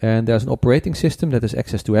 And there's an operating system that has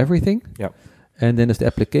access to everything. And then there's the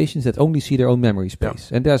applications that only see their own memory space.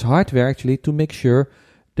 And there's hardware actually to make sure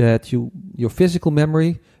that your physical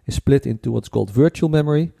memory is split into what's called virtual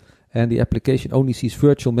memory, and the application only sees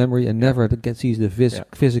virtual memory and never sees the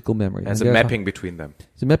physical memory. There's a mapping between them.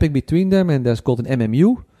 It's a mapping between them, and there's called an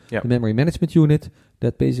MMU, the memory management unit,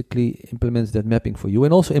 that basically implements that mapping for you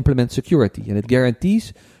and also implements security. And it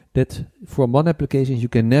guarantees that from one application you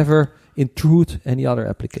can never intrude any other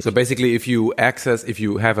application. So basically, if you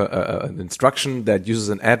have an instruction that uses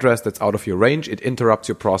an address that's out of your range, it interrupts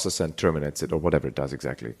your process and terminates it, or whatever it does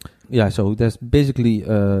exactly. Yeah, so there's basically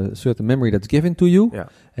a certain memory that's given to you,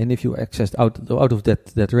 and if you access out of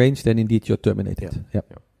that range, then indeed you're terminated. Yeah.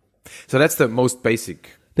 So that's the most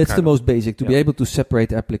basic. That's the most basic, to be able to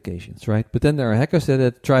separate applications, right? But then there are hackers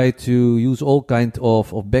that try to use all kind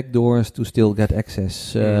of backdoors to still get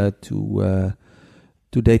access to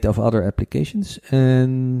data of other applications.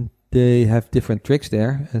 And they have different tricks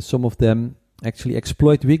there. And some of them actually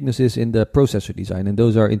exploit weaknesses in the processor design. And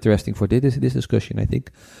those are interesting for this discussion, I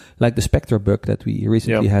think. Like the Spectre bug that we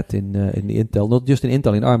recently had in the Intel. Not just in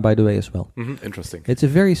Intel, in ARM, by the way, as well. Mm-hmm. Interesting. It's a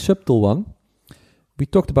very subtle one. We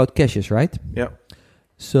talked about caches, right? Yeah.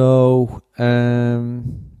 So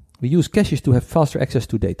we use caches to have faster access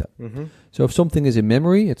to data. Mm-hmm. So if something is in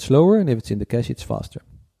memory, it's slower, and if it's in the cache, it's faster.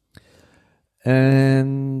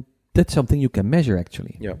 And that's something you can measure,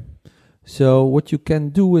 actually. Yeah. So what you can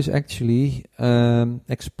do is actually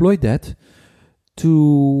exploit that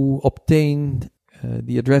to obtain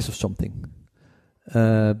the address of something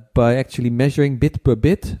by actually measuring bit per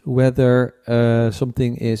bit whether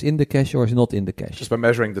something is in the cache or is not in the cache. Just by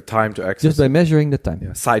measuring the time to access. Just by measuring the time.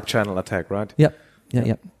 Yeah. Side channel attack, right? Yeah.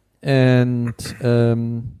 And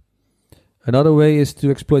another way is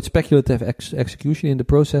to exploit speculative execution in the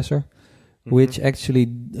processor, which actually,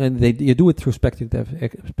 and you do it through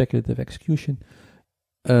speculative execution,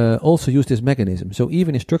 also use this mechanism. So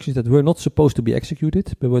even instructions that were not supposed to be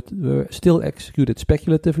executed, but were still executed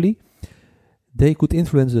speculatively, they could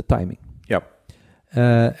influence the timing. Yep.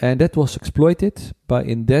 And that was exploited by,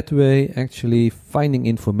 in that way, actually finding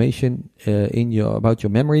information about your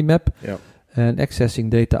memory map and accessing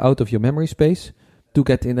data out of your memory space to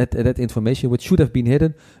get in that information, which should have been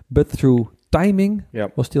hidden, but through timing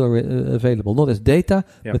was still available, not as data,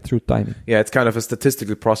 but through timing. Yeah, it's kind of a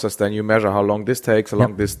statistical process. Then you measure how long this takes, how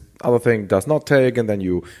long this other thing does not take, and then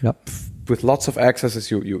you, with lots of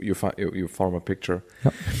accesses, you form a picture.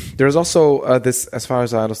 Yep. There's also this, as far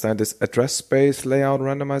as I understand, this address space layout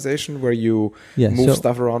randomization where you move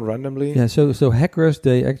stuff around randomly. Yeah, so hackers,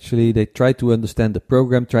 they try to understand the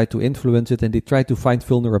program, try to influence it, and they try to find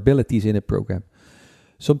vulnerabilities in a program.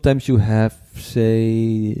 Sometimes you have,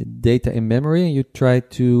 say, data in memory, and you try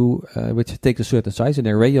to, which takes a certain size, an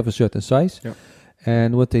array of a certain size. Yep.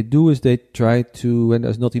 And what they do is they try to, when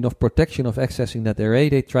there's not enough protection of accessing that array,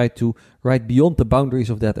 they try to write beyond the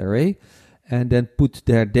boundaries of that array and then put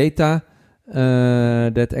their data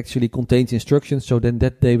that actually contains instructions. So then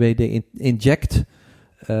that way they inject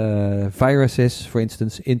viruses, for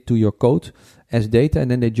instance, into your code as data, and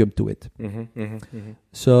then they jump to it.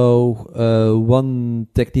 So one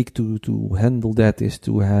technique to handle that is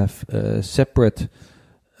to have a separate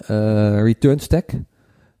return stack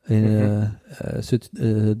in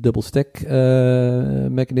a double stack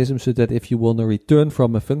mechanism, so that if you want to return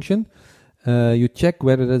from a function, you check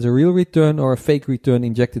whether there's a real return or a fake return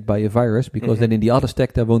injected by a virus, because then in the other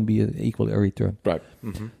stack there won't be equal a return. Right.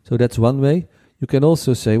 So that's one way. You can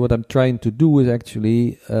also say what I'm trying to do is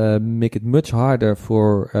actually make it much harder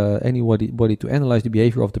for anybody to analyze the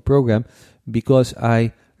behavior of the program, because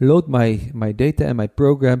I load my data and my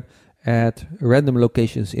program at random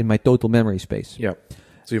locations in my total memory space. Yeah.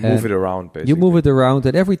 So you move it around, basically. You move it around,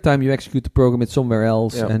 and every time you execute the program, it's somewhere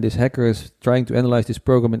else. Yeah. And this hacker is trying to analyze this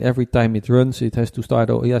program, and every time it runs, it has to start.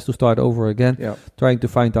 He has to start over again, trying to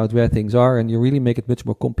find out where things are, and you really make it much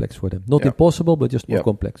more complex for them. Not impossible, but just more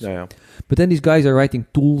complex. But then these guys are writing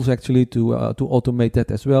tools actually to automate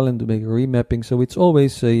that as well and to make a remapping. So it's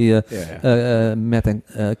always a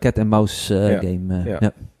cat and mouse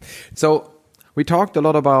game. So we talked a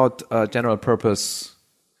lot about general purpose.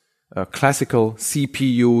 Classical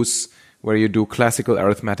CPUs, where you do classical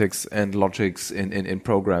arithmetics and logics in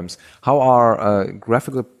programs. How are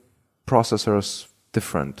graphical processors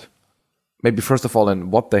different? Maybe first of all, in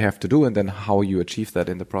what they have to do, and then how you achieve that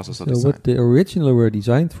in the processor design. So what they originally were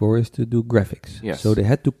designed for is to do graphics. Yes. So they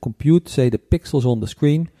had to compute, say, the pixels on the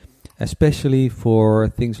screen, especially for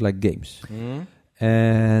things like games.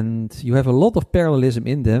 And you have a lot of parallelism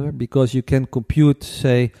in them, because you can compute,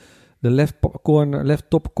 say, the left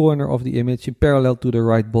top corner of the image in parallel to the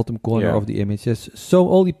right bottom corner of the image. Yes. So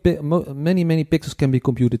all the many pixels can be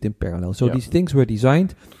computed in parallel. So these things were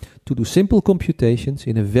designed to do simple computations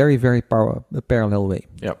in a very, very parallel way.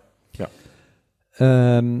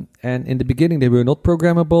 And in the beginning, they were not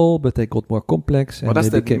programmable, but they got more complex. What does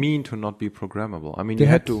that mean, to not be programmable? I mean, you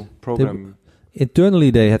had to program. Internally,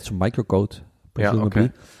 they had some microcode,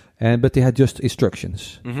 presumably. but they had just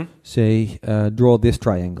instructions. Say, draw this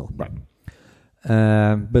triangle. Right.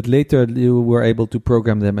 But later you were able to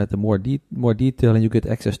program them at a more detail, and you get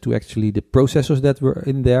access to actually the processors that were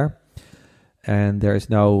in there. And there is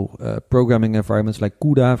now programming environments like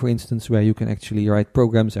CUDA, for instance, where you can actually write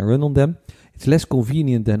programs and run on them. It's less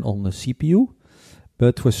convenient than on a CPU,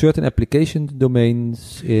 but for certain application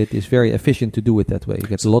domains, it is very efficient to do it that way. You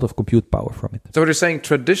get a lot of compute power from it. So what you're saying,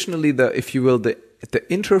 traditionally, the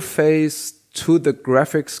interface to the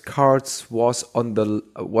graphics cards was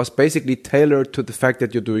basically tailored to the fact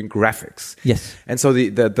that you're doing graphics. Yes. And so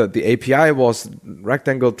the API was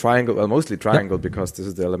rectangle, triangle, well, mostly triangle, because this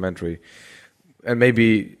is the elementary, and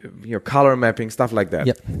maybe color mapping, stuff like that.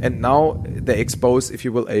 Yep. And now they expose, if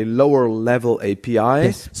you will, a lower level API,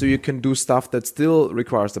 yes. So you can do stuff that still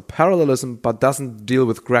requires the parallelism but doesn't deal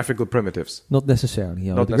with graphical primitives. Not necessarily.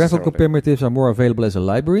 Not the necessarily. Graphical primitives are more available as a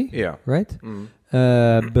library. Yeah. Right.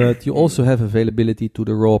 But you also have availability to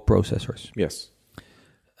the raw processors. Yes.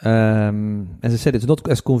 As I said, it's not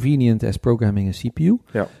as convenient as programming a CPU.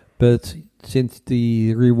 Yeah. But since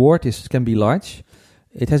the reward can be large,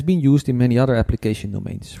 it has been used in many other application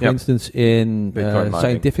domains. For instance, in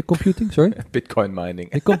scientific computing. Sorry? Bitcoin mining.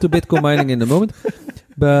 We come to Bitcoin mining in a moment.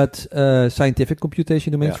 But scientific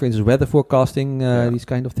computation domains, for instance, weather forecasting, these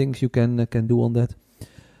kind of things you can do on that.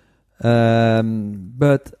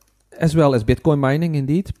 But as well as Bitcoin mining,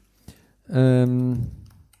 indeed.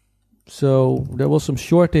 So there was some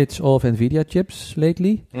shortage of NVIDIA chips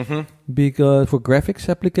lately because for graphics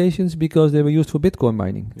applications, because they were used for Bitcoin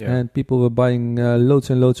mining. Yeah. And people were buying loads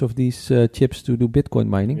and loads of these chips to do Bitcoin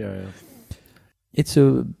mining. Yeah. It's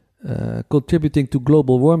contributing to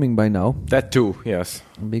global warming by now. That too, yes.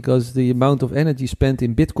 Because the amount of energy spent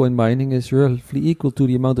in Bitcoin mining is roughly equal to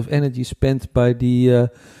the amount of energy spent by the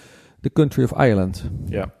country of Ireland.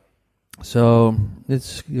 Yeah. So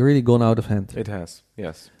it's really gone out of hand. It has,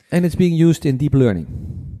 yes. And it's being used in deep learning.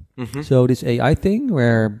 So this AI thing,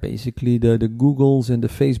 where basically the Googles and the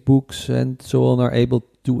Facebooks and so on are able to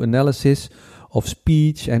do analysis of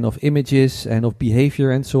speech and of images and of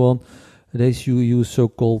behavior and so on. They use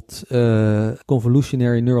so-called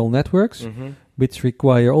convolutionary neural networks, which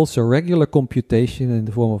require also regular computation in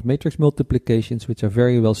the form of matrix multiplications, which are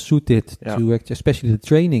very well suited to especially the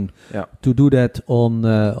training to do that on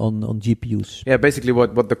GPUs. Yeah, basically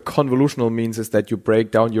what the convolutional means is that you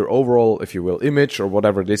break down your overall, if you will, image or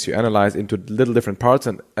whatever it is you analyze into little different parts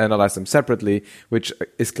and analyze them separately, which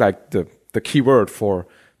is like the key word for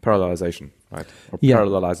parallelization, right? Or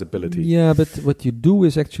parallelizability. Yeah, but what you do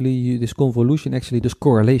is actually, this convolution actually does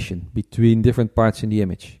correlation between different parts in the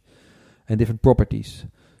image and different properties.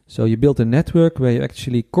 So you build a network where you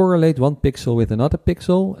actually correlate one pixel with another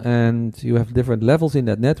pixel, and you have different levels in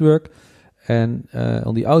that network. And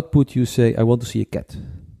on the output, you say, I want to see a cat.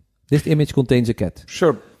 This image contains a cat.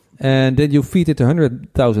 Sure. And then you feed it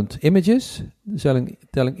 100,000 images,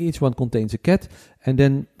 telling each one contains a cat. And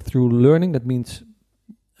then through learning, that means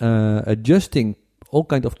adjusting all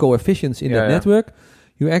kind of coefficients in that network,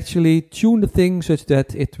 you actually tune the thing such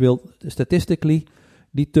that it will statistically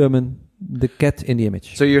determine the cat in the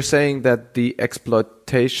image. So you're saying that the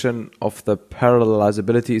exploitation of the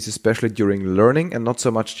parallelizability is especially during learning and not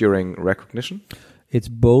so much during recognition? It's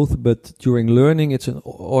both, but during learning, it's an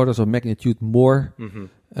orders of magnitude more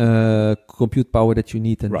compute power that you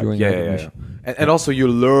need than during recognition. Yeah. And also you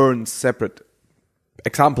learn separate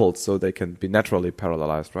examples so they can be naturally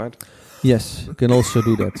parallelized, right? Yes, you can also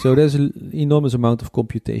do that. So there's an enormous amount of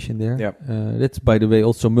computation there. Yeah. That's, by the way,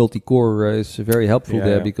 also multi-core is very helpful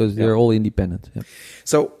because they're all independent. Yeah.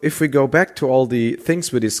 So if we go back to all the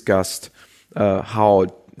things we discussed, how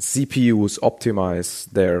CPUs optimize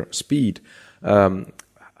their speed,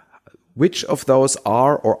 which of those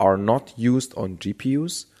are or are not used on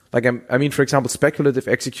GPUs? Like, I mean, for example, speculative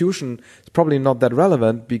execution is probably not that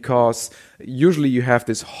relevant because usually you have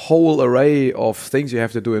this whole array of things you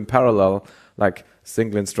have to do in parallel, like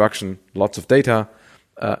single instruction, lots of data,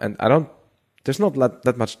 and there's not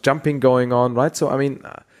that much jumping going on, right? So, I mean,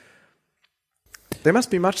 they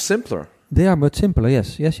must be much simpler. They are much simpler,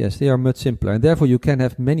 yes, they are much simpler. And therefore you can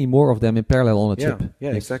have many more of them in parallel on a chip. Yeah,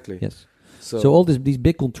 yes. Exactly. Yes. So all these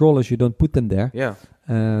big controllers, you don't put them there. Yeah.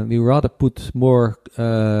 We rather put more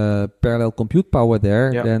parallel compute power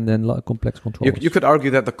there than complex controllers. You could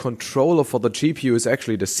argue that the controller for the GPU is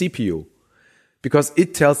actually the CPU, because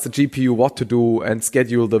it tells the GPU what to do and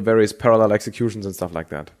schedule the various parallel executions and stuff like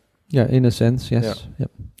that. Yeah, in a sense, yes. Yeah.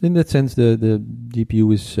 In that sense, the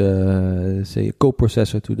GPU is say a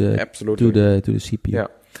coprocessor to the CPU. Yeah.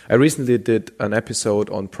 I recently did an episode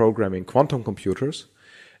on programming quantum computers.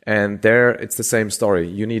 And there, it's the same story.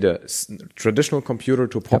 You need a traditional computer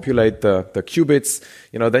to populate the qubits.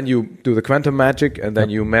 Then you do the quantum magic, and then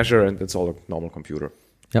you measure, and it's all a normal computer.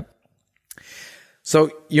 Yep. So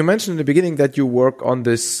you mentioned in the beginning that you work on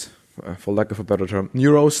this, for lack of a better term,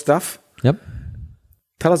 neuro stuff. Yep.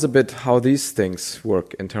 Tell us a bit how these things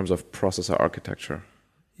work in terms of processor architecture.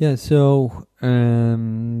 Yeah, so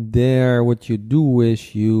there what you do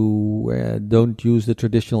is you don't use the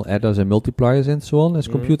traditional adders and multipliers and so on as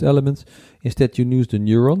compute elements. Instead, you use the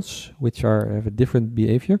neurons, which have a different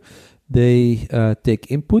behavior. They take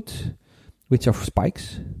input, which are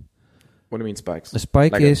spikes. What do you mean spikes? A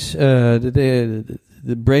spike is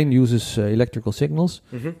the brain uses electrical signals.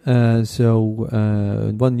 So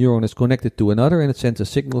one neuron is connected to another, and it sends a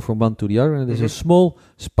signal from one to the other. And there's a small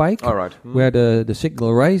spike where the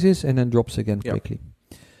signal rises and then drops again quickly.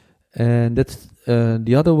 And that's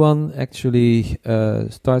the other one actually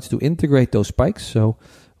starts to integrate those spikes. So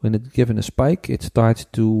when it's given a spike, it starts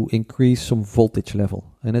to increase some voltage level.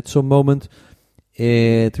 And at some moment,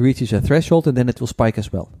 it reaches a threshold, and then it will spike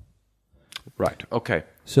as well. Right. Okay.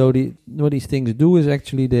 So what these things do is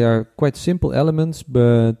actually they are quite simple elements,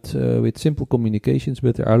 but with simple communications.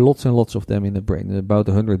 But there are lots and lots of them in the brain, about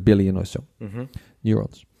 100 billion or so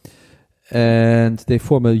neurons, and they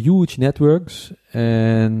form a huge networks.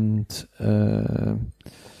 And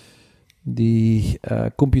the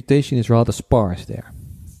computation is rather sparse there.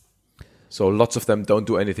 So lots of them don't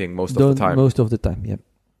do anything most of the time. Most of the time, yeah.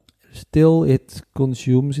 Still, it's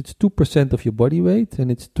 2% of your body weight, and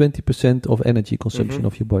it's 20% of energy consumption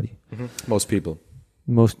of your body. Most people.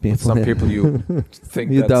 Some people you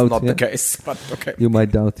think you that's doubt, not the case, but okay. You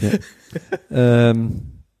might doubt, yeah.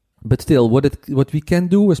 But still, what we can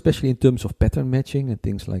do, especially in terms of pattern matching and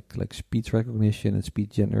things like speech recognition and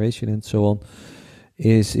speech generation and so on,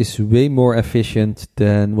 is way more efficient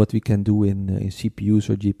than what we can do in CPUs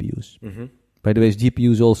or GPUs. By the way,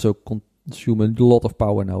 GPUs also consume a lot of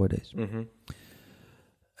power nowadays.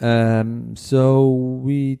 So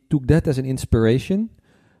we took that as an inspiration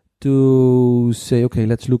to say, okay,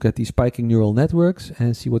 let's look at these spiking neural networks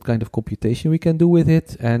and see what kind of computation we can do with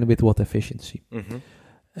it and with what efficiency.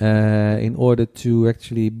 In order to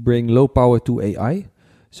actually bring low power to AI,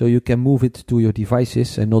 so you can move it to your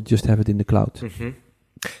devices and not just have it in the cloud.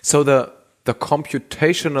 So the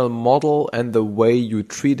computational model and the way you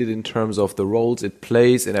treat it in terms of the roles it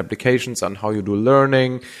plays in applications and how you do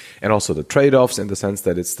learning, and also the trade-offs in the sense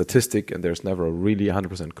that it's statistic and there's never really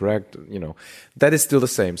 100% correct, that is still the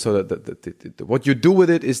same. So that what you do with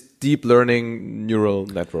it is deep learning neural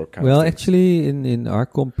network kind of things. Actually, in our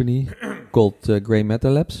company called Gray Matter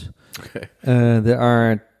Labs, there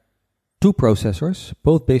are two processors,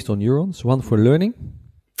 both based on neurons, one for learning.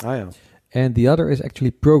 And the other is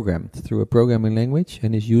actually programmed through a programming language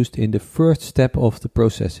and is used in the first step of the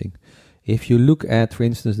processing. If you look at, for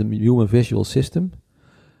instance, the human visual system,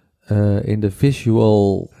 in the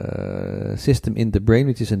visual system in the brain,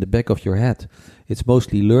 which is in the back of your head, it's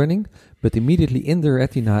mostly learning, but immediately in the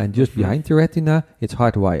retina and just behind the retina, it's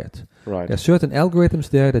hardwired. Right. There are certain algorithms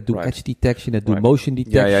there that do edge detection, that do motion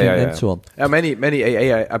detection, and so on. Many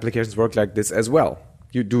AI applications work like this as well.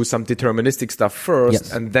 You do some deterministic stuff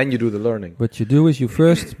first, and then you do the learning. What you do is you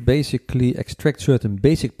first basically extract certain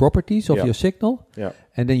basic properties of your signal,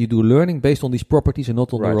 and then you do learning based on these properties and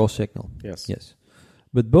not on the raw signal. Yes.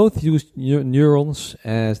 But both use neurons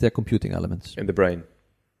as their computing elements. In the brain.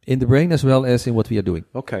 In the brain as well as in what we are doing.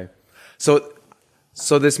 Okay.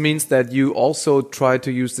 So this means that you also try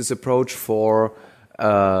to use this approach for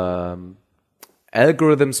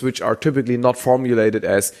algorithms which are typically not formulated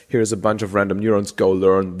as here's a bunch of random neurons, go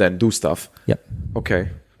learn, then do stuff. Okay.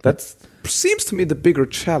 That seems to me the bigger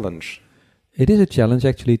challenge. It is a challenge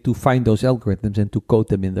actually to find those algorithms and to code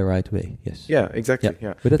them in the right way. Yes. Yeah, exactly.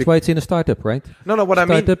 Yeah. But that's why it's in a startup, right? No, what I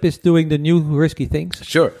mean... Startup is doing the new risky things.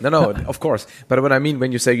 Sure. No, of course. But what I mean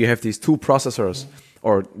when you say you have these two processors,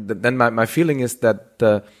 or then my feeling is that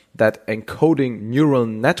that encoding neural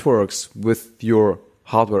networks with your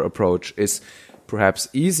hardware approach is perhaps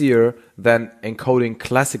easier than encoding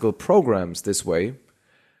classical programs this way.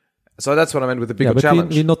 So that's what I meant with the bigger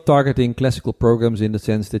challenge. We're not targeting classical programs in the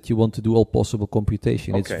sense that you want to do all possible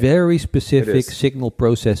computation. Okay. It's very specific signal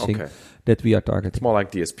processing that we are targeting. It's more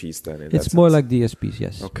like DSPs then. It's more like DSPs,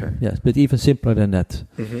 yes. Okay. Yes, but even simpler than that.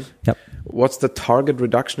 Yep. What's the target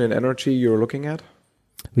reduction in energy you're looking at?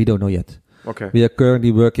 We don't know yet. Okay. We are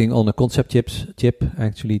currently working on a concept chip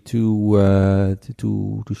actually to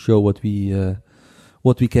show what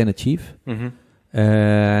we can achieve.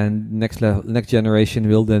 And next generation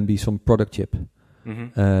will then be some product chip.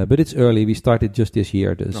 But it's early. We started just this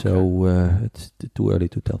year, so it's too early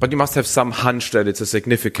to tell. But you must have some hunch that it's a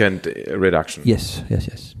significant reduction. Yes.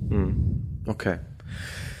 Okay.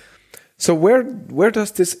 So where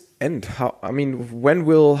does this end? When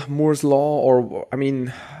will Moore's law,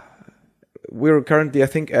 we're currently, I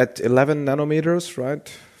think, at 11 nanometers, right?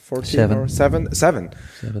 14 or 7? 7.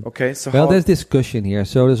 Okay. So there's discussion here.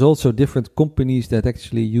 So there's also different companies that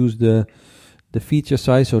actually use the feature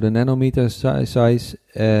size or the nanometer size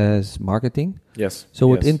as marketing. Yes. So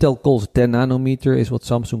what Intel calls 10 nanometer is what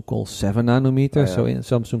Samsung calls 7 nanometer. So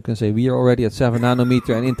Samsung can say we are already at 7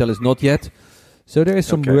 nanometer and Intel is not yet. So there is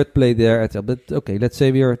some wordplay there. But okay, let's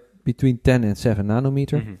say we are between 10 and 7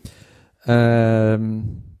 nanometer.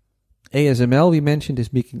 ASML, we mentioned,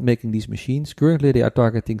 is making these machines. Currently, they are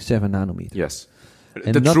targeting 7 nanometer. Yes.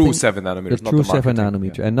 And the true 7 nanometers, the true 7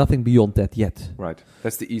 nanometer, and nothing beyond that yet. Right.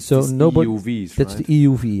 That's the EUVs, That's the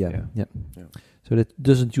EUV, yeah. So that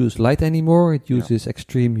doesn't use light anymore. It uses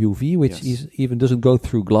extreme UV, which even doesn't go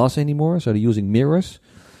through glass anymore. So they're using mirrors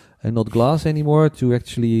and not glass anymore to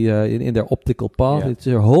actually in their optical path. It's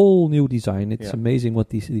a whole new design. It's amazing what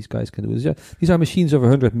these guys can do. These are machines of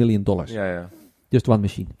 $100 million. Just one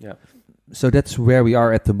machine. Yeah. So that's where we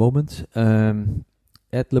are at the moment.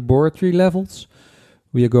 At laboratory levels,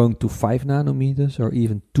 we are going to 5 nanometers or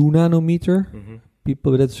even 2 nanometer.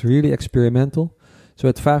 People, that's really experimental. So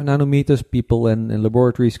at 5 nanometers, people and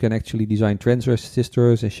laboratories can actually design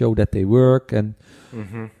transistors and show that they work. And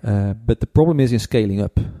but the problem is in scaling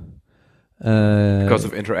up. Because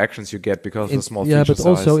of interactions you get because of the small feature size. Yeah, but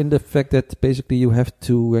also in the fact that basically you have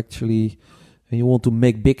to actually, when you want to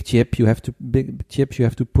make big chips, you have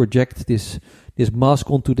to project this mask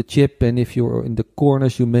onto the chip, and if you're in the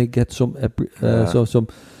corners, you may get some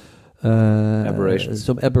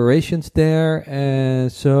aberrations there,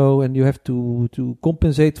 and you have to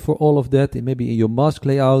compensate for all of that, maybe in your mask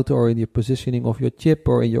layout or in your positioning of your chip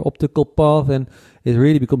or in your optical path, and it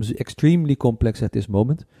really becomes extremely complex at this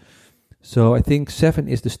moment. So I think 7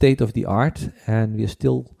 is the state of the art, and we are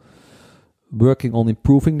still working on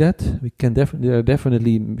improving that. We can there are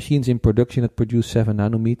definitely machines in production that produce 7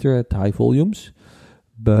 nanometer at high volumes,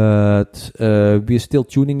 but we're still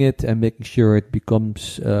tuning it and making sure it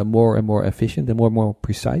becomes more and more efficient and more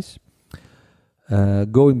precise.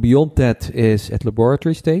 Going beyond that is at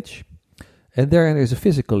laboratory stage, and there is a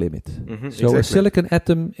physical limit. So a silicon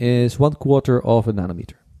atom is 1/4 of a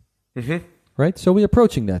nanometer. Right? So we're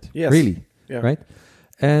approaching that, really, right?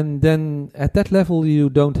 And then at that level, you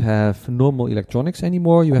don't have normal electronics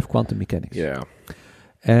anymore. You have quantum mechanics. Yeah.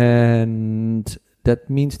 And that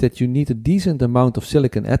means that you need a decent amount of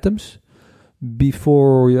silicon atoms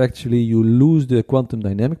before you lose the quantum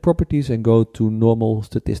dynamic properties and go to normal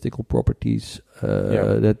statistical properties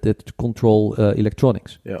that control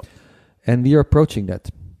electronics. Yeah. And we are approaching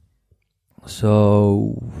that.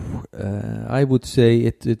 So I would say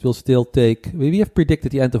it will still take. We have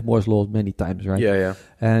predicted the end of Moore's law many times, right? Yeah.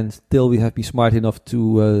 And still, we have been smart enough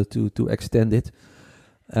to extend it.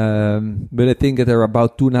 But I think that there are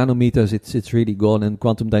about 2 nanometers. It's really gone, and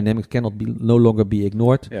quantum dynamics no longer be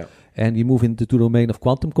ignored. Yeah. And we move into the domain of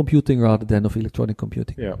quantum computing rather than of electronic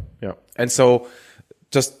computing. Yeah. And so,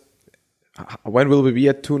 just when will we be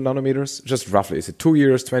at 2 nanometers? Just roughly, is it 2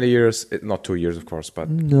 years, 20 years? Not 2 years, of course, but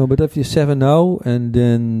no. But if you 7 now and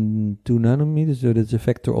then 2 nanometers, so that's a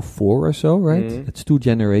factor of 4 or so, right? That's 2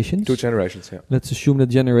 generations. 2 generations, yeah. Let's assume that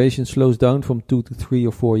generation slows down from 2 to 3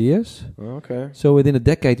 or 4 years. Okay. So within a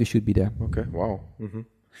decade, we should be there. Okay. Wow.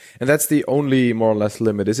 And that's the only more or less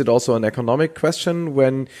limit. Is it also an economic question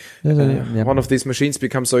when one of these machines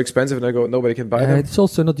becomes so expensive and nobody can buy them? It's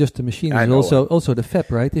also not just the machine, it's also the fab,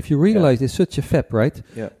 right? If you realize there's such a fab, right?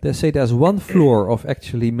 Yeah. They say there's 1 floor of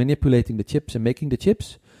actually manipulating the chips and making the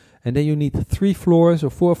chips, and then you need 3 floors or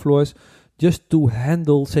 4 floors just to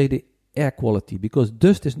handle, say, the air quality, because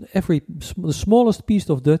dust is the smallest piece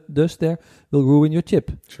of dust there will ruin your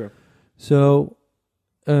chip. Sure. So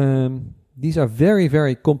these are very,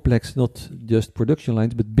 very complex, not just production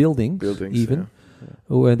lines, but buildings even.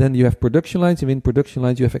 Yeah. And then you have production lines, and in production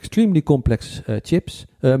lines you have extremely complex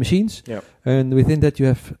machines. Yeah. And within that you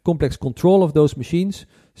have complex control of those machines.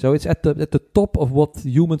 So it's at the top of what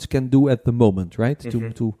humans can do at the moment, right?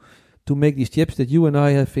 To make these chips that you and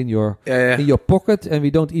I have in your pocket, and we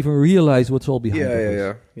don't even realize what's all behind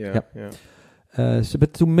it. Yeah.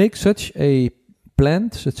 But to make such a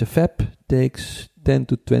plant, such a fab, takes $10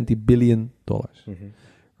 to $20 billion,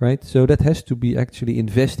 right? So that has to be actually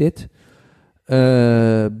invested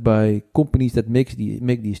by companies that make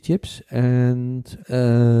these chips, and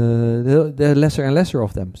there are lesser and lesser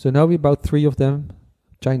of them. So now we're about 3 of them.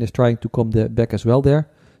 China is trying to come back as well there.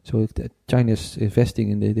 So China is investing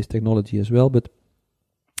in this technology as well. But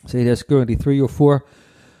say there's currently 3 or 4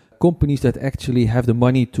 companies that actually have the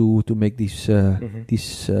money to make these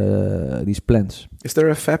plans. Is there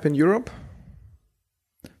a fab in Europe?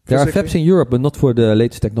 There are fabs in Europe, but not for the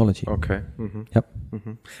latest technology. Okay. Mm-hmm. Yep.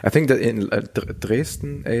 Mm-hmm. I think that in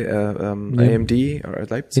Dresden, AMD or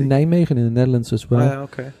Leipzig. In Nijmegen, in the Netherlands as well.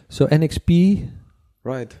 Okay. So NXP,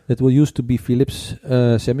 right? That will used to be Philips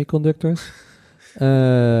semiconductors,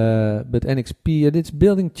 but NXP and it's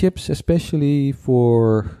building chips especially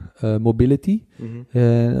for mobility,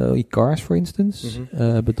 e-cars, for instance,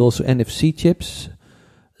 but also NFC chips.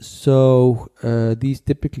 So these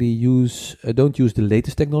typically don't use the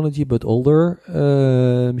latest technology, but older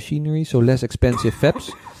machinery, so less expensive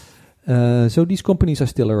fabs. So these companies are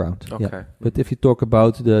still around. Okay. Yeah. But if you talk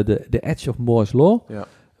about the edge of Moore's law,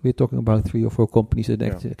 we're talking about 3 or 4 companies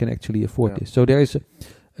that can actually afford this. So there is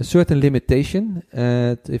a certain limitation,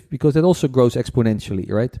 because that also grows exponentially,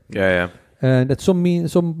 right? Yeah. And at some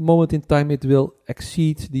moment in time, it will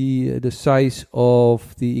exceed the size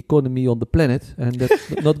of the economy on the planet, and that's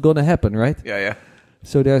not going to happen, right? Yeah.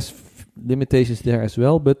 So there's limitations there as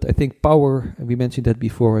well, but I think power, we mentioned that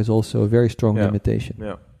before, is also a very strong limitation.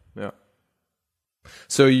 Yeah.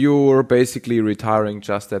 So you're basically retiring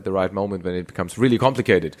just at the right moment when it becomes really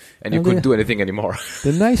complicated, and you couldn't do anything anymore.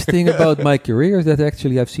 The nice thing about my career is that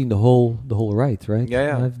actually I've seen the whole ride, right?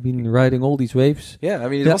 Yeah. I've been riding all these waves. Yeah, I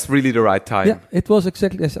mean, it was really the right time. Yeah, it was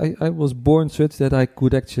exactly as I was born such that I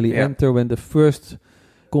could actually enter when the first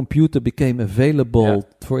computer became available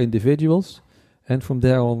for individuals, and from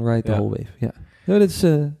there on ride the whole wave. Yeah. So it's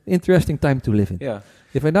an interesting time to live in. Yeah.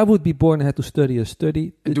 If I now would be born and had to choose a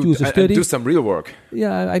study. Do some real work.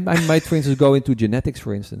 Yeah, I might, for instance, go into genetics,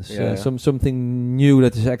 for instance. Something new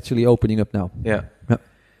that is actually opening up now. Yeah.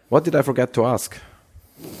 What did I forget to ask?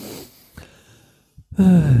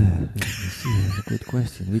 Good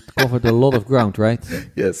question. We covered a lot of ground, right?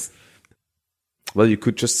 Yes. Well, you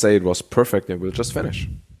could just say it was perfect and we'll just finish.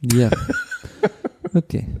 Yeah.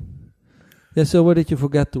 Okay. Yeah, so what did you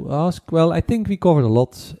forget to ask? Well, I think we covered a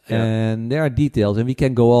lot, and there are details, and we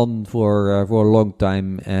can go on for a long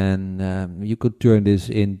time, and you could turn this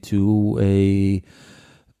into a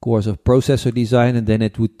course of processor design, and then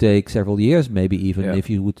it would take several years, maybe even if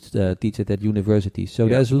you would teach it at university. So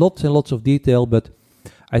there's lots and lots of detail, but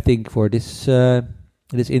I think for this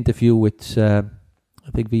interview,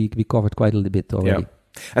 I think we covered quite a little bit already. Yeah.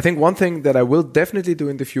 I think one thing that I will definitely do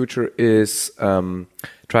in the future is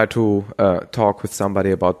try to talk with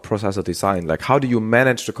somebody about processor design. Like, how do you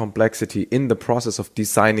manage the complexity in the process of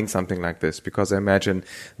designing something like this? Because I imagine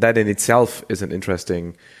that in itself is an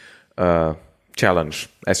interesting challenge,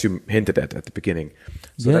 as you hinted at the beginning.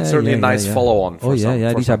 So that's certainly a nice follow-on for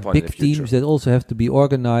some These are big teams that also have to be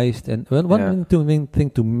organized. And one thing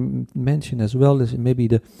to mention as well is maybe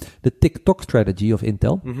the tick-tock strategy of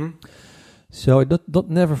Intel. Mm-hmm. So don't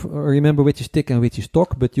never remember which is tick and which is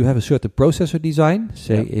tock, but you have a certain processor design,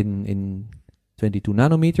 say in 22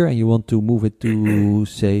 nanometer, and you want to move it to,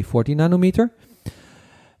 say, 40 nanometer.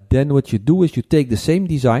 Then what you do is you take the same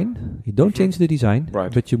design, you don't change the design,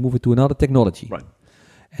 but you move it to another technology. Right.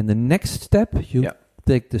 And the next step, you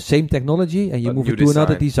take the same technology and you move it to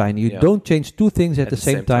another design. You don't change 2 things at the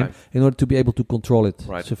same time in order to be able to control it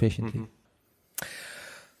sufficiently. Mm-hmm.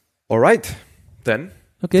 All right, then.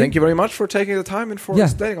 Okay. Thank you very much for taking the time and for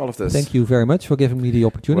explaining all of this. Thank you very much for giving me the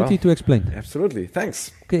opportunity to explain. Absolutely.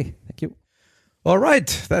 Thanks. Okay. Thank you. All right.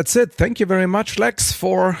 That's it. Thank you very much, Lex,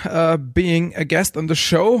 for being a guest on the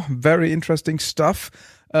show. Very interesting stuff.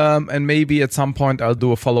 And maybe at some point I'll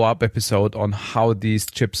do a follow-up episode on how these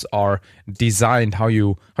chips are designed, how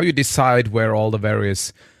you decide where all the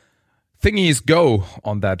various thingies go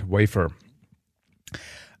on that wafer.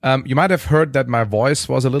 You might have heard that my voice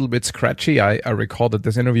was a little bit scratchy. I recorded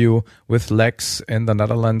this interview with Lex in the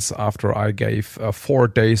Netherlands after I gave 4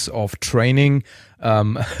 days of training.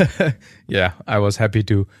 I was happy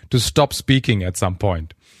to stop speaking at some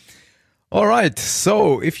point. All right,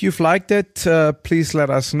 so if you've liked it, please let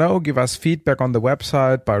us know. Give us feedback on the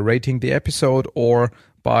website by rating the episode or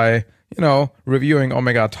by, reviewing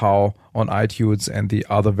Omega Tau on iTunes and the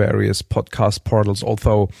other various podcast portals,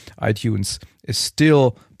 although iTunes is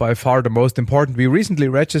still by far the most important. We recently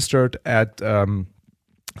registered at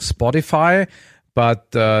Spotify,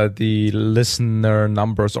 but the listener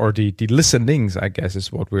numbers or the listenings, I guess,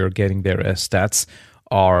 is what we're getting there as stats,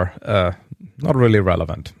 are not really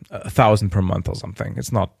relevant. 1,000 per month or something.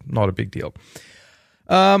 It's not a big deal.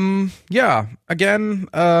 Again,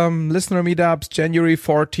 listener meetups, January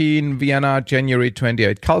 14, Vienna, January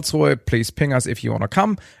 28, Karlsruhe. Please ping us if you want to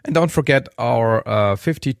come. And don't forget our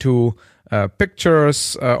 52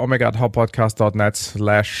 pictures,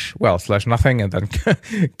 omega.howpodcast.net/nothing, and then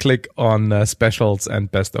click on specials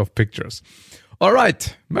and best of pictures. All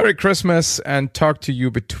right. Merry Christmas and talk to you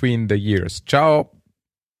between the years. Ciao.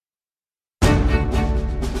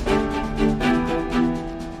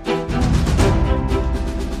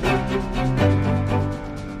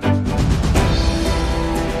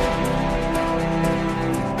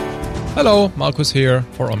 Hello, Markus here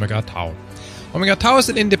for Omega Tau. Omega Tau is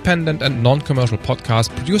an independent and non-commercial podcast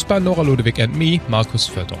produced by Nora Ludewig and me, Markus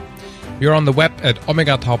Vötter. We are on the web at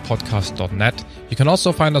omega.taupodcast.net. You can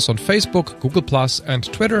also find us on Facebook, Google+, and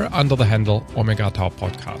Twitter under the handle Omega Tau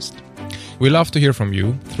Podcast. We love to hear from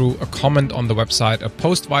you through a comment on the website, a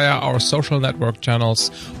post via our social network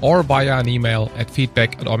channels, or via an email at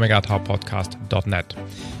feedback@omega.taupodcast.net.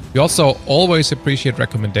 We also always appreciate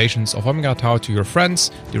recommendations of Omega Tau to your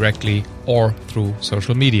friends, directly or through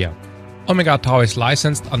social media. Omega Tau is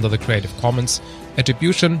licensed under the Creative Commons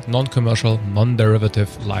Attribution, Non-Commercial, Non-Derivative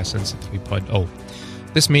License 3.0.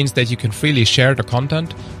 This means that you can freely share the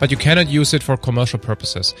content, but you cannot use it for commercial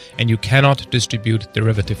purposes, and you cannot distribute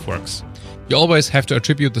derivative works. You always have to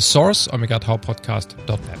attribute the source,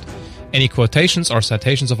 omega.taupodcast.net. Any quotations or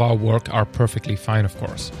citations of our work are perfectly fine, of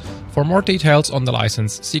course. For more details on the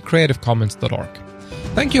license, see creativecommons.org.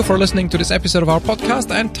 Thank you for listening to this episode of our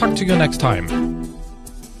podcast, and talk to you next time.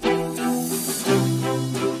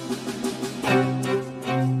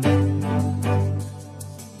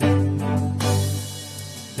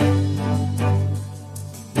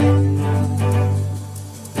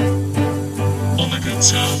 Omega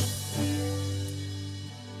Tau.